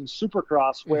like watching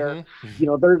Supercross where,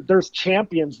 there's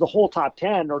champions, the whole top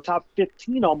 10 or top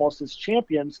 15 almost is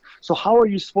champions. So how are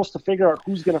you supposed to figure out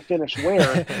who's going to finish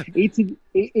where?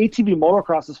 ATV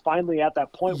motocross is finally at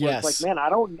that point where it's like, man, I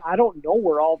don't know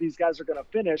where all these guys are going to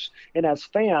finish. And as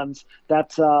fans,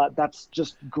 that's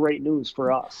just great news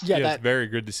for us. Yeah, it's very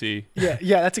good to see. Yeah,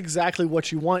 that's exactly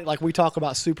what you want. Like we talk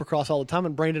about Supercross all the time,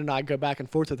 and Brandon and I go back and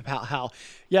forth about how,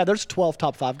 there's 12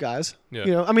 top 5 guys.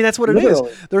 Yeah. That's what it is.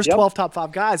 There's 12 top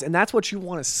 5 guys, and that's what you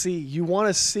want to see. You want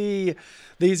to see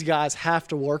these guys have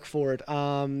to work for it,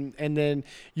 and then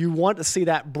you want to see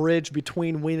that bridge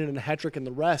between Wienen and Hetrick and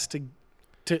the rest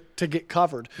to get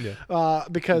covered. Yeah.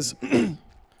 Because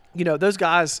those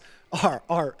guys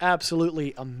are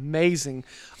absolutely amazing.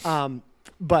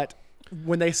 But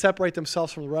when they separate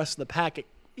themselves from the rest of the pack,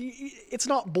 it's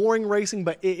not boring racing,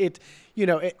 but it's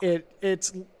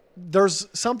there's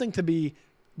something to be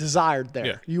desired there.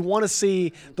 Yeah. You want to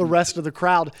see the rest of the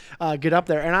crowd get up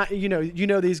there,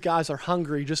 and these guys are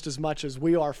hungry just as much as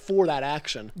we are for that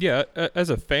action. Yeah, as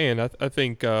a fan, I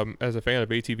think as a fan of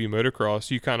ATV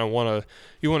motocross, you kind of want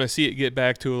to see it get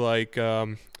back to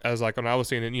as when I was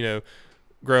seeing it,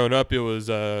 growing up, it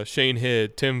was Shane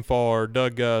Head, Tim Farr,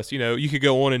 Doug Gus. You could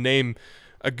go on and name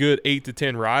a good 8 to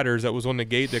 10 riders that was on the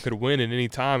gate that could win at any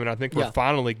time, and I think we're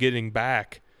finally getting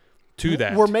back to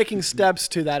that. We're making steps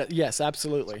to that. Yes,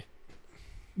 absolutely.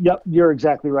 Yep, you're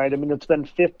exactly right. I mean, it's been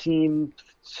 13,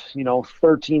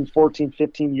 14,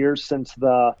 15 years since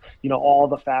all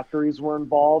the factories were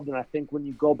involved. And I think when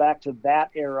you go back to that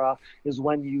era is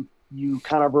when you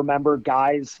kind of remember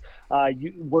guys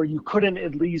where you couldn't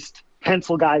at least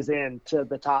pencil guys in to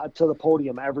the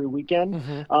podium every weekend.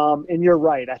 Mm-hmm. And you're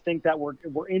right. I think that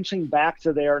we're inching back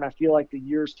to there, and I feel like the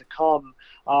years to come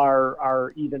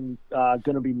are even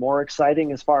going to be more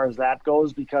exciting as far as that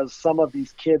goes, because some of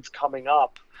these kids coming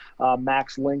up,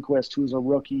 Max Lindquist, who's a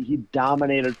rookie, he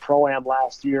dominated Pro-Am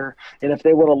last year, and if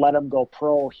they would have let him go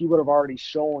pro, he would have already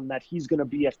shown that he's going to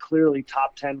be a clearly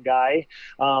top 10 guy.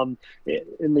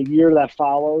 In the year that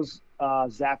follows,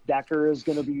 Zach Decker is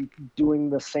going to be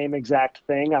doing the same exact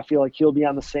thing. I feel like he'll be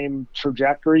on the same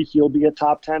trajectory. He'll be a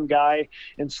top 10 guy,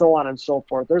 and so on and so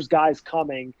forth. There's guys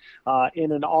coming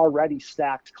in an already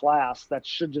stacked class that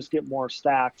should just get more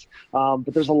stacked.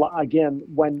 But there's a lot, again,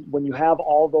 when you have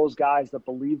all those guys that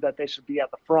believe that they should be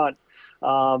at the front,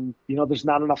 there's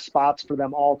not enough spots for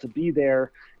them all to be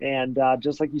there. And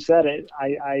just like you said,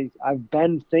 I've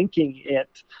been thinking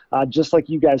just like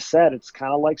you guys said, it's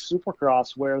kind of like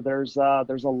Supercross, where there's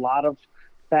a lot of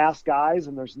fast guys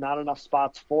and there's not enough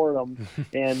spots for them.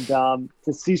 And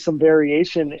to see some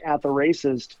variation at the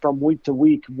races from week to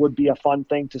week would be a fun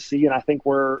thing to see. And I think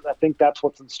that's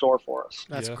what's in store for us.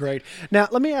 That's great. Now,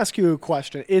 let me ask you a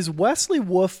question. Is Wesley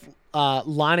Wolf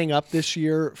lining up this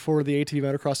year for the ATV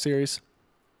Motocross Series?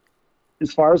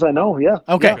 As far as I know, yeah.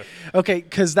 Okay. Yeah. Okay,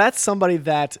 because that's somebody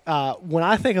that when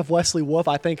I think of Wesley Wolf,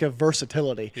 I think of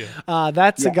versatility. Yeah.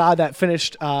 That's a guy that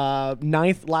finished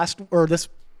ninth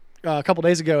a couple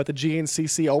days ago at the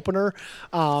GNCC opener,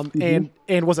 and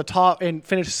was a top and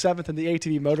finished seventh in the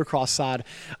ATV motocross side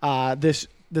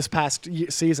this past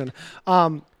season.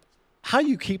 How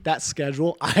you keep that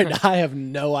schedule, I have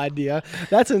no idea.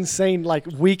 That's insane, like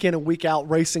week in and week out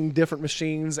racing different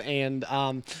machines. And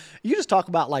you just talk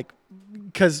about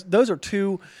because those are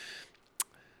two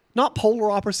not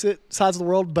polar opposite sides of the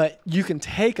world, but you can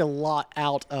take a lot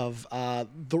out of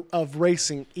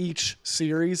racing each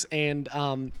series. And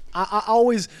I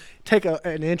always take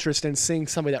an interest in seeing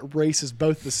somebody that races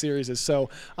both the series.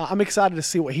 So I'm excited to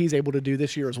see what he's able to do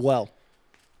this year as well.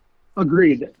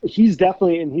 Agreed. He's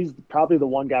probably the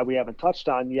one guy we haven't touched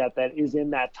on yet that is in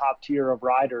that top tier of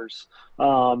riders.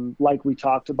 Like we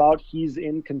talked about, he's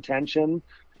in contention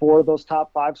for those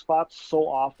top 5 spots so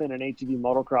often in ATV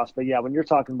motocross. But yeah, when you're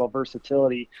talking about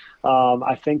versatility,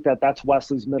 I think that's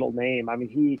Wesley's middle name. I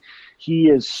mean, he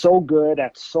is so good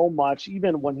at so much.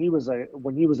 Even when he was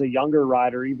a younger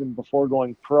rider, even before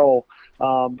going pro,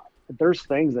 there's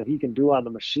things that he can do on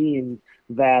the machine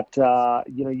that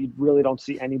you really don't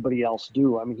see anybody else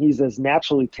do. I mean, he's as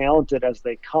naturally talented as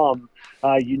they come.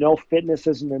 Fitness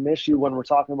isn't an issue when we're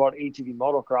talking about ATV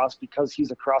motocross because he's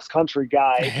a cross-country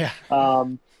guy. Yeah.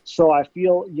 So I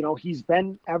feel, he's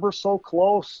been ever so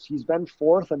close. He's been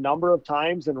fourth a number of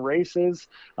times in races.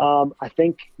 I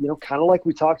think, kind of like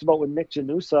we talked about with Nick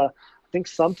Janusa, I think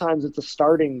sometimes it's a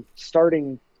starting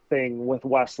thing with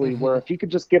Wesley, where if he could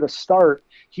just get a start,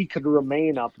 he could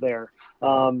remain up there.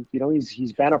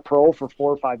 He's been a pro for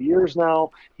 4 or 5 years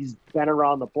now. He's been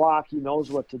around the block. He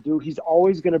knows what to do. He's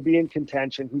always going to be in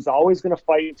contention. He's always going to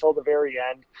fight until the very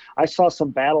end. I saw some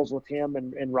battles with him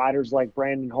and riders like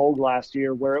Brandon Hogue last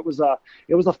year where it was a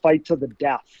fight to the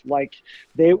death. Like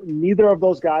neither of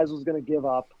those guys was going to give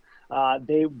up.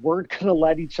 They weren't going to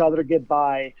let each other get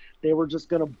by. They were just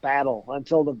going to battle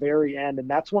until the very end. And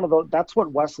that's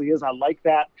what Wesley is. I like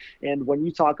that. And when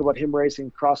you talk about him racing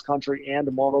cross country and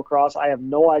motocross, I have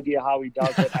no idea how he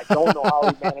does it. I don't know how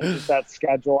he manages that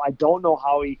schedule. I don't know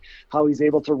how he's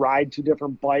able to ride 2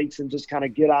 different bikes and just kind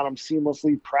of get on them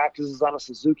seamlessly. Practices on a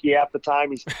Suzuki half the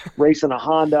time. He's racing a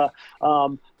Honda.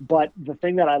 But the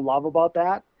thing that I love about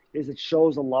that is it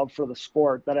shows a love for the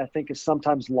sport that I think is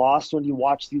sometimes lost when you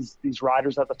watch these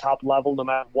riders at the top level, no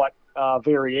matter what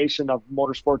variation of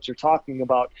motorsports you're talking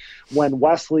about. When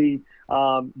Wesley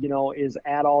is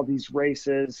at all these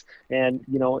races and,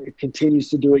 it continues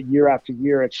to do it year after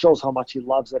year. It shows how much he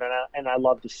loves it. And I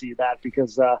love to see that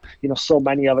because, so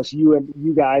many of us,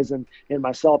 you guys and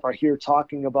myself are here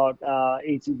talking about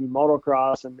ATV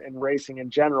motocross and racing in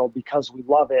general because we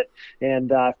love it.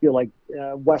 And I feel like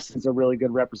Weston's a really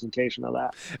good representation of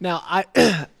that. Now,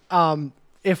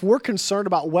 if we're concerned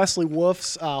about Wesley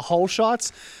Wolf's hole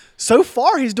shots, so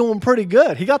far he's doing pretty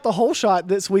good. He got the hole shot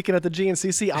this weekend at the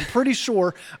GNCC. I'm pretty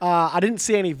sure. I didn't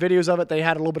see any videos of it. They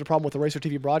had a little bit of problem with the Racer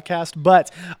TV broadcast, but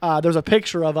there's a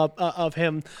picture of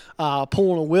him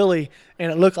pulling a wheelie,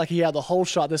 and it looked like he had the hole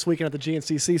shot this weekend at the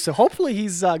GNCC. So hopefully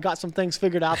he's got some things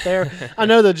figured out there. I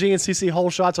know the GNCC hole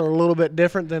shots are a little bit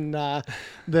different than a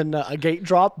gate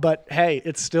drop, but hey,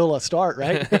 it's still a start,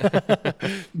 right?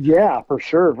 Yeah, for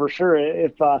sure.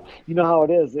 If you know how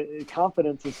it is,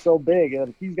 confidence is so big, and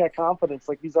if he's got confidence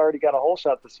like he's already got a hole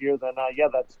shot this year, then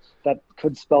that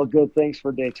could spell good things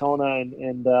for Daytona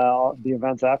and the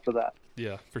events after that.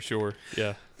 Yeah, for sure.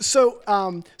 Yeah. So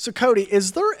Cody,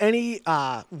 is there any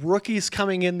rookies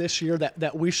coming in this year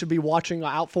that we should be watching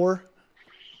out for?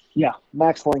 Yeah,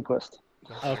 Max Lindquist.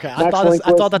 Okay, I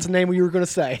thought that's a name you were going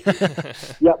to say.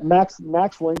 Yeah, Max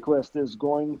Lindquist is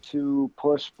going to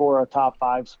push for a top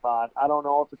 5 spot. I don't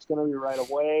know if it's going to be right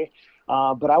away,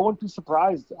 but I wouldn't be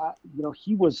surprised.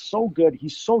 He was so good.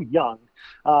 He's so young.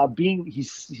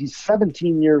 He's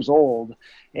 17 years old,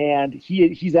 and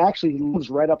he lives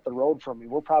right up the road from me.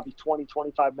 We're probably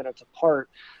 20-25 minutes apart.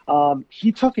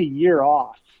 He took a year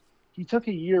off.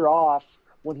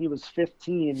 When he was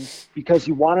 15 because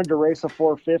he wanted to race a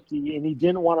 450 and he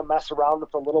didn't want to mess around with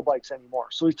the little bikes anymore.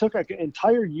 So he took an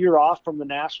entire year off from the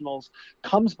Nationals,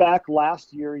 comes back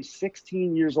last year. He's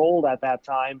 16 years old at that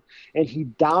time, and he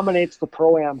dominates the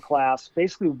Pro-Am class,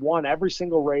 basically won every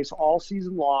single race all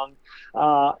season long.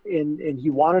 And he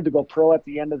wanted to go pro at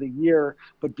the end of the year,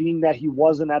 but being that he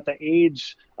wasn't at the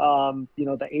age,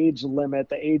 the age limit,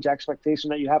 the age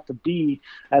expectation that you have to be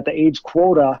at the age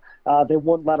quota, they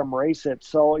wouldn't let him race it.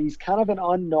 So he's kind of an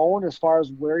unknown as far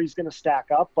as where he's going to stack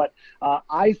up. But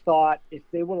I thought if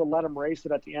they would have let him race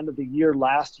it at the end of the year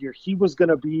last year, he was going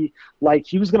to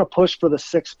push for the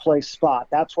 6th place spot.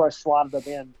 That's where I slotted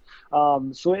him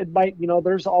in. So it might,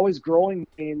 there's always growing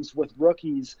pains with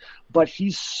rookies, but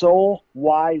he's so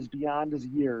wise beyond his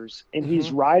years, and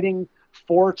he's riding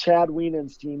for Chad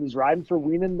Wienen's team. He's riding for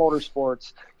Wienen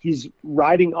Motorsports. He's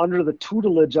riding under the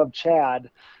tutelage of Chad.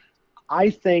 I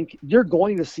think you're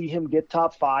going to see him get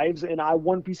top 5s, and I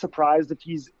wouldn't be surprised if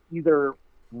he's either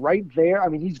right there. I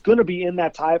mean, he's going to be in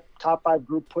that top 5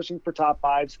 group pushing for top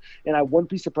 5s, and I wouldn't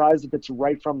be surprised if it's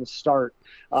right from the start.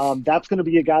 That's going to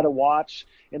be a guy to watch.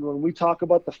 And when we talk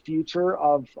about the future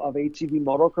of ATV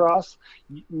motocross,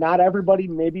 not everybody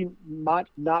may not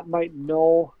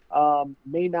know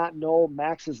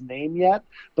Max's name yet,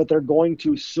 but they're going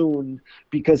to soon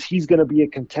because he's going to be a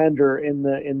contender in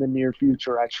the near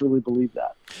future. I truly believe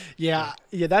that. Yeah,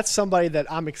 that's somebody that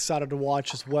I'm excited to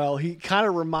watch as well. He kind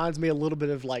of reminds me a little bit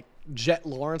of like Jet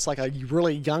Lawrence, like a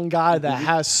really young guy that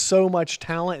has so much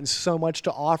talent and so much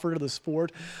to offer to the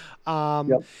sport.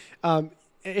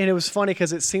 And it was funny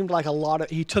because it seemed like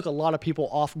he took a lot of people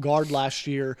off guard last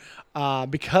year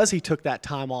because he took that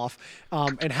time off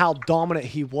and how dominant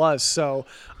he was. So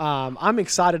I'm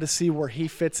excited to see where he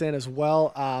fits in as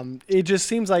well. It just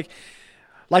seems like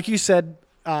you said,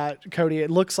 Cody,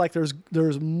 it looks like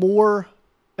there's more.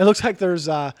 It looks like there's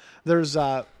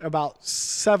about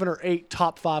 7 or 8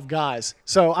 top 5 guys.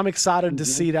 So I'm excited to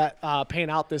see that pan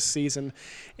out this season.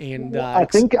 And I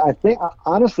think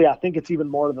honestly, I think it's even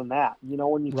more than that.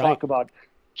 When you talk about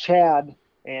Chad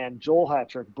and Joel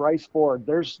Hetrick, Bryce Ford,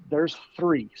 there's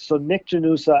 3. So Nick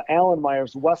Janusa, Alan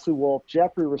Myers, Wesley Wolf,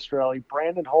 Jeffrey Rastrelli,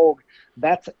 Brandon Hogue,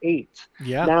 that's 8.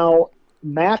 Yeah. Now,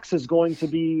 Max is going to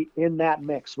be in that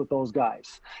mix with those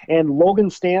guys. And Logan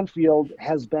Stanfield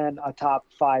has been a top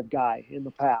 5 guy in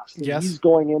the past. And he's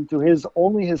going into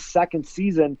only his 2nd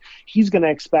season. He's going to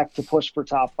expect to push for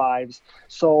top 5s.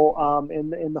 So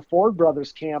in the Ford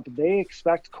brothers camp, they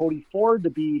expect Cody Ford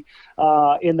to be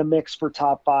in the mix for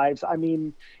top 5s. I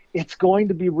mean, it's going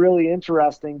to be really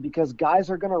interesting because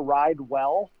guys are going to ride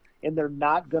well, and they're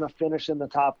not going to finish in the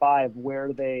top 5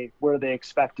 where they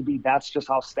expect to be. That's just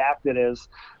how stacked it is.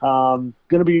 Going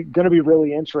to be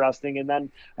really interesting. And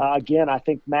then again, I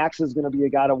think Max is going to be a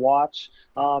guy to watch.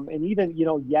 And even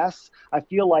I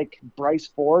feel like Bryce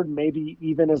Ford maybe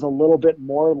even is a little bit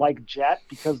more like Jet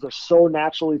because they're so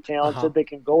naturally talented. They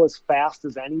can go as fast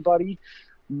as anybody.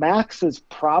 Max is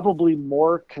probably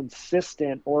more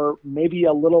consistent, or maybe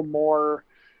a little more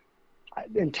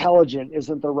intelligent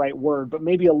isn't the right word, but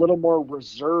maybe a little more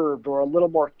reserved or a little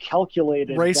more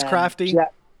calculated racecrafty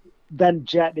than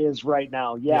Jet is right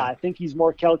now. Yeah, I think he's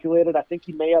more calculated. I think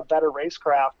he may have better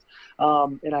racecraft.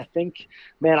 And I think,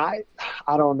 man, I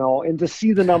don't know. And to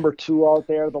see the number 2 out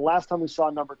there, the last time we saw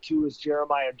number 2 is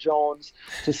Jeremiah Jones.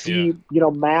 To see,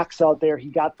 Max out there,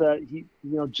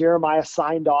 Jeremiah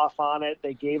signed off on it.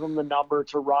 They gave him the number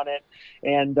to run it.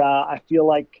 And I feel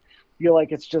like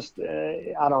it's just,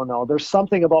 I don't know. There's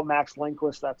something about Max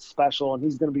Lindquist that's special, and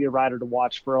he's going to be a rider to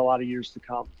watch for a lot of years to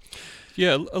come.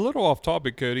 Yeah, a little off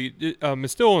topic, Cody.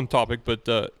 It's still on topic, but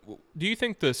do you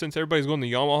think that since everybody's going to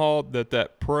Yamaha,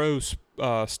 that pro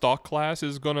stock class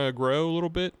is going to grow a little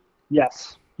bit?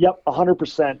 Yes. Yep,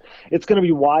 100%. It's going to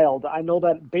be wild. I know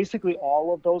that basically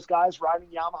all of those guys riding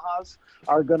Yamahas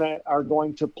are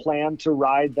going to plan to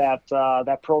ride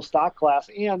that pro stock class.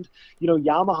 And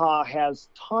Yamaha has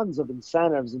tons of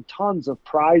incentives and tons of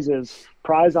prize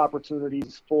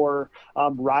opportunities for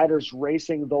riders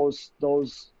racing those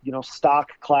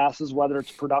stock classes, whether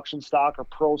it's production stock or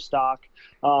pro stock.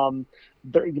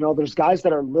 There's guys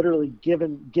that are literally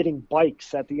getting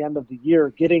bikes at the end of the year,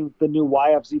 getting the new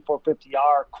YFZ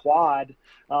 450R quad,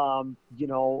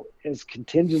 as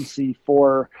contingency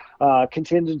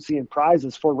and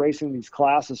prizes for racing these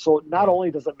classes. So not only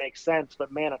does it make sense,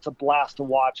 but man, it's a blast to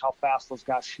watch how fast those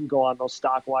guys can go on those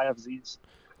stock YFZs.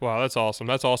 Wow, that's awesome.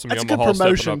 That's awesome. That's Yamaha a good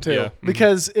promotion too, yeah.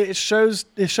 Because it shows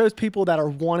people that are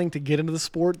wanting to get into the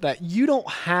sport that you don't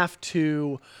have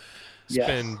to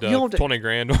spend 20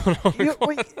 grand on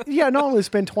not only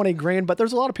spend 20 grand, but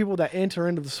there's a lot of people that enter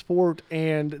into the sport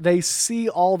and they see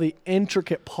all the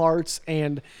intricate parts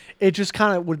and it just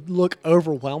kind of would look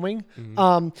overwhelming.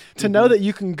 To know that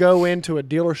you can go into a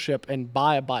dealership and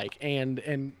buy a bike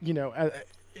and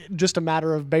just a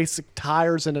matter of basic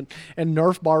tires and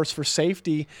Nerf bars for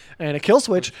safety and a kill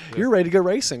switch, you're ready to go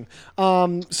racing.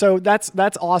 So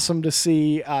that's awesome to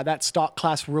see that stock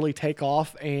class really take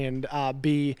off and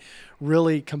be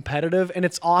really competitive. And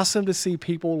it's awesome to see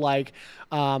people like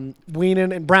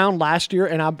Wienen and Brown last year,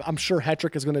 and I'm sure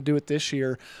Hetrick is going to do it this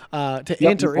year to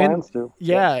enter in. And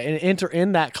enter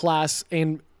in that class,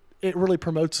 and it really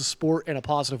promotes the sport in a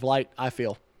positive light, I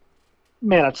feel.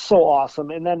 Man, it's so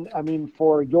awesome. And then, I mean,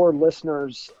 for your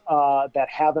listeners that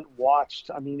haven't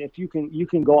watched, I mean, if you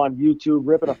can go on YouTube,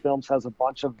 Ripita Films has a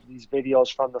bunch of these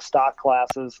videos from the stock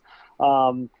classes,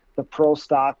 the pro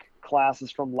stock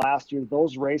classes from last year.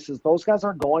 Those races, those guys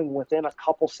are going within a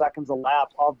couple seconds a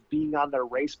lap of being on their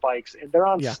race bikes, and they're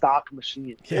on stock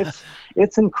machines.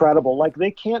 It's incredible. Like,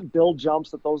 they can't build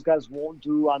jumps that those guys won't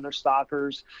do on their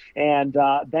stockers. And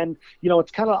then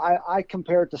it's kind of, I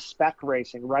compare it to spec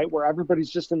racing, right, where everybody's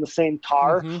just in the same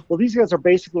car. Well, these guys are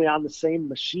basically on the same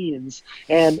machines,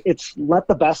 and it's let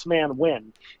the best man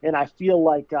win. And I feel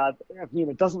like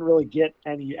it doesn't really get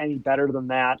any better than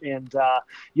that. And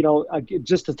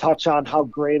just to touch on how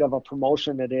great of a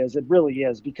promotion it is. It really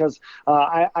is, because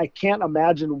I can't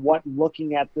imagine what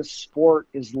looking at this sport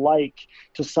is like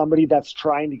to somebody that's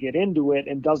trying to get into it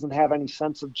and doesn't have any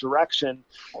sense of direction.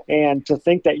 And to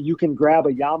think that you can grab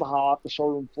a Yamaha off the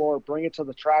showroom floor, bring it to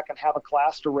the track, and have a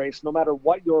class to race, no matter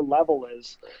what your level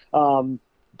is.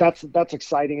 That's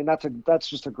exciting, and that's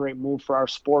just a great move for our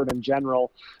sport in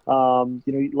general.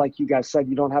 Like you guys said,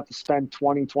 you don't have to spend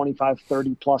 $20, $25,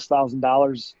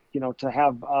 $30,000+ to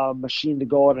have a machine to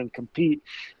go out and compete.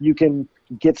 You can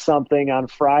get something on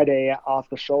Friday off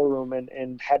the showroom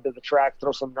and head to the track,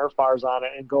 throw some Nerf bars on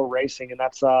it, and go racing. And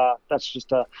that's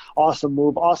just a awesome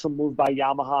move by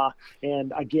Yamaha.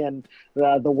 And again,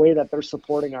 the way that they're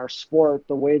supporting our sport,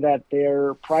 the way that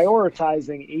they're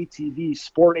prioritizing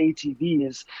sport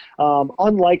ATVs,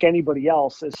 unlike anybody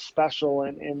else, is special.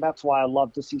 And that's why I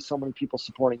love to see so many people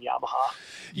supporting Yamaha.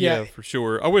 Yeah, for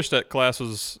sure. I wish that class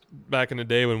was back in the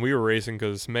day when we were racing,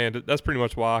 because, man, that's pretty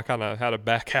much why I kind of had to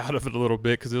back out of it a little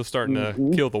bit, because it was starting to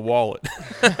kill the wallet.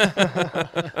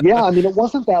 Yeah, I mean, it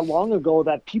wasn't that long ago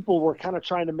that people were kind of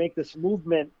trying to make this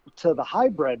movement to the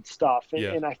hybrid stuff.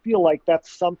 And I feel like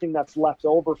that's something that's left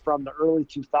over from the early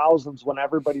 2000s, when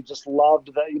everybody just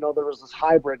loved that, there was this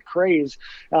hybrid craze.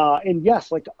 And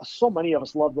yes, like, so many of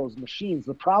us love those machines.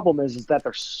 The problem is that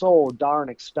they're so darn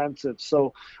expensive.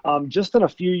 So just in a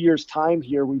few years' time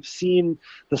here, we've seen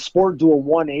the sport do a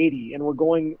 180, and we're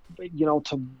going,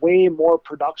 to way more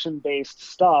production-based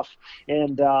stuff.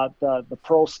 And the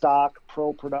pro stock,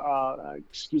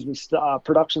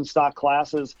 production stock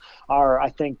classes are, I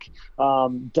think,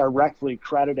 directly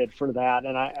credited for that.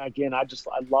 And I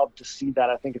love to see that.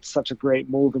 I think it's such a great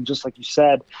move. And just like you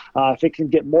said, if it can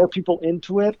get more people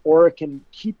into it, or it can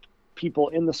keep people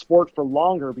in the sport for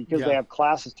longer because they have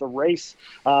classes to race,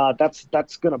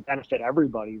 that's going to benefit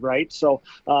everybody, right? So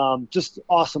just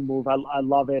awesome move. I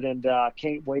love it, and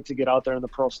can't wait to get out there in the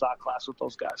pro stock class with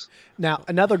those guys. Now,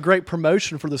 another great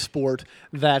promotion for the sport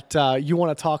that you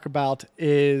want to talk about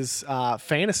is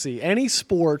fantasy. Any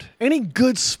sport, any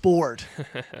good sport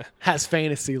has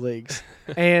fantasy leagues.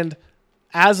 And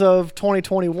as of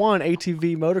 2021,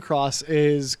 ATV Motocross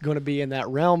is going to be in that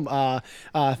realm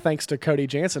thanks to Cody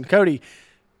Jansson. Cody,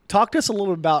 talk to us a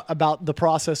little bit about the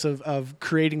process of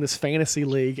creating this fantasy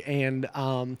league and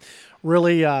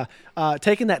really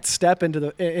taking that step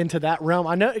into that realm.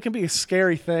 I know it can be a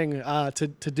scary thing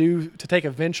to take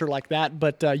a venture like that,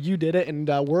 but you did it, and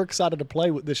we're excited to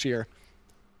play this year.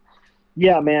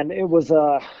 Yeah, man, it was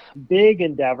a big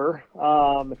endeavor.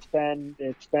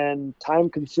 It's been time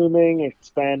consuming.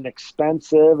 It's been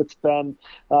expensive. It's been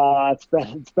a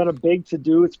big to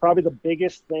do. It's probably the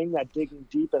biggest thing that Digging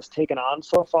Deep has taken on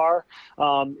so far.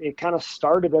 It kind of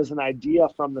started as an idea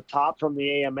from the top, from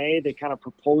the AMA. They kind of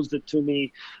proposed it to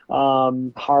me.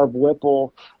 Harv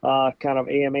Whipple, kind of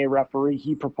AMA referee,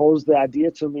 he proposed the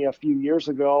idea to me a few years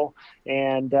ago.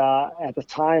 And at the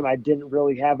time, I didn't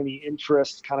really have any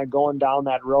interest kind of going down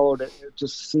that road. It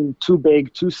just seemed too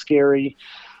big, too scary.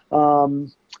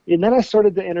 And then I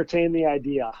started to entertain the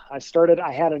idea. I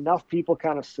had enough people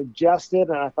kind of suggest it,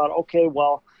 and I thought, okay,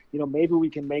 well, maybe we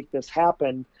can make this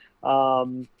happen.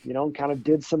 And kind of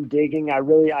did some digging. I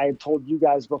had told you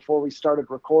guys before we started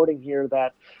recording here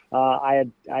that I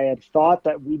had thought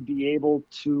that we'd be able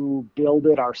to build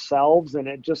it ourselves, and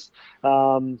it just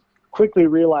quickly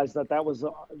realized that was,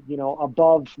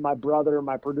 above my brother,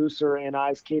 my producer, and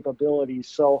I's capabilities.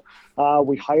 So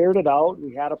we hired it out.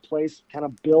 We had a place kind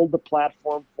of build the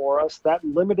platform for us. That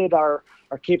limited our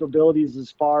capabilities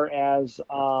as far as,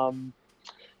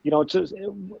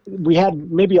 we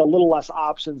had maybe a little less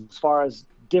options as far as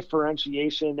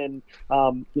differentiation and,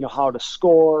 how to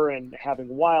score and having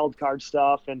wild card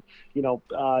stuff and,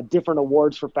 different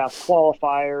awards for fast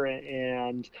qualifier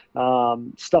and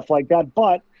stuff like that.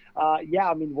 But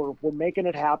we're making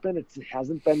it happen. It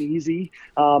hasn't been easy,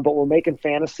 but we're making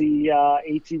fantasy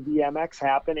ATVMX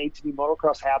happen, ATV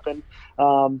motocross happen.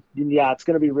 It's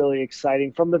going to be really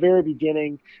exciting from the very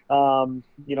beginning.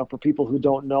 For people who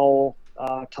don't know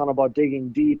a ton about Digging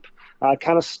Deep,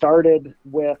 kind of started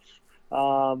with,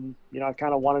 I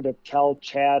kind of wanted to tell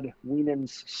Chad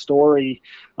Wienen's story.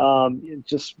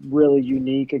 Just really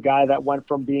unique, a guy that went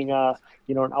from being an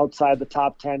outside the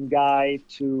top 10 guy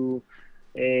to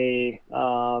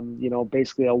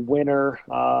basically a winner,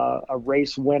 a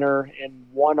race winner in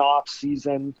one off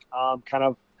season, kind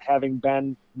of having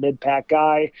been mid-pack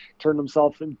guy, turned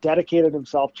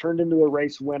into a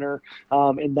race winner,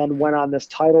 and then went on this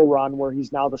title run where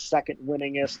he's now the second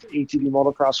winningest ATV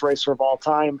motocross racer of all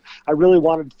time. I really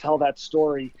wanted to tell that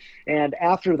story. And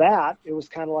after that, it was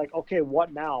kind of like, okay,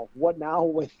 what now? What now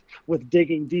with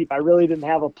Digging Deep? I really didn't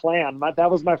have a plan. That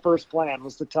was my first plan,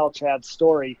 was to tell Chad's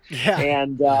story. Yeah.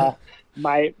 And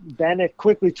then it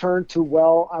quickly turned to,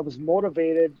 well, I was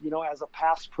motivated, as a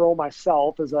past pro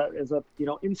myself, as a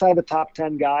inside the top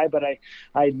 10 guy, but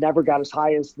I never got as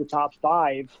high as the top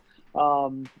 5.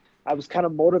 I was kind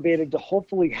of motivated to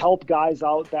hopefully help guys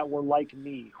out that were like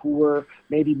me, who were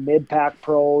maybe mid-pack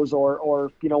pros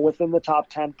or within the top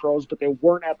 10 pros, but they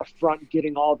weren't at the front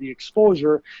getting all the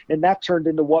exposure. And that turned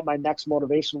into what my next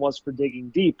motivation was for Digging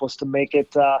Deep, was to make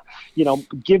it,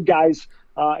 give guys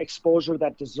exposure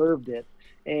that deserved it.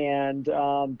 And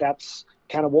that's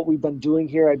kind of what we've been doing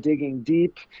here at Digging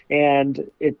Deep.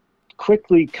 And it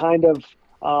quickly kind of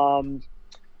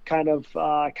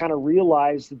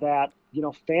realized that,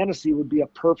 fantasy would be a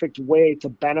perfect way to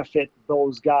benefit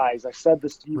those guys. I said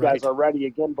this to you guys already,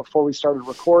 again, before we started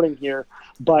recording here,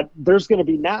 but there's going to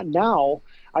be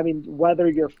whether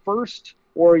you're first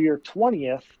or you're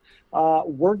 20th,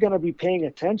 we're going to be paying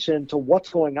attention to what's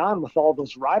going on with all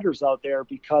those riders out there,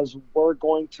 because we're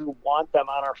going to want them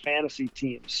on our fantasy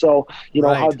team. So,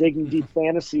 how Digging Deep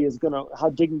Fantasy is going to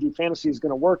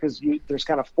work is there's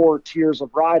kind of 4 tiers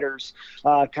of riders,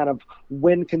 kind of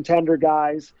win contender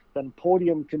guys, then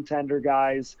podium contender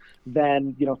guys,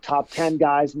 then, top 10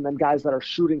 guys, and then guys that are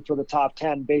shooting for the top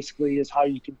 10, basically, is how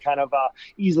you can kind of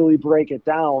easily break it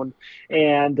down.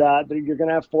 And you're going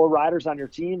to have 4 riders on your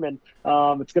team, and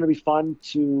it's going to be fun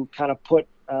to kind of put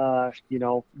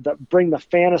bring the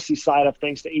fantasy side of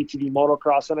things to ATV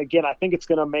motocross. And again, I think it's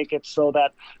going to make it so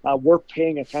that we're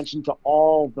paying attention to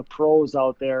all the pros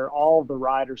out there, all the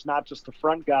riders, not just the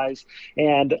front guys.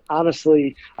 And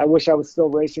honestly, I wish I was still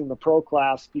racing the pro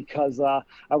class, because I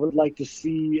would like to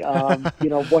see,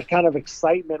 what kind of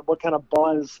excitement, what kind of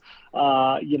buzz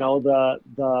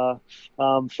the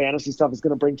fantasy stuff is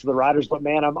going to bring to the riders. But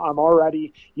man, I'm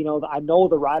already, I know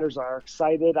the riders are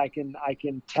excited. I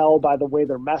can tell by the way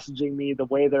they're messaging me, the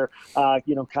way they're,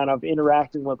 kind of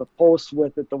interacting with the posts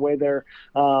with it, the way they're,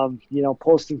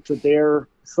 posting to their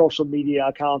social media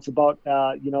accounts about,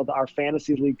 our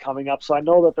fantasy league coming up. So I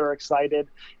know that they're excited,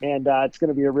 and it's going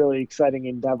to be a really exciting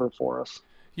endeavor for us.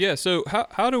 Yeah. So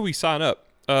how do we sign up?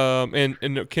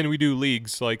 And can we do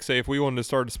leagues? Like, say, if we wanted to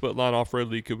start a split line off-road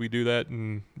league, could we do that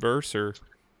in verse or?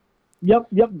 Yep.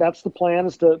 That's the plan,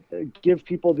 is to give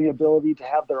people the ability to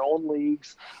have their own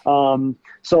leagues.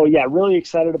 So yeah, really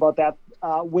excited about that.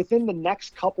 Within the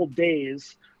next couple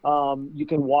days, you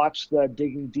can watch the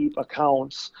Digging Deep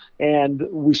accounts, and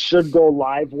we should go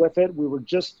live with it. We were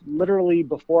just literally,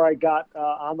 before I got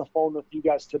on the phone with you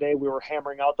guys today, we were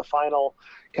hammering out the final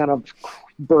kind of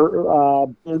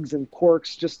bugs and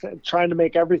quirks, just trying to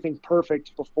make everything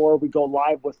perfect before we go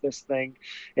live with this thing.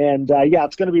 And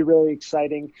it's going to be really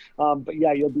exciting. But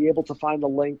yeah, you'll be able to find the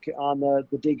link on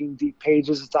the Digging Deep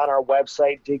pages. It's on our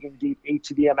website,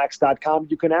 diggingdeep.atvmx.com.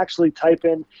 You can actually type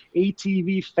in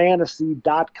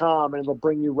atvfantasy.com and it'll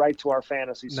bring you right to our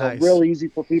fantasy. So nice. real easy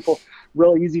for people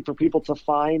to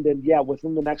find. And yeah,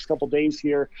 within the next couple days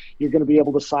here, you're going to be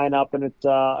able to sign up, and it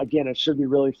should be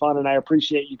really fun. And I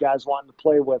appreciate you guys wanting to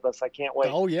play with us. I can't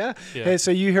wait. Oh yeah. Hey, so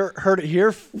you heard it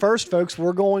here first, folks.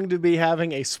 We're going to be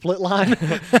having a split line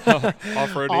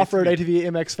off-road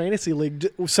ATVMX fantasy league.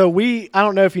 So I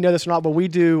don't know if you know this or not, but we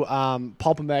do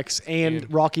PulpMX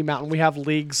and Rocky Mountain. We have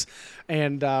leagues,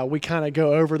 and we kind of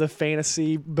go over the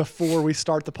fantasy before we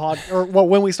start the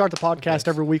when we start the podcast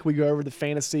every week. We go over the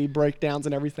fantasy breakdowns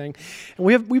and everything, and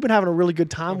we've been having a really good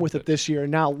time with it this year.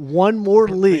 And now one more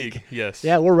league. Yes.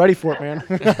 Yeah, we're ready for it, man.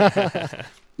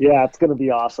 Yeah, it's going to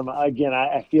be awesome. Again,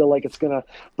 I feel like it's going to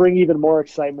bring even more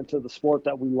excitement to the sport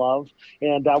that we love,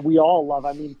 and we all love.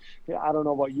 I mean, I don't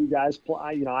know about you guys.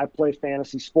 I play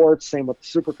fantasy sports. Same with the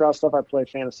Supercross stuff. I play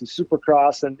fantasy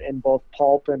Supercross and both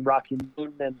Pulp and Rocky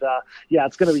Mountain, and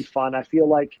it's going to be fun. I feel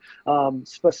like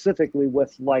specifically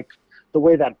with like the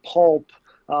way that Pulp.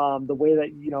 The way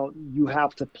that, you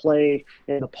have to play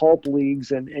in the Pulp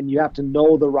leagues and you have to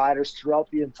know the riders throughout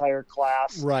the entire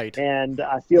class. Right. And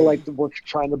I feel like we're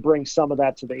trying to bring some of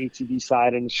that to the ATV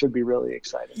side, and it should be really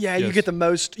exciting. Yeah, yes. You get the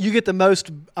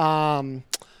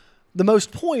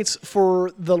most points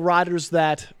for the riders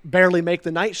that barely make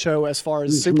the night show as far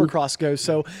as Supercross goes.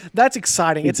 So that's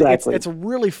exciting. Exactly. It's a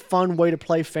really fun way to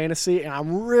play fantasy, and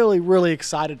I'm really, really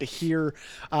excited to hear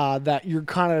that you're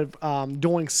kind of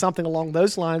doing something along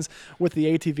those lines with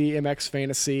the ATVMX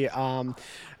fantasy.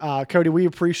 Cody, we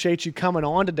appreciate you coming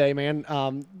on today, man.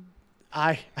 Man,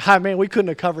 we couldn't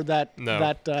have covered that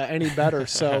any better.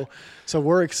 So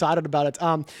we're excited about it.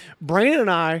 Brandon and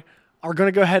I are going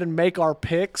to go ahead and make our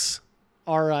picks,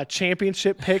 our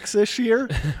championship picks this year.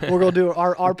 We're going to do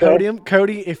our podium.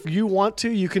 Cody, if you want to,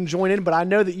 you can join in, but I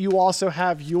know that you also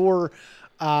have your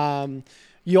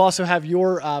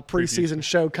preseason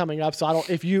show coming up. So I don't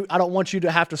want you to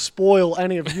have to spoil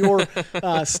any of your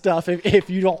stuff if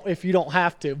you don't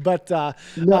have to. But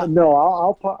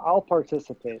I'll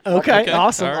participate. Okay.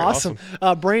 Awesome. Right, awesome.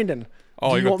 Brandon.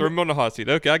 Oh, you're going to throw me on the hot seat.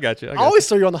 Okay, I got you. I always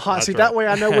throw you on the hot seat. Right. That way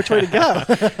I know which way to go.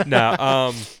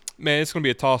 Man, it's going to be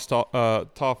a toss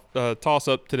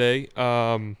up today.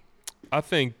 I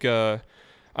think the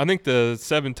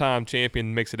 7-time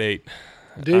champion makes it 8.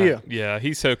 Do you? Yeah,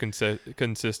 he's so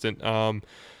consistent. Joel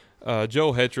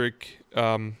Hetrick,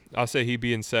 I say he'd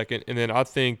be in second, and then I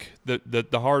think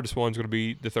the hardest one's going to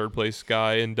be the third place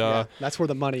guy, and that's where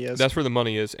the money is. That's where the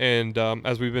money is, and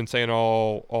as we've been saying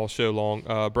all show long,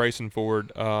 Bryson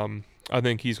Ford. I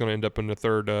think he's going to end up in the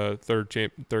third guy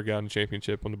in the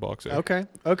championship on the box.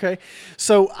 Okay.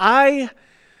 So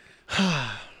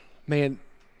man,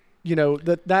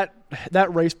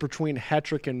 that race between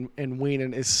Hetrick and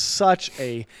Wienen is such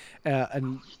a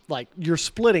you're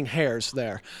splitting hairs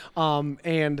there.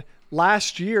 And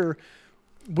last year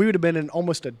we would have been in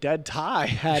almost a dead tie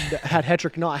had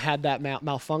Hetrick not had that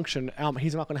malfunction.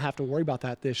 He's not going to have to worry about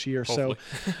that this year.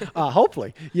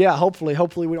 Hopefully. So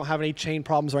hopefully we don't have any chain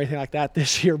problems or anything like that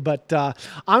this year. But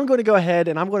I'm going to go ahead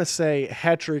and I'm going to say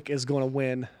Hetrick is going to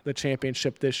win the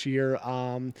championship this year.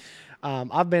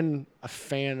 I've been a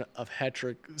fan of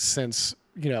Hetrick since,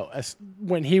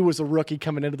 when he was a rookie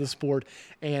coming into the sport,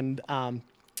 and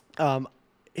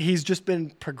he's just been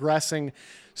progressing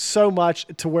so much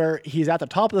to where he's at the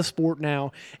top of the sport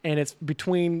now, and it's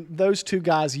between those two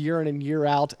guys year in and year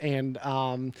out, and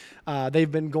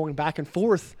they've been going back and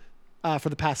forth for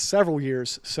the past several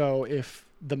years. So if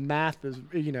the math is,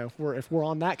 if we're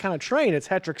on that kind of train, it's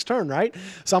Hetrick's turn, right?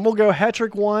 So I'm going to go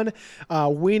Hetrick 1,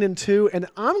 Weenan 2, and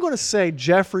I'm going to say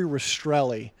Jeffrey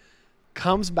Rastrelli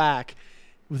comes back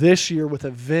this year with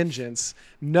a vengeance,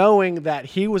 knowing that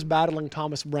he was battling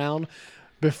Thomas Brown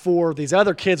before these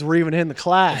other kids were even in the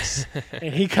class.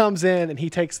 And he comes in and he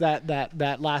takes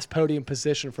that last podium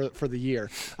position for the year.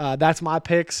 That's my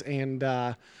picks, and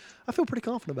I feel pretty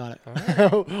confident about it.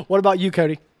 Right. What about you,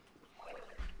 Cody?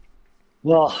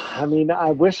 Well, I mean,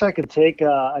 I wish I could take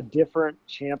a different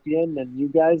champion than you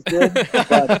guys did,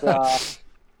 but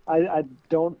I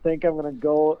don't think I'm going to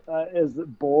go as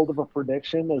bold of a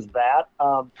prediction as that.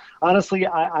 Honestly,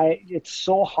 it's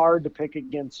so hard to pick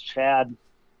against Chad.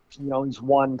 He's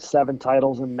won 7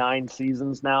 titles in 9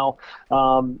 seasons now.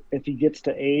 If he gets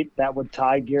to 8, that would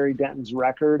tie Gary Denton's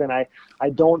record. And I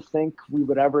don't think we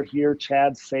would ever hear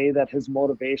Chad say that his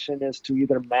motivation is to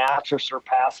either match or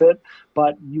surpass it.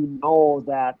 But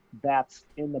that that's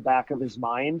in the back of his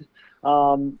mind.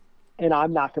 And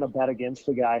I'm not going to bet against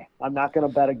the guy. I'm not going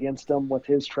to bet against him with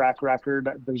his track record.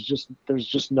 There's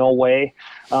just no way.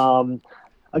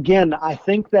 Again, I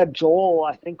think that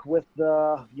Joel,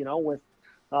 with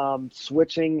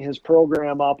switching his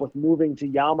program up, with moving to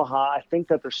Yamaha, I think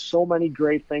that there's so many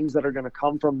great things that are going to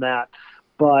come from that.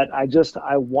 But I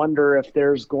wonder if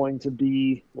there's going to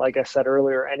be, like I said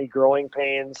earlier, any growing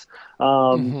pains,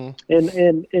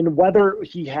 in whether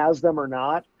he has them or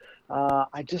not.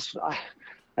 I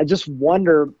just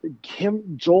wonder,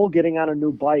 Joel getting on a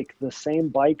new bike, the same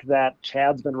bike that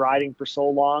Chad's been riding for so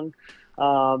long.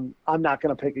 I'm not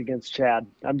going to pick against Chad.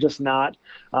 I'm just not.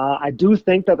 I do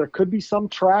think that there could be some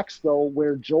tracks, though,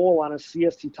 where Joel on his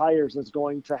CST tires is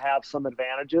going to have some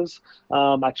advantages.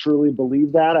 I truly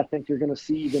believe that. I think you're going to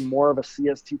see even more of a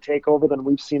CST takeover than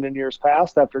we've seen in years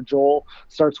past after Joel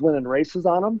starts winning races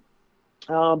on them.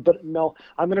 But no,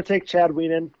 I'm going to take Chad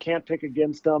Weenan. Can't pick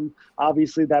against him.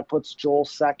 Obviously, that puts Joel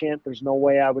second. There's no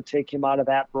way I would take him out of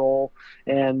that role.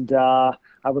 And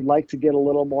I would like to get a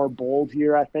little more bold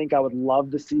here. I think I would love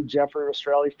to see Jeffrey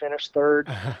Rastrelli finish third.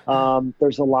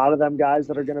 There's a lot of them guys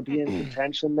that are going to be in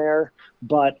contention there,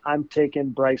 but I'm taking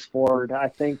Bryce Ford. I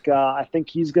think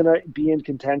he's going to be in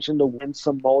contention to win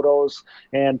some motos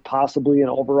and possibly an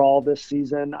overall this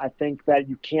season. I think that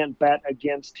you can't bet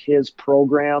against his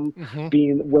program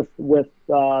being with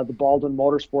the Baldwin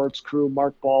Motorsports crew.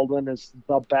 Mark Baldwin is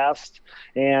the best,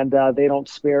 and they don't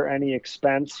spare any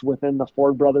expense within the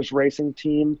Ford Brothers Racing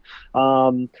team.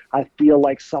 I feel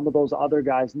like some of those other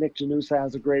guys, Nick Janusa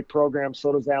has a great program,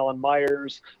 so does Alan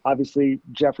Myers. Obviously,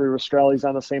 Jeffrey Rastrelli's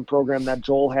on the same program that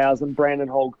Joel has, and Brandon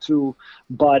Hogue too.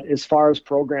 But as far as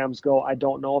programs go, I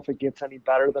don't know if it gets any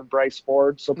better than Bryce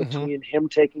Ford. So between him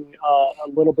taking a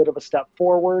little bit of a step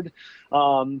forward,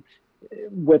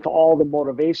 with all the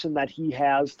motivation that he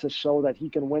has to show that he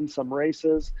can win some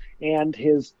races, and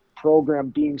his program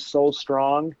being so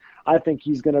strong, I think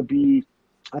he's going to be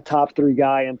a top 3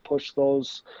 guy and push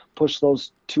those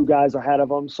 2 guys ahead of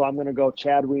him. So I'm going to go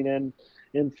Chad Weenan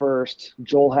in first,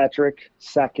 Joel Hetrick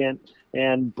second,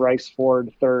 and Bryce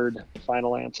Ford third.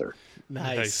 Final answer.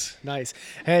 Nice.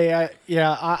 Hey,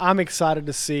 I'm excited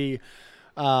to see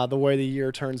the way the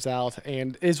year turns out.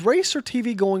 And is Racer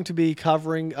TV going to be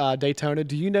covering Daytona?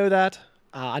 Do you know that?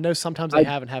 I know sometimes they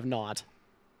have not.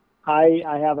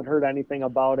 I haven't heard anything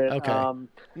about it. Okay.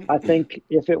 I think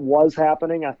if it was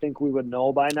happening, I think we would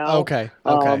know by now. Okay.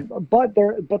 But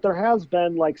there has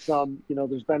been like some,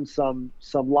 there's been some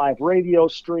live radio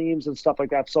streams and stuff like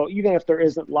that. So even if there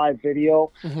isn't live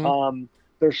video,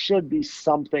 there should be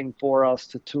something for us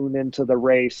to tune into the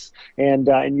race. And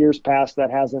in years past, that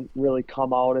hasn't really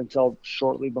come out until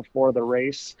shortly before the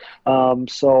race.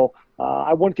 So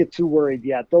I wouldn't get too worried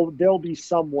yet. There'll be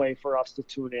some way for us to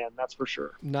tune in. That's for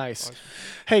sure. Nice. Awesome.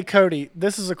 Hey, Cody,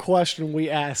 this is a question we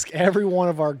ask every one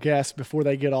of our guests before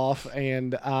they get off.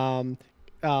 And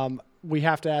we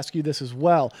have to ask you this as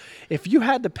well. If you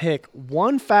had to pick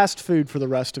one fast food for the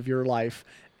rest of your life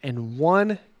and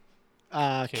one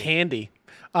candy,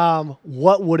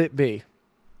 what would it be?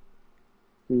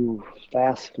 Ooh,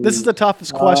 fast food. This is the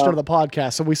toughest question of the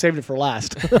podcast, so we saved it for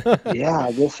last.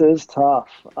 Yeah, this is tough.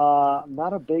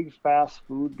 Not a big fast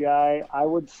food guy. I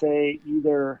would say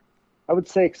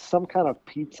some kind of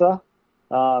pizza.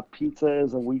 Pizza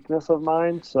is a weakness of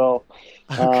mine, so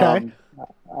okay.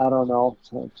 I don't know.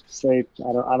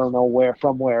 I don't know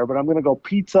where, but I'm going to go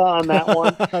pizza on that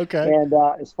one. Okay. And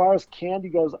as far as candy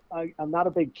goes, I'm not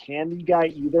a big candy guy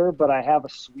either, but I have a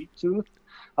sweet tooth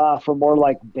for more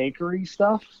like bakery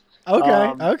stuff.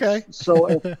 Okay.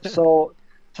 So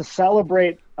to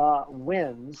celebrate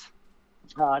wins,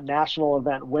 national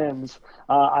event wins,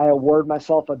 I award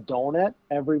myself a donut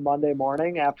every Monday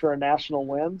morning after a national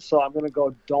win. So I'm going to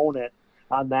go donut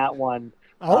on that one.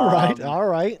 All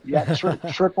right. Yeah,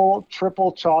 triple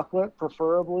chocolate,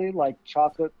 preferably, like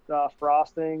chocolate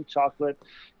frosting, chocolate,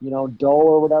 dough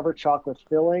or whatever, chocolate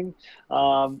filling.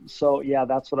 So yeah,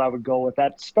 that's what I would go with.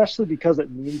 That, especially because it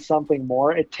means something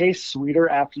more. It tastes sweeter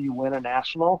after you win a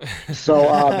national.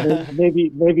 So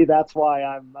maybe that's why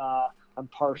I'm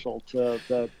partial to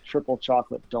the triple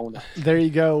chocolate donut. There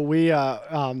you go. We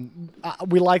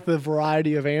like the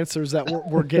variety of answers that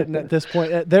we're getting at this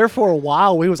point. There for a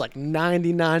while, we was like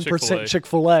 99%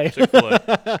 Chick-fil-A.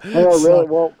 Oh, really?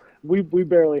 Well, we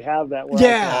barely have that where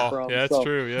I come from. Yeah, that's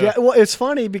true. Yeah. Well, it's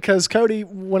funny because Cody,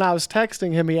 when I was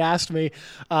texting him, he asked me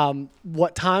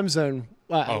what time zone.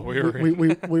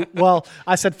 Well,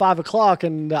 I said 5 o'clock,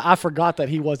 and I forgot that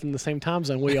he was in the same time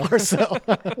zone we are. So.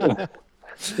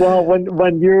 Well,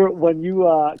 when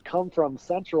you come from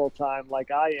Central Time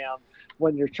like I am,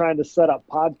 when you're trying to set up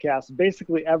podcasts,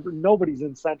 basically nobody's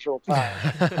in Central Time.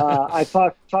 I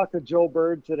talked to Joe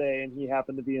Bird today, and he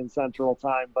happened to be in Central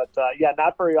Time. But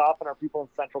not very often are people in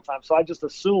Central Time. So I just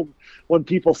assume when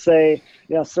people say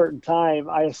a certain time,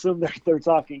 I assume they're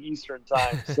talking Eastern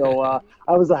Time. So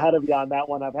I was ahead of you on that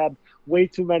one. I've had way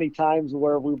too many times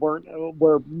where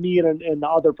me and the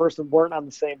other person weren't on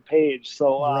the same page.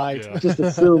 So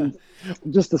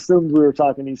just assumed we were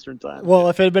talking Eastern Time. Well,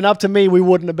 if it had been up to me, we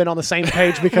wouldn't have been on the same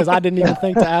page because I didn't even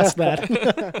think to ask that.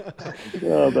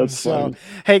 Yeah, that's fun.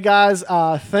 Hey guys,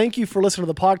 thank you for listening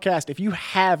to the podcast. If you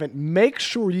haven't, make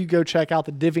sure you go check out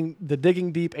the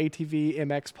Digging Deep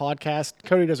ATVMX podcast.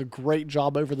 Cody does a great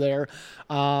job over there,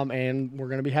 and we're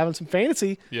going to be having some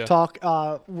fantasy talk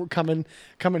coming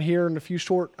here in a few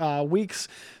short weeks.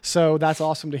 So that's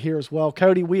awesome to hear as well.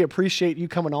 Cody, we appreciate you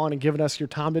coming on and giving us your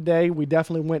time today. We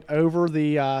definitely went over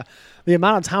the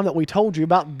amount of time that we told you,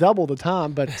 about double the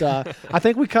time, but I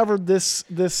think we covered this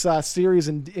series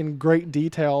in great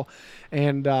detail,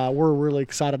 and we're really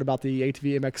excited about the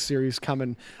ATVMX series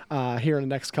coming here in the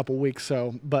next couple weeks.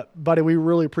 So, but buddy, we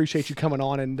really appreciate you coming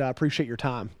on and appreciate your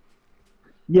time.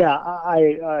 Yeah,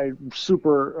 I'm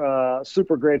super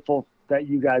grateful that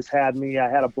you guys had me. I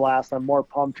had a blast. I'm more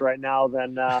pumped right now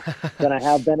than I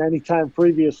have been any time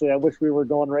previously. I wish we were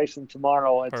going racing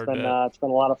tomorrow. It's been a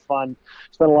lot of fun.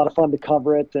 It's been a lot of fun to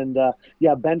cover it. And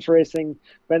bench racing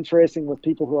with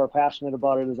people who are passionate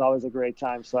about it is always a great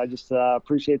time. So I just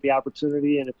appreciate the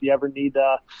opportunity. And if you ever need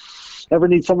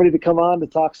somebody to come on to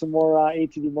talk some more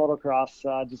ATV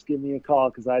motocross, just give me a call,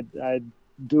 because I'd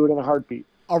do it in a heartbeat.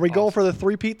 Are we going for the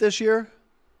 3-peat this year?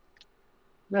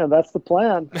 Yeah, that's the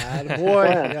plan. Boy,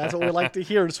 that's what we like to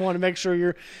hear. Just want to make sure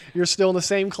you're still in the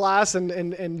same class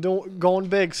and going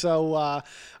big. So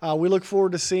we look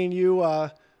forward to seeing you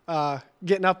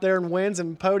getting up there in wins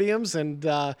and podiums and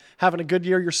having a good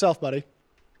year yourself, buddy.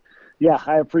 Yeah,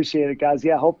 I appreciate it, guys.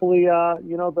 Yeah, hopefully,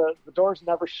 the door's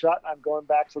never shut. I'm going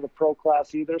back to the pro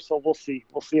class either, so we'll see.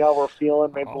 We'll see how we're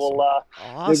feeling. Maybe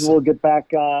maybe we'll get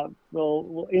back.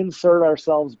 We'll insert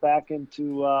ourselves back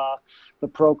into the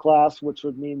pro class, which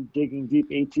would mean Digging Deep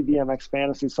ATVMX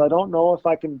Fantasy. So I don't know if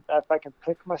I can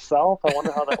pick myself. I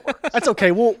wonder how that works. That's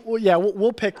okay. We'll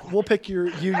pick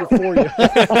you for you.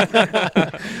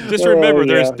 Just remember,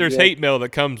 there's hate mail that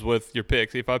comes with your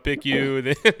picks. If I pick you,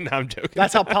 then no, I'm joking.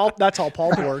 That's how Paul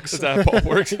works. That's how Paul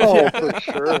works. For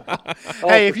sure.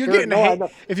 Hey, if you're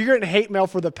getting hate mail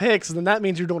for the picks, then that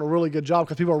means you're doing a really good job,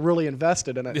 because people are really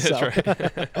invested in it. That's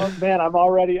right. Oh, man, I'm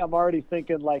already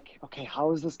thinking, like, okay,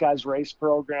 how is this guy's race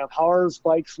program? How are his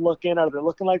bikes looking? Are they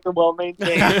looking like they're well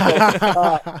maintained?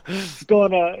 It's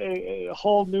going a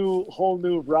whole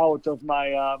new route of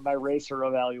my racer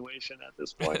evaluation at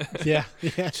this point. Yeah.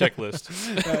 Checklist.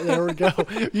 There we go.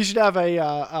 You should have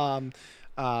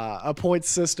a point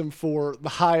system for the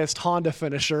highest Honda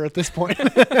finisher at this point.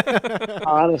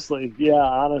 Honestly,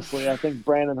 I think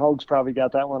Brandon Hoag's probably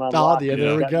got that one on lock. Yeah,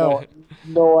 there we go.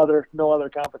 No other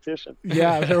competition.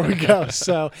 Yeah, there we go.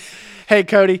 So, hey,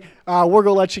 Cody, we're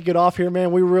gonna let you get off here,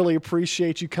 man. We really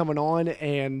appreciate you coming on,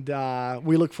 and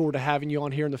we look forward to having you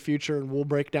on here in the future, and we'll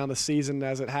break down the season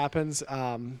as it happens.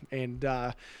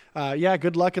 Good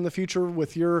luck in the future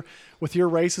with your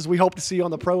races. We hope to see you on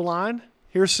the pro line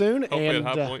here soon. Hopefully at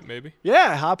High Point, maybe.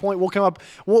 Yeah, High Point. We'll come up.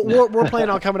 We're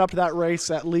planning on coming up to that race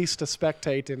at least to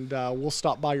spectate, and we'll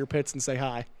stop by your pits and say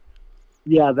hi.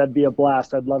 Yeah, that'd be a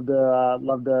blast. I'd love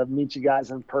to meet you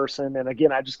guys in person. And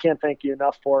again, I just can't thank you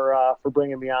enough for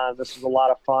bringing me on. This was a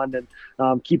lot of fun,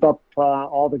 and keep up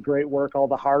all the great work, all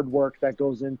the hard work that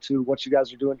goes into what you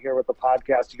guys are doing here with the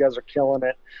podcast. You guys are killing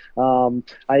it.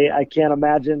 I can't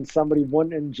imagine somebody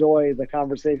wouldn't enjoy the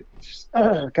conversation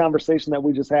that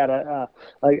we just had.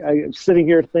 I'm sitting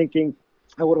here thinking,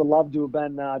 I would have loved to have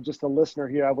been just a listener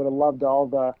here. I would have loved all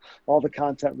the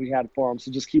content we had for them. So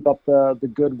just keep up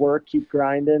the good work, keep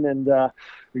grinding, and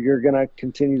you're gonna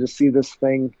continue to see this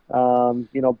thing,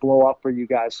 blow up for you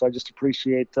guys. So I just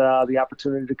appreciate the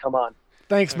opportunity to come on.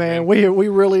 Thanks, man. We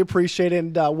really appreciate it,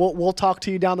 and we'll talk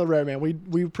to you down the road, man.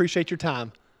 We appreciate your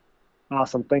time.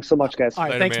 Awesome. Thanks so much, guys. All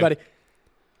right, later, thanks, man. buddy.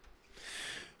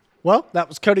 Well, that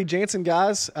was Cody Jansson,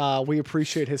 guys. We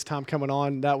appreciate his time coming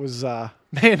on. That was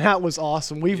that was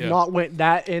awesome. We've not went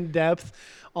that in depth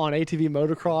on ATV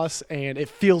motocross, and it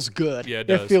feels good. Yeah, it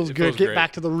does. It feels good. Get great.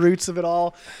 back to the roots of it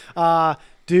all.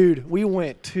 Dude, we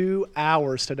went 2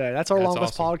 hours today. That's our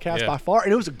longest awesome. podcast by far,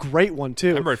 and it was a great one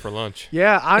too. I'm ready for lunch.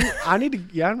 Yeah, I need to.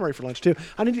 Yeah, I'm ready for lunch too.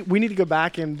 We need to go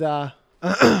back and.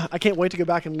 I can't wait to go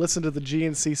back and listen to the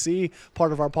GNCC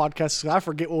part of our podcast. I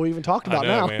forget what we even talked about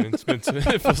now. Man.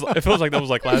 It feels like that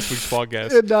was like last week's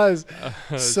podcast. It does.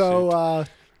 So,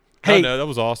 hey, no, that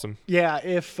was awesome. Yeah,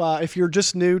 if you're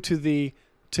just new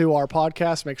to our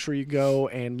podcast, make sure you go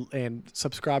and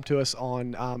subscribe to us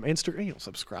on Instagram. You don't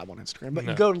subscribe on Instagram, but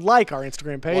you go like our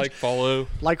Instagram page. Follow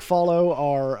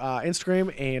our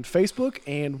Instagram and Facebook,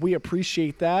 and we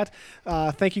appreciate that.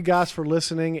 Thank you guys for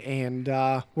listening, and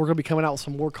we're going to be coming out with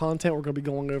some more content. We're going to be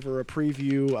going over a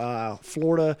preview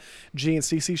Florida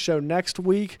GNCC show next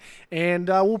week, and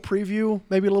we'll preview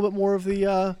maybe a little bit more of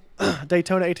the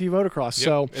Daytona ATV motocross. Yep.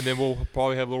 So, and then we'll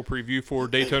probably have a little preview for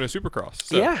Daytona Supercross.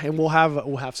 So. Yeah, and we'll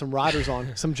have some riders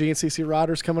on, some GNCC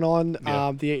riders coming on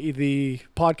the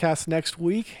podcast next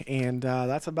week, and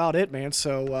that's about it, man.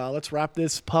 So let's wrap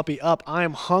this puppy up. I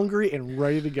am hungry and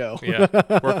ready to go. Yeah,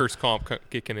 workers' comp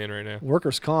kicking in right now.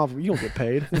 Workers' comp, you don't get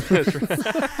paid. That's right.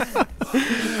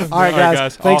 All right,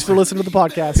 guys. Thanks for listening to the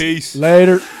podcast. Peace.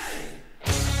 Later.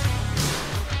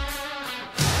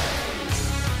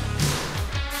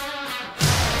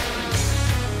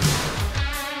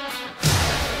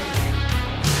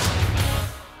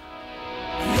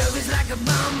 Like a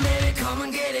bomb, baby, come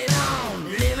and get it on.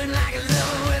 Living like a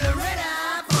lover with a red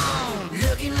iPhone.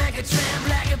 Looking like a tramp,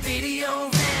 like a video